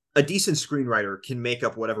like, a decent screenwriter can make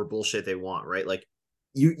up whatever bullshit they want, right? Like,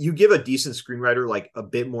 you give a decent screenwriter like a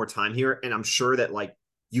bit more time here, and I'm sure that like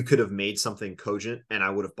you could have made something cogent and I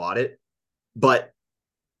would have bought it. But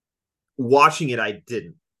watching it, I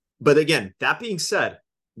didn't. But again, that being said,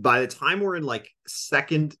 by the time we're in like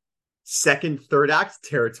second, third act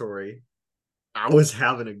territory, I was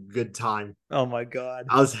having a good time. Oh my God.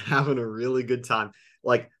 I was having a really good time.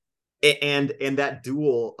 Like, and that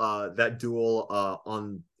duel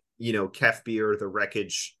on Kef Bir, the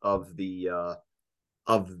wreckage of the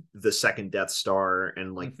second Death Star,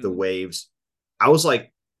 and like the waves. I was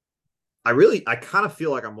like, I kind of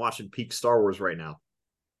feel like I'm watching peak Star Wars right now.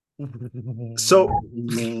 So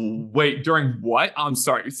wait, during what? I'm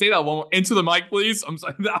sorry. Say that one more into the mic, please. I'm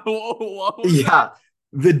sorry. Yeah,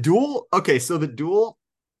 the duel. Okay, so the duel.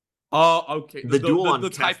 Oh, okay. The duel on the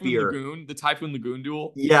Typhoon Kef-Bir. Lagoon, the Typhoon Lagoon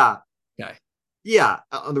duel. Yeah. Okay. Yeah,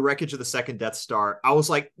 on the wreckage of the second Death Star. I was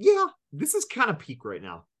like, yeah, this is kind of peak right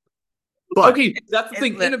now. But okay, that's the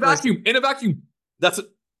thing. In a vacuum,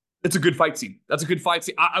 it's a good fight scene. That's a good fight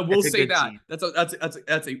scene. I will say that.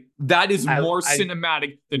 Scene. That is more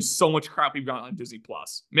cinematic than so much crap we've got on Disney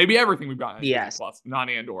Plus. Maybe everything we've got on Disney Plus, not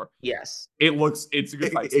Andor. Yes. It's a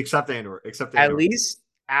good fight scene. Except Andor. At least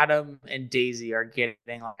Adam and Daisy are getting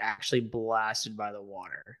like actually blasted by the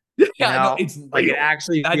water. Yeah, no, it's like it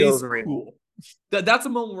actually feels real. Cool. That's a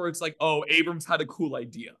moment where it's like, oh, Abrams had a cool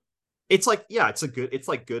idea. It's like, yeah, it's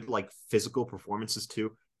good like physical performances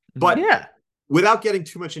too. But yeah, without getting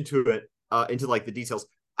too much into it, into like the details,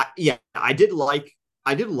 I did like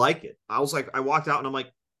it. I was like, I walked out and I'm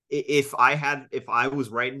like, if I was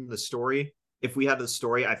writing the story, if we had the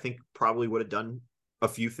story, I think probably would have done a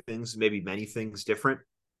few things, maybe many things different.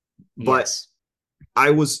 But yes.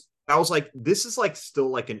 I was like, this is still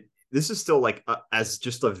like as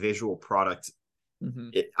just a visual product.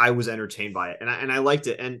 I was entertained by it, and I liked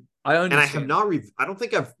it, and I have not. I don't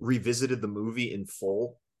think I've revisited the movie in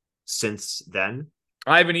full since then.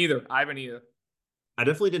 I haven't either. I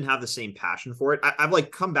definitely didn't have the same passion for it. I've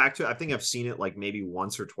like come back to it. I think I've seen it like maybe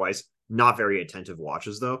once or twice. Not very attentive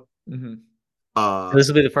watches though. This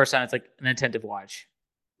will be the first time it's like an attentive watch.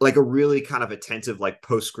 Like a really kind of attentive, like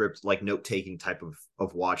postscript, like note taking type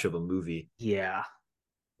of watch of a movie. Yeah.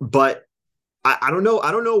 But I don't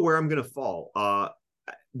know where I'm gonna fall.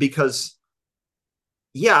 Because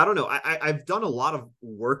Yeah, I don't know. I've done a lot of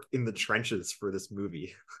work in the trenches for this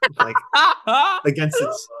movie, like against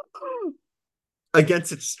its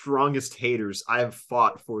against its strongest haters. I have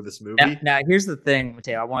fought for this movie. Now, here's the thing,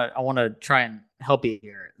 Mateo. I want to try and help you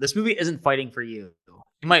here. This movie isn't fighting for you.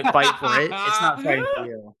 You might fight for it. It's not fighting for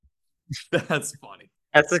you. That's funny.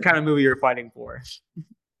 That's the kind of movie you're fighting for.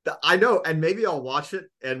 I know, and maybe I'll watch it,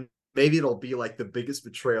 and maybe it'll be like the biggest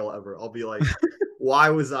betrayal ever. I'll be like,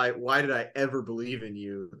 why did I ever believe in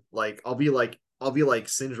you? Like, I'll be like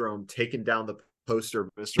Syndrome taking down the poster of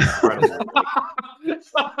Mr. Incredible.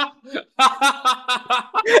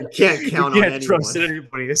 You can't count on anyone. Trust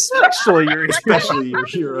anybody, especially your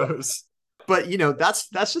heroes. But that's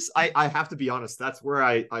just I have to be honest. That's where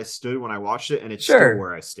I stood when I watched it, and it's still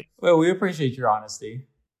where I stand. Well, we appreciate your honesty.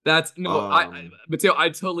 That's Mateo, I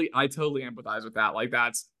totally empathize with that. Like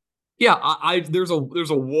that's there's a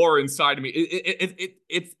war inside of me.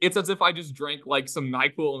 It's as if I just drank like some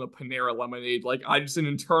NyQuil and a Panera lemonade. Like I'm just an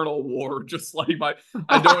internal war, just like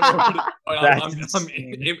I don't know. I'm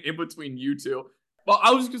in between you two. Well,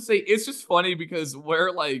 I was just gonna say it's just funny because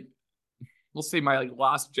where like we'll say my like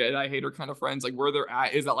Last Jedi hater kind of friends, like where they're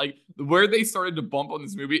at is that like where they started to bump on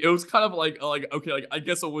this movie. It was kind of like okay, like I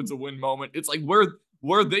guess a win's a win moment. It's like where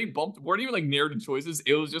they bumped weren't even like narrative choices.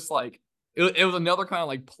 It was just like it was another kind of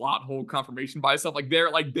like plot hole confirmation by itself. Like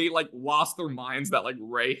they lost their minds that like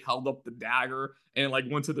Rey held up the dagger and like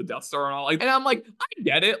went to the Death Star and all. Like, and I'm like, I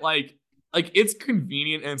get it. Like it's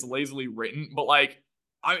convenient and it's lazily written, but like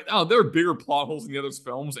there are bigger plot holes in the other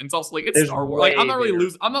films, and it's also like it's Star Wars. Like I'm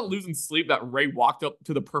not losing sleep that Rey walked up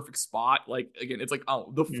to the perfect spot. Like again, it's like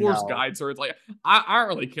the Force guides her. It's like I don't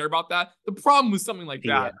really care about that. The problem with something like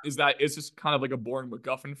that is that it's just kind of like a boring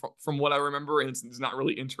MacGuffin from what I remember, and it's not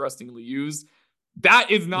really interestingly used.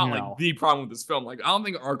 That is not like the problem with this film. Like I don't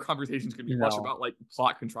think our conversation's gonna be much about like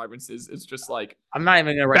plot contrivances. It's just like I'm not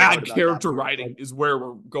even gonna bad character writing is where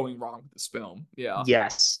we're going wrong with this film. Yeah.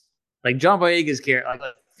 Yes. Like John Boyega's character, like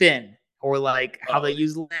Finn, or like how they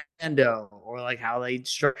use Lando, or like how they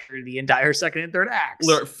structure the entire second and third acts.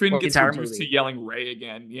 Finn gets reduced to yelling Rey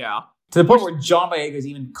again, yeah. To the point where John Boyega is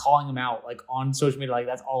even calling him out, like on social media, like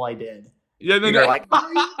that's all I did. Yeah, no, like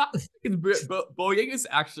Boyega's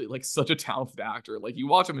actually like such a talented actor. Like you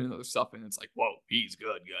watch him in other stuff, and it's like, whoa, he's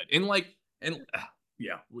good.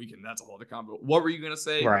 Yeah, we can. That's a whole other combo. What were you gonna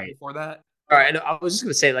say before that? All right, I was just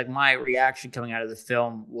gonna say, like, my reaction coming out of the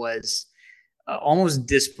film was almost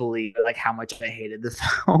disbelief, like how much I hated the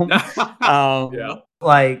film.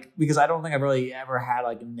 Like because I don't think I've really ever had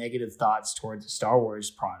like negative thoughts towards a Star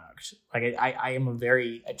Wars product. Like I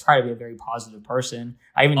try to be a very positive person.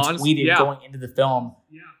 I even tweeted going into the film.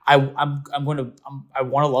 Yeah. I want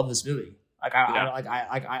to love this movie.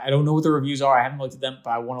 I don't know what the reviews are. I haven't looked at them, but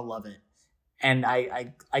I want to love it. And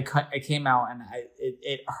I came out and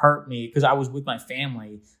it hurt me because I was with my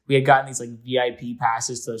family. We had gotten these like VIP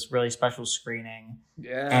passes to this really special screening.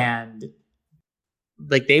 Yeah. And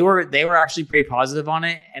like they were actually pretty positive on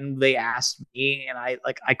it, and they asked me, and I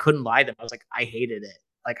couldn't lie to them. I was like, I hated it.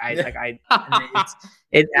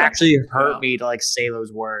 It actually hurt me to like say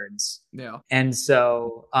those words. Yeah. And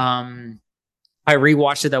so I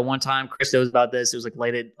rewatched it that one time. Chris knows about this. It was like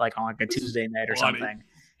late at like on like a Tuesday night or something.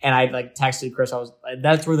 And I like texted Chris.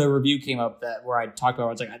 That's where the review came up where I talked about.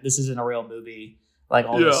 I was like, this isn't a real movie. Like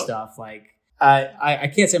all this stuff. Like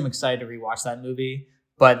I can't say I'm excited to rewatch that movie,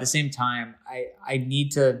 but at the same time, I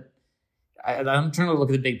need to. I'm trying to look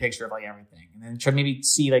at the big picture of like everything, and then try maybe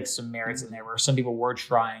see like some merits in there where some people were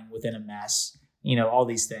trying within a mess. All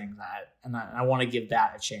these things and I want to give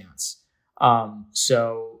that a chance.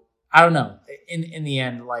 So I don't know. In the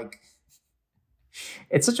end, like.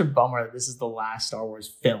 It's such a bummer that this is the last Star Wars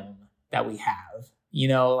film that we have.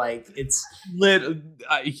 Like it's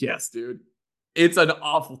yes, dude. It's an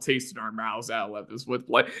awful taste in our mouths that I left this with.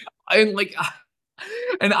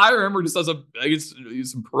 And I remember just as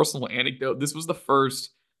some personal anecdote. This was the first,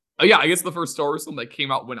 the first Star Wars film that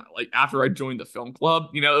came out when after I joined the film club.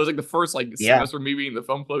 It was like the first semester me being in the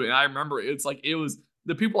film club, and I remember it was.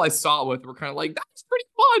 The people I saw it with were kind of like, that's pretty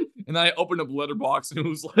fun. And then I opened up Letterboxd and it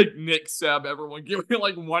was like Nick, Seb, everyone giving me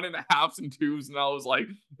like 1.5s and 2s. And I was like,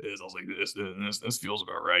 this feels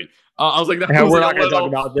about right. I was like, we're not going to talk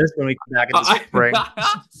about this when we come back in the spring.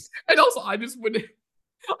 And also, I just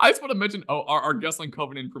want to mention our guest on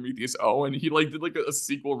Covenant Prometheus and he did a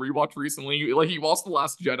sequel rewatch recently. He watched The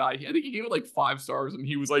Last Jedi. I think he gave it 5 stars, and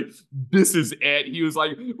he was like, "This is it." He was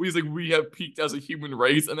like, "We have peaked as a human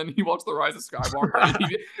race." And then he watched The Rise of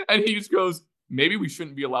Skywalker, and he just goes, "Maybe we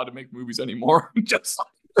shouldn't be allowed to make movies anymore." Just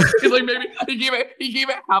he's like, maybe he gave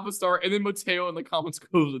it half a star, and then Mateo in the comments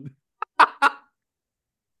goes.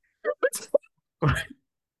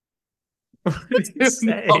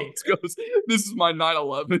 say? Alex goes, "This is my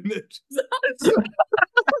 9/11."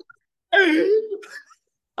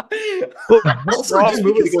 Also, just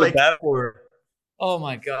because like oh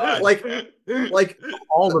my god, like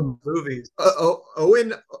all the movies.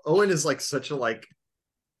 Owen is like such a like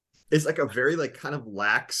is like a very like kind of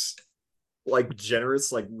lax, like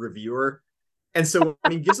generous like reviewer, and so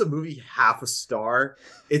when he gives a movie half a star,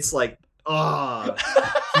 it's like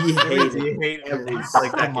he hates every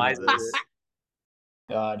second of this.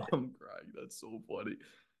 God, I'm crying. That's so funny.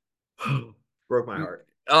 Broke my heart.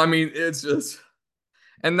 I mean, it's just,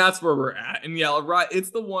 and that's where we're at. And yeah, right,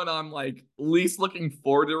 it's the one I'm like least looking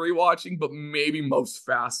forward to rewatching, but maybe most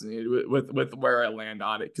fascinated with where I land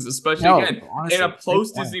on it. Because especially again, honestly, in a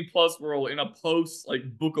post Disney Plus world, in a post like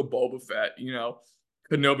Book of Boba Fett,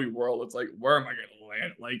 Kenobi world, it's like, where am I gonna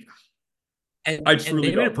land? Like, I truly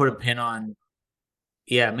maybe to put a pin on,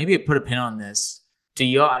 maybe to put a pin on this. Do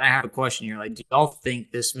y'all? And I have a question here. Like, do y'all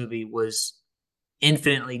think this movie was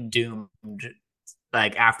infinitely doomed?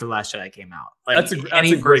 Like after Last Jedi came out, like that's a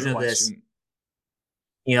great question.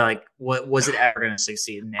 Like what was it ever going to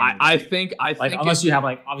succeed? I think unless you have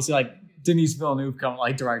like obviously like Denis Villeneuve come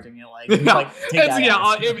like directing it, like take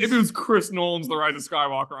that if it was Chris Nolan's The Rise of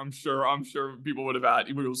Skywalker, I'm sure people would have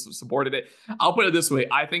supported it. I'll put it this way: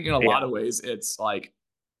 I think in a lot of ways it's like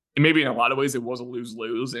maybe in a lot of ways it was a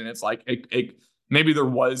lose-lose, and it's like maybe there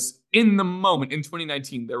was in the moment in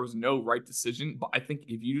 2019 there was no right decision, but I think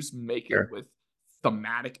if you just make it with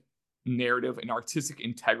thematic narrative and artistic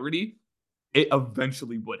integrity, it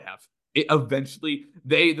eventually would have.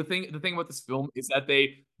 The thing about this film is that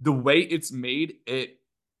the way it's made,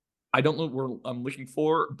 I don't know what I'm looking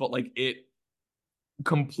for, but like it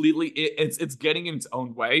completely it's getting in its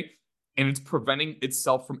own way, and it's preventing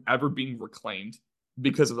itself from ever being reclaimed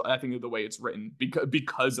because of I think of the way it's written,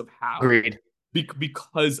 because of how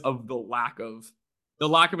because of the lack of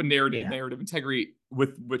a narrative integrity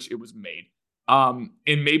with which it was made. And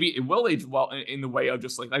maybe it will age well in the way of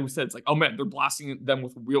just like we said, it's like, oh man, they're blasting them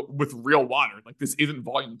with real water. Like this isn't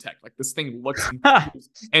volume tech. Like this thing looks and feels,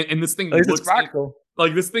 and this thing looks practical.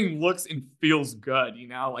 Like this thing looks and feels good.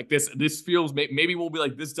 Like this feels maybe we'll be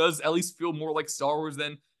like, this does at least feel more like Star Wars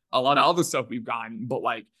than a lot of other stuff we've gotten. But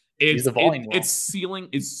like its ceiling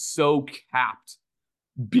is so capped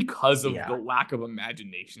because of the lack of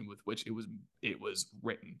imagination with which it was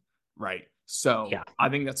written. Right. So I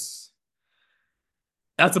think that's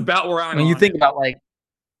about where I'm. I mean, you think about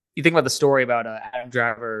the story about Adam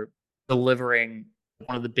Driver delivering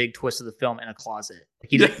one of the big twists of the film in a closet.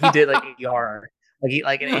 He did like ADR, and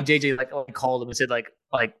JJ called him and said like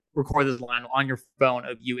record this line on your phone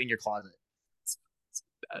of you in your closet.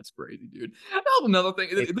 That's crazy, dude. That was another thing.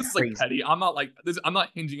 This is like petty. I'm not like this. I'm not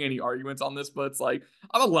hinging any arguments on this, but it's like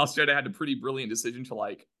I thought Last Jedi had a pretty brilliant decision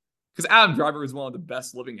to because Adam Driver is one of the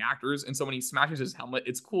best living actors, and so when he smashes his helmet,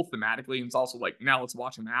 it's cool thematically, and it's also like, now let's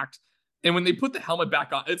watch him act. And when they put the helmet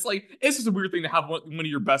back on, it's just a weird thing to have one of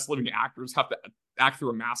your best living actors have to act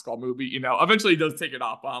through a mask all movie. Eventually he does take it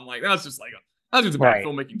off, but I'm like, that's just a bad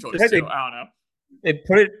filmmaking choice too. I don't know. They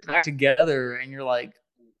put it back together, and you're like,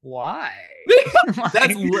 why?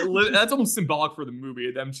 That's almost symbolic for the movie,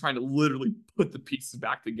 them trying to literally put the pieces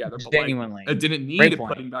back together. But genuinely, it didn't need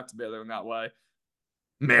putting back together in that way.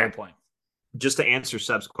 Fair point. Just to answer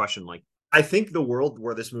Seb's question, I think the world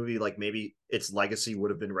where this movie, maybe its legacy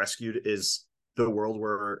would have been rescued, is the world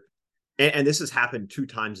where, and this has happened 2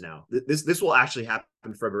 times now. This will actually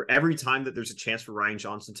happen forever. Every time that there's a chance for Rian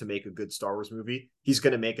Johnson to make a good Star Wars movie, he's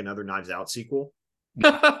going to make another Knives Out sequel.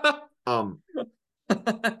 The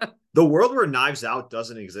world where Knives Out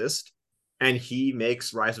doesn't exist, and he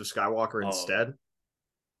makes Rise of Skywalker instead.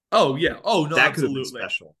 Oh yeah. Oh no, that could have absolutely been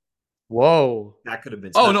special. Whoa, that could have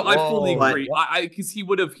been special. Oh no, I fully agree. Because he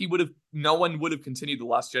would have no one would have continued The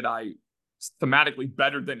Last Jedi thematically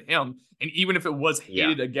better than him, and even if it was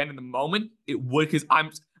hated again in the moment, it would, because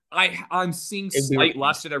I'm seeing slight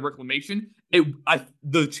Last Jedi reclamation.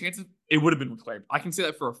 The chances it would have been reclaimed. I can say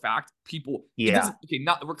that for a fact. People,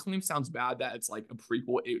 not reclaim sounds bad that it's like a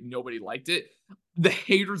prequel. Nobody liked it. The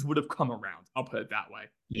haters would have come around. I'll put it that way.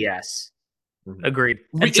 Yes. Agreed.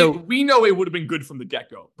 We know it would have been good from the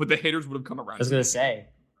get-go, but the haters would have come around. I was going to say,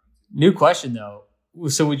 new question though.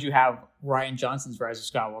 So would you have Rian Johnson's Rise of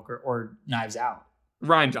Skywalker or Knives Out?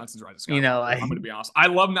 Rian Johnson's Rise of Skywalker. I'm going to be honest. I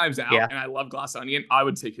love Knives Out and I love Glass Onion. I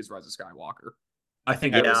would take his Rise of Skywalker. I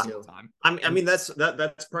think every single time. I mean that's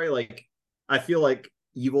probably I feel like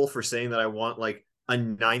evil for saying that I want a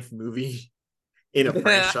 9th movie in a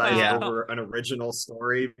franchise over an original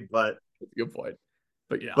story, but that's a good point.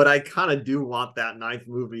 But yeah, but I kind of do want that 9th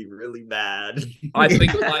movie really bad. I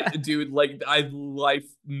think, dude, like, life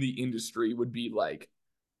in the industry would be like,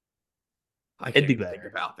 I can't It'd be even think better.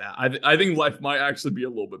 about that. I think life might actually be a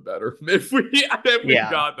little bit better if we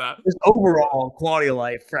got that. Just overall quality of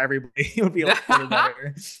life for everybody would be a little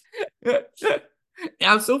better. And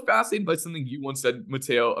I'm so fascinated by something you once said,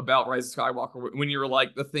 Mateo, about Rise of Skywalker, when you were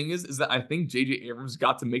like, the thing is that I think J.J. Abrams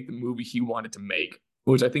got to make the movie he wanted to make,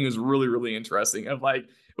 which I think is really, really interesting. Of like,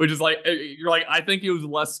 which is like, you're like, I think it was a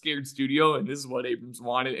less scared studio, and this is what Abrams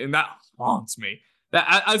wanted, and that haunts me.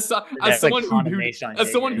 That as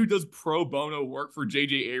someone who does pro bono work for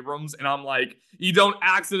J.J. Abrams, and I'm like, you don't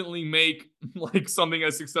accidentally make like something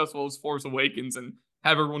as successful as Force Awakens and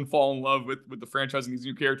have everyone fall in love with the franchise and these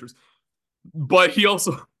new characters. But he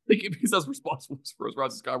also, like, if he's as responsible for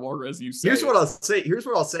Rise of Skywalker as you say. Here's what I'll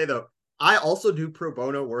say though. I also do pro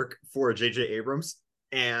bono work for J.J. Abrams,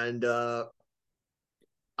 and I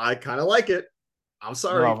kind of like it. I'm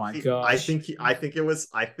sorry. Oh my gosh. I think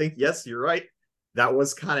yes, you're right. That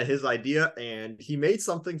was kind of his idea, and he made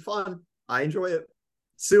something fun. I enjoy it.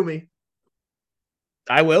 Sue me.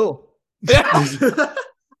 I will.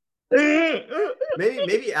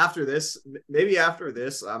 maybe after this,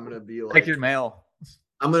 I'm gonna be like, Check your mail.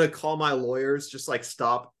 I'm gonna call my lawyers, just like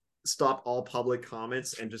stop all public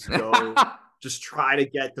comments and just go, just try to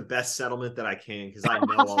get the best settlement that I can, because I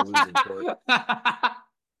know I'll lose in court.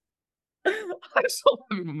 I still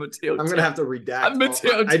have Mateo. I'm gonna have to redact.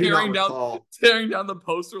 Mateo tearing down the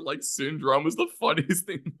poster like Syndrome is the funniest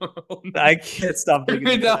thing in the world. I can't stop thinking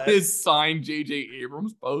Tearing down that. his signed J.J.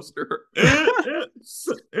 Abrams poster. What's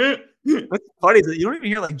funny is that you don't even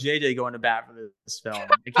hear like JJ going to bat for this film.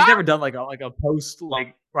 Like, he's never done like a post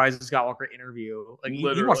like Rise of Skywalker interview. Like he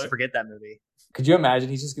wants to forget that movie. Could you imagine?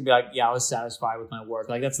 He's just gonna be like, "Yeah, I was satisfied with my work.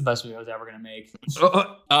 Like that's the best movie I was ever gonna make."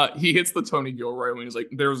 He hits the Tony Gilroy when he's like,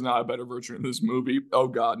 "There's not a better version of this movie." Oh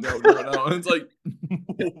God, no. And it's like,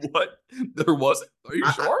 what? There wasn't? Are you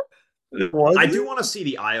sure? I do want to see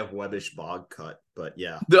the Eye of Webbish Bog cut, but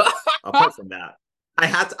yeah. Apart from that, I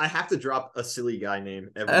have to drop a silly guy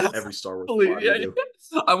name every Star Wars pod. Yeah.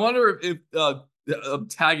 I wonder if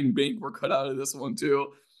Tag and Bink were cut out of this one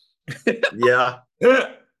too. Yeah.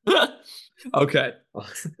 Okay.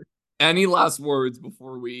 Any last words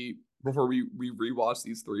before we rewatch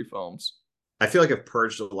these 3 films? I feel like I've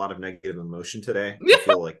purged a lot of negative emotion today. I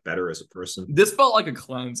feel like better as a person. This felt like a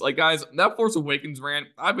cleanse. Like, guys, that Force Awakens rant,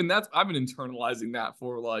 I've been internalizing that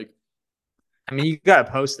for like. I mean, you gotta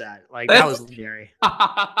post that. Like that was legendary.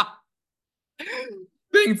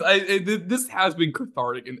 This has been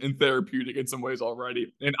cathartic and therapeutic in some ways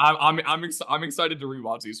already, and I'm excited to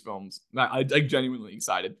rewatch these films. I'm genuinely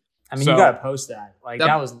excited. I mean, you gotta post that. Like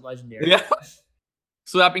that was legendary. Yeah.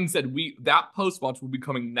 So that being said, that post watch will be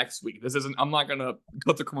coming next week. This isn't. I'm not gonna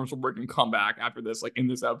cut the commercial break and come back after this, like in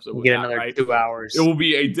this episode. We'll get another 2 hours. It will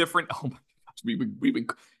be a different. Oh my gosh, we've been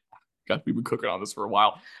cooking on this for a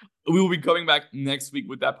while. We will be coming back next week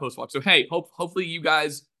with that post watch. So hey, hopefully you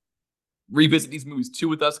guys revisit these movies too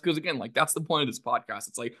with us, because again, like that's the point of this podcast.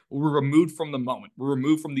 It's like we're removed from the moment, we're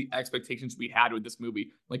removed from the expectations we had with this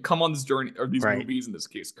movie. Like, come on this journey, or these movies in this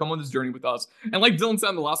case, come on this journey with us. And like Dylan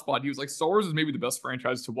said in the last pod, he was like, Star Wars is maybe the best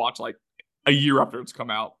franchise to watch like a year after it's come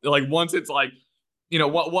out. Like once it's like, you know,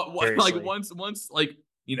 what Seriously. like once like,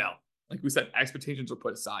 you know, like we said, expectations are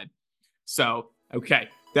put aside. So okay,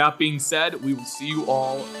 that being said, we will see you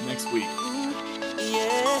all next week.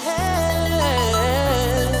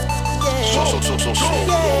 Feeling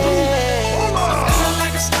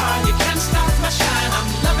like a star, you can't stop my shine. I'm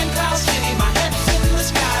loving Cloud City, my head's in the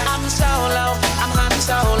sky. I'm solo, I'm Han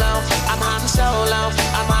Solo, I'm Han Solo,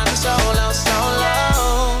 I'm Han Solo,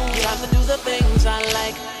 solo. You have to do the things I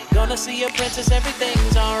like. Gonna see a princess,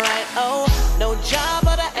 everything's alright. Oh, no job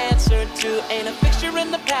but an answer to. Ain't a fixture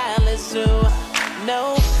in the palace zoo.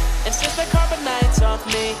 No, and since the carbonite's off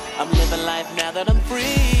me, I'm living life now that I'm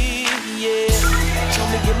free. Yeah, told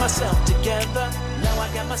me get myself together. Now I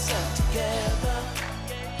got myself together.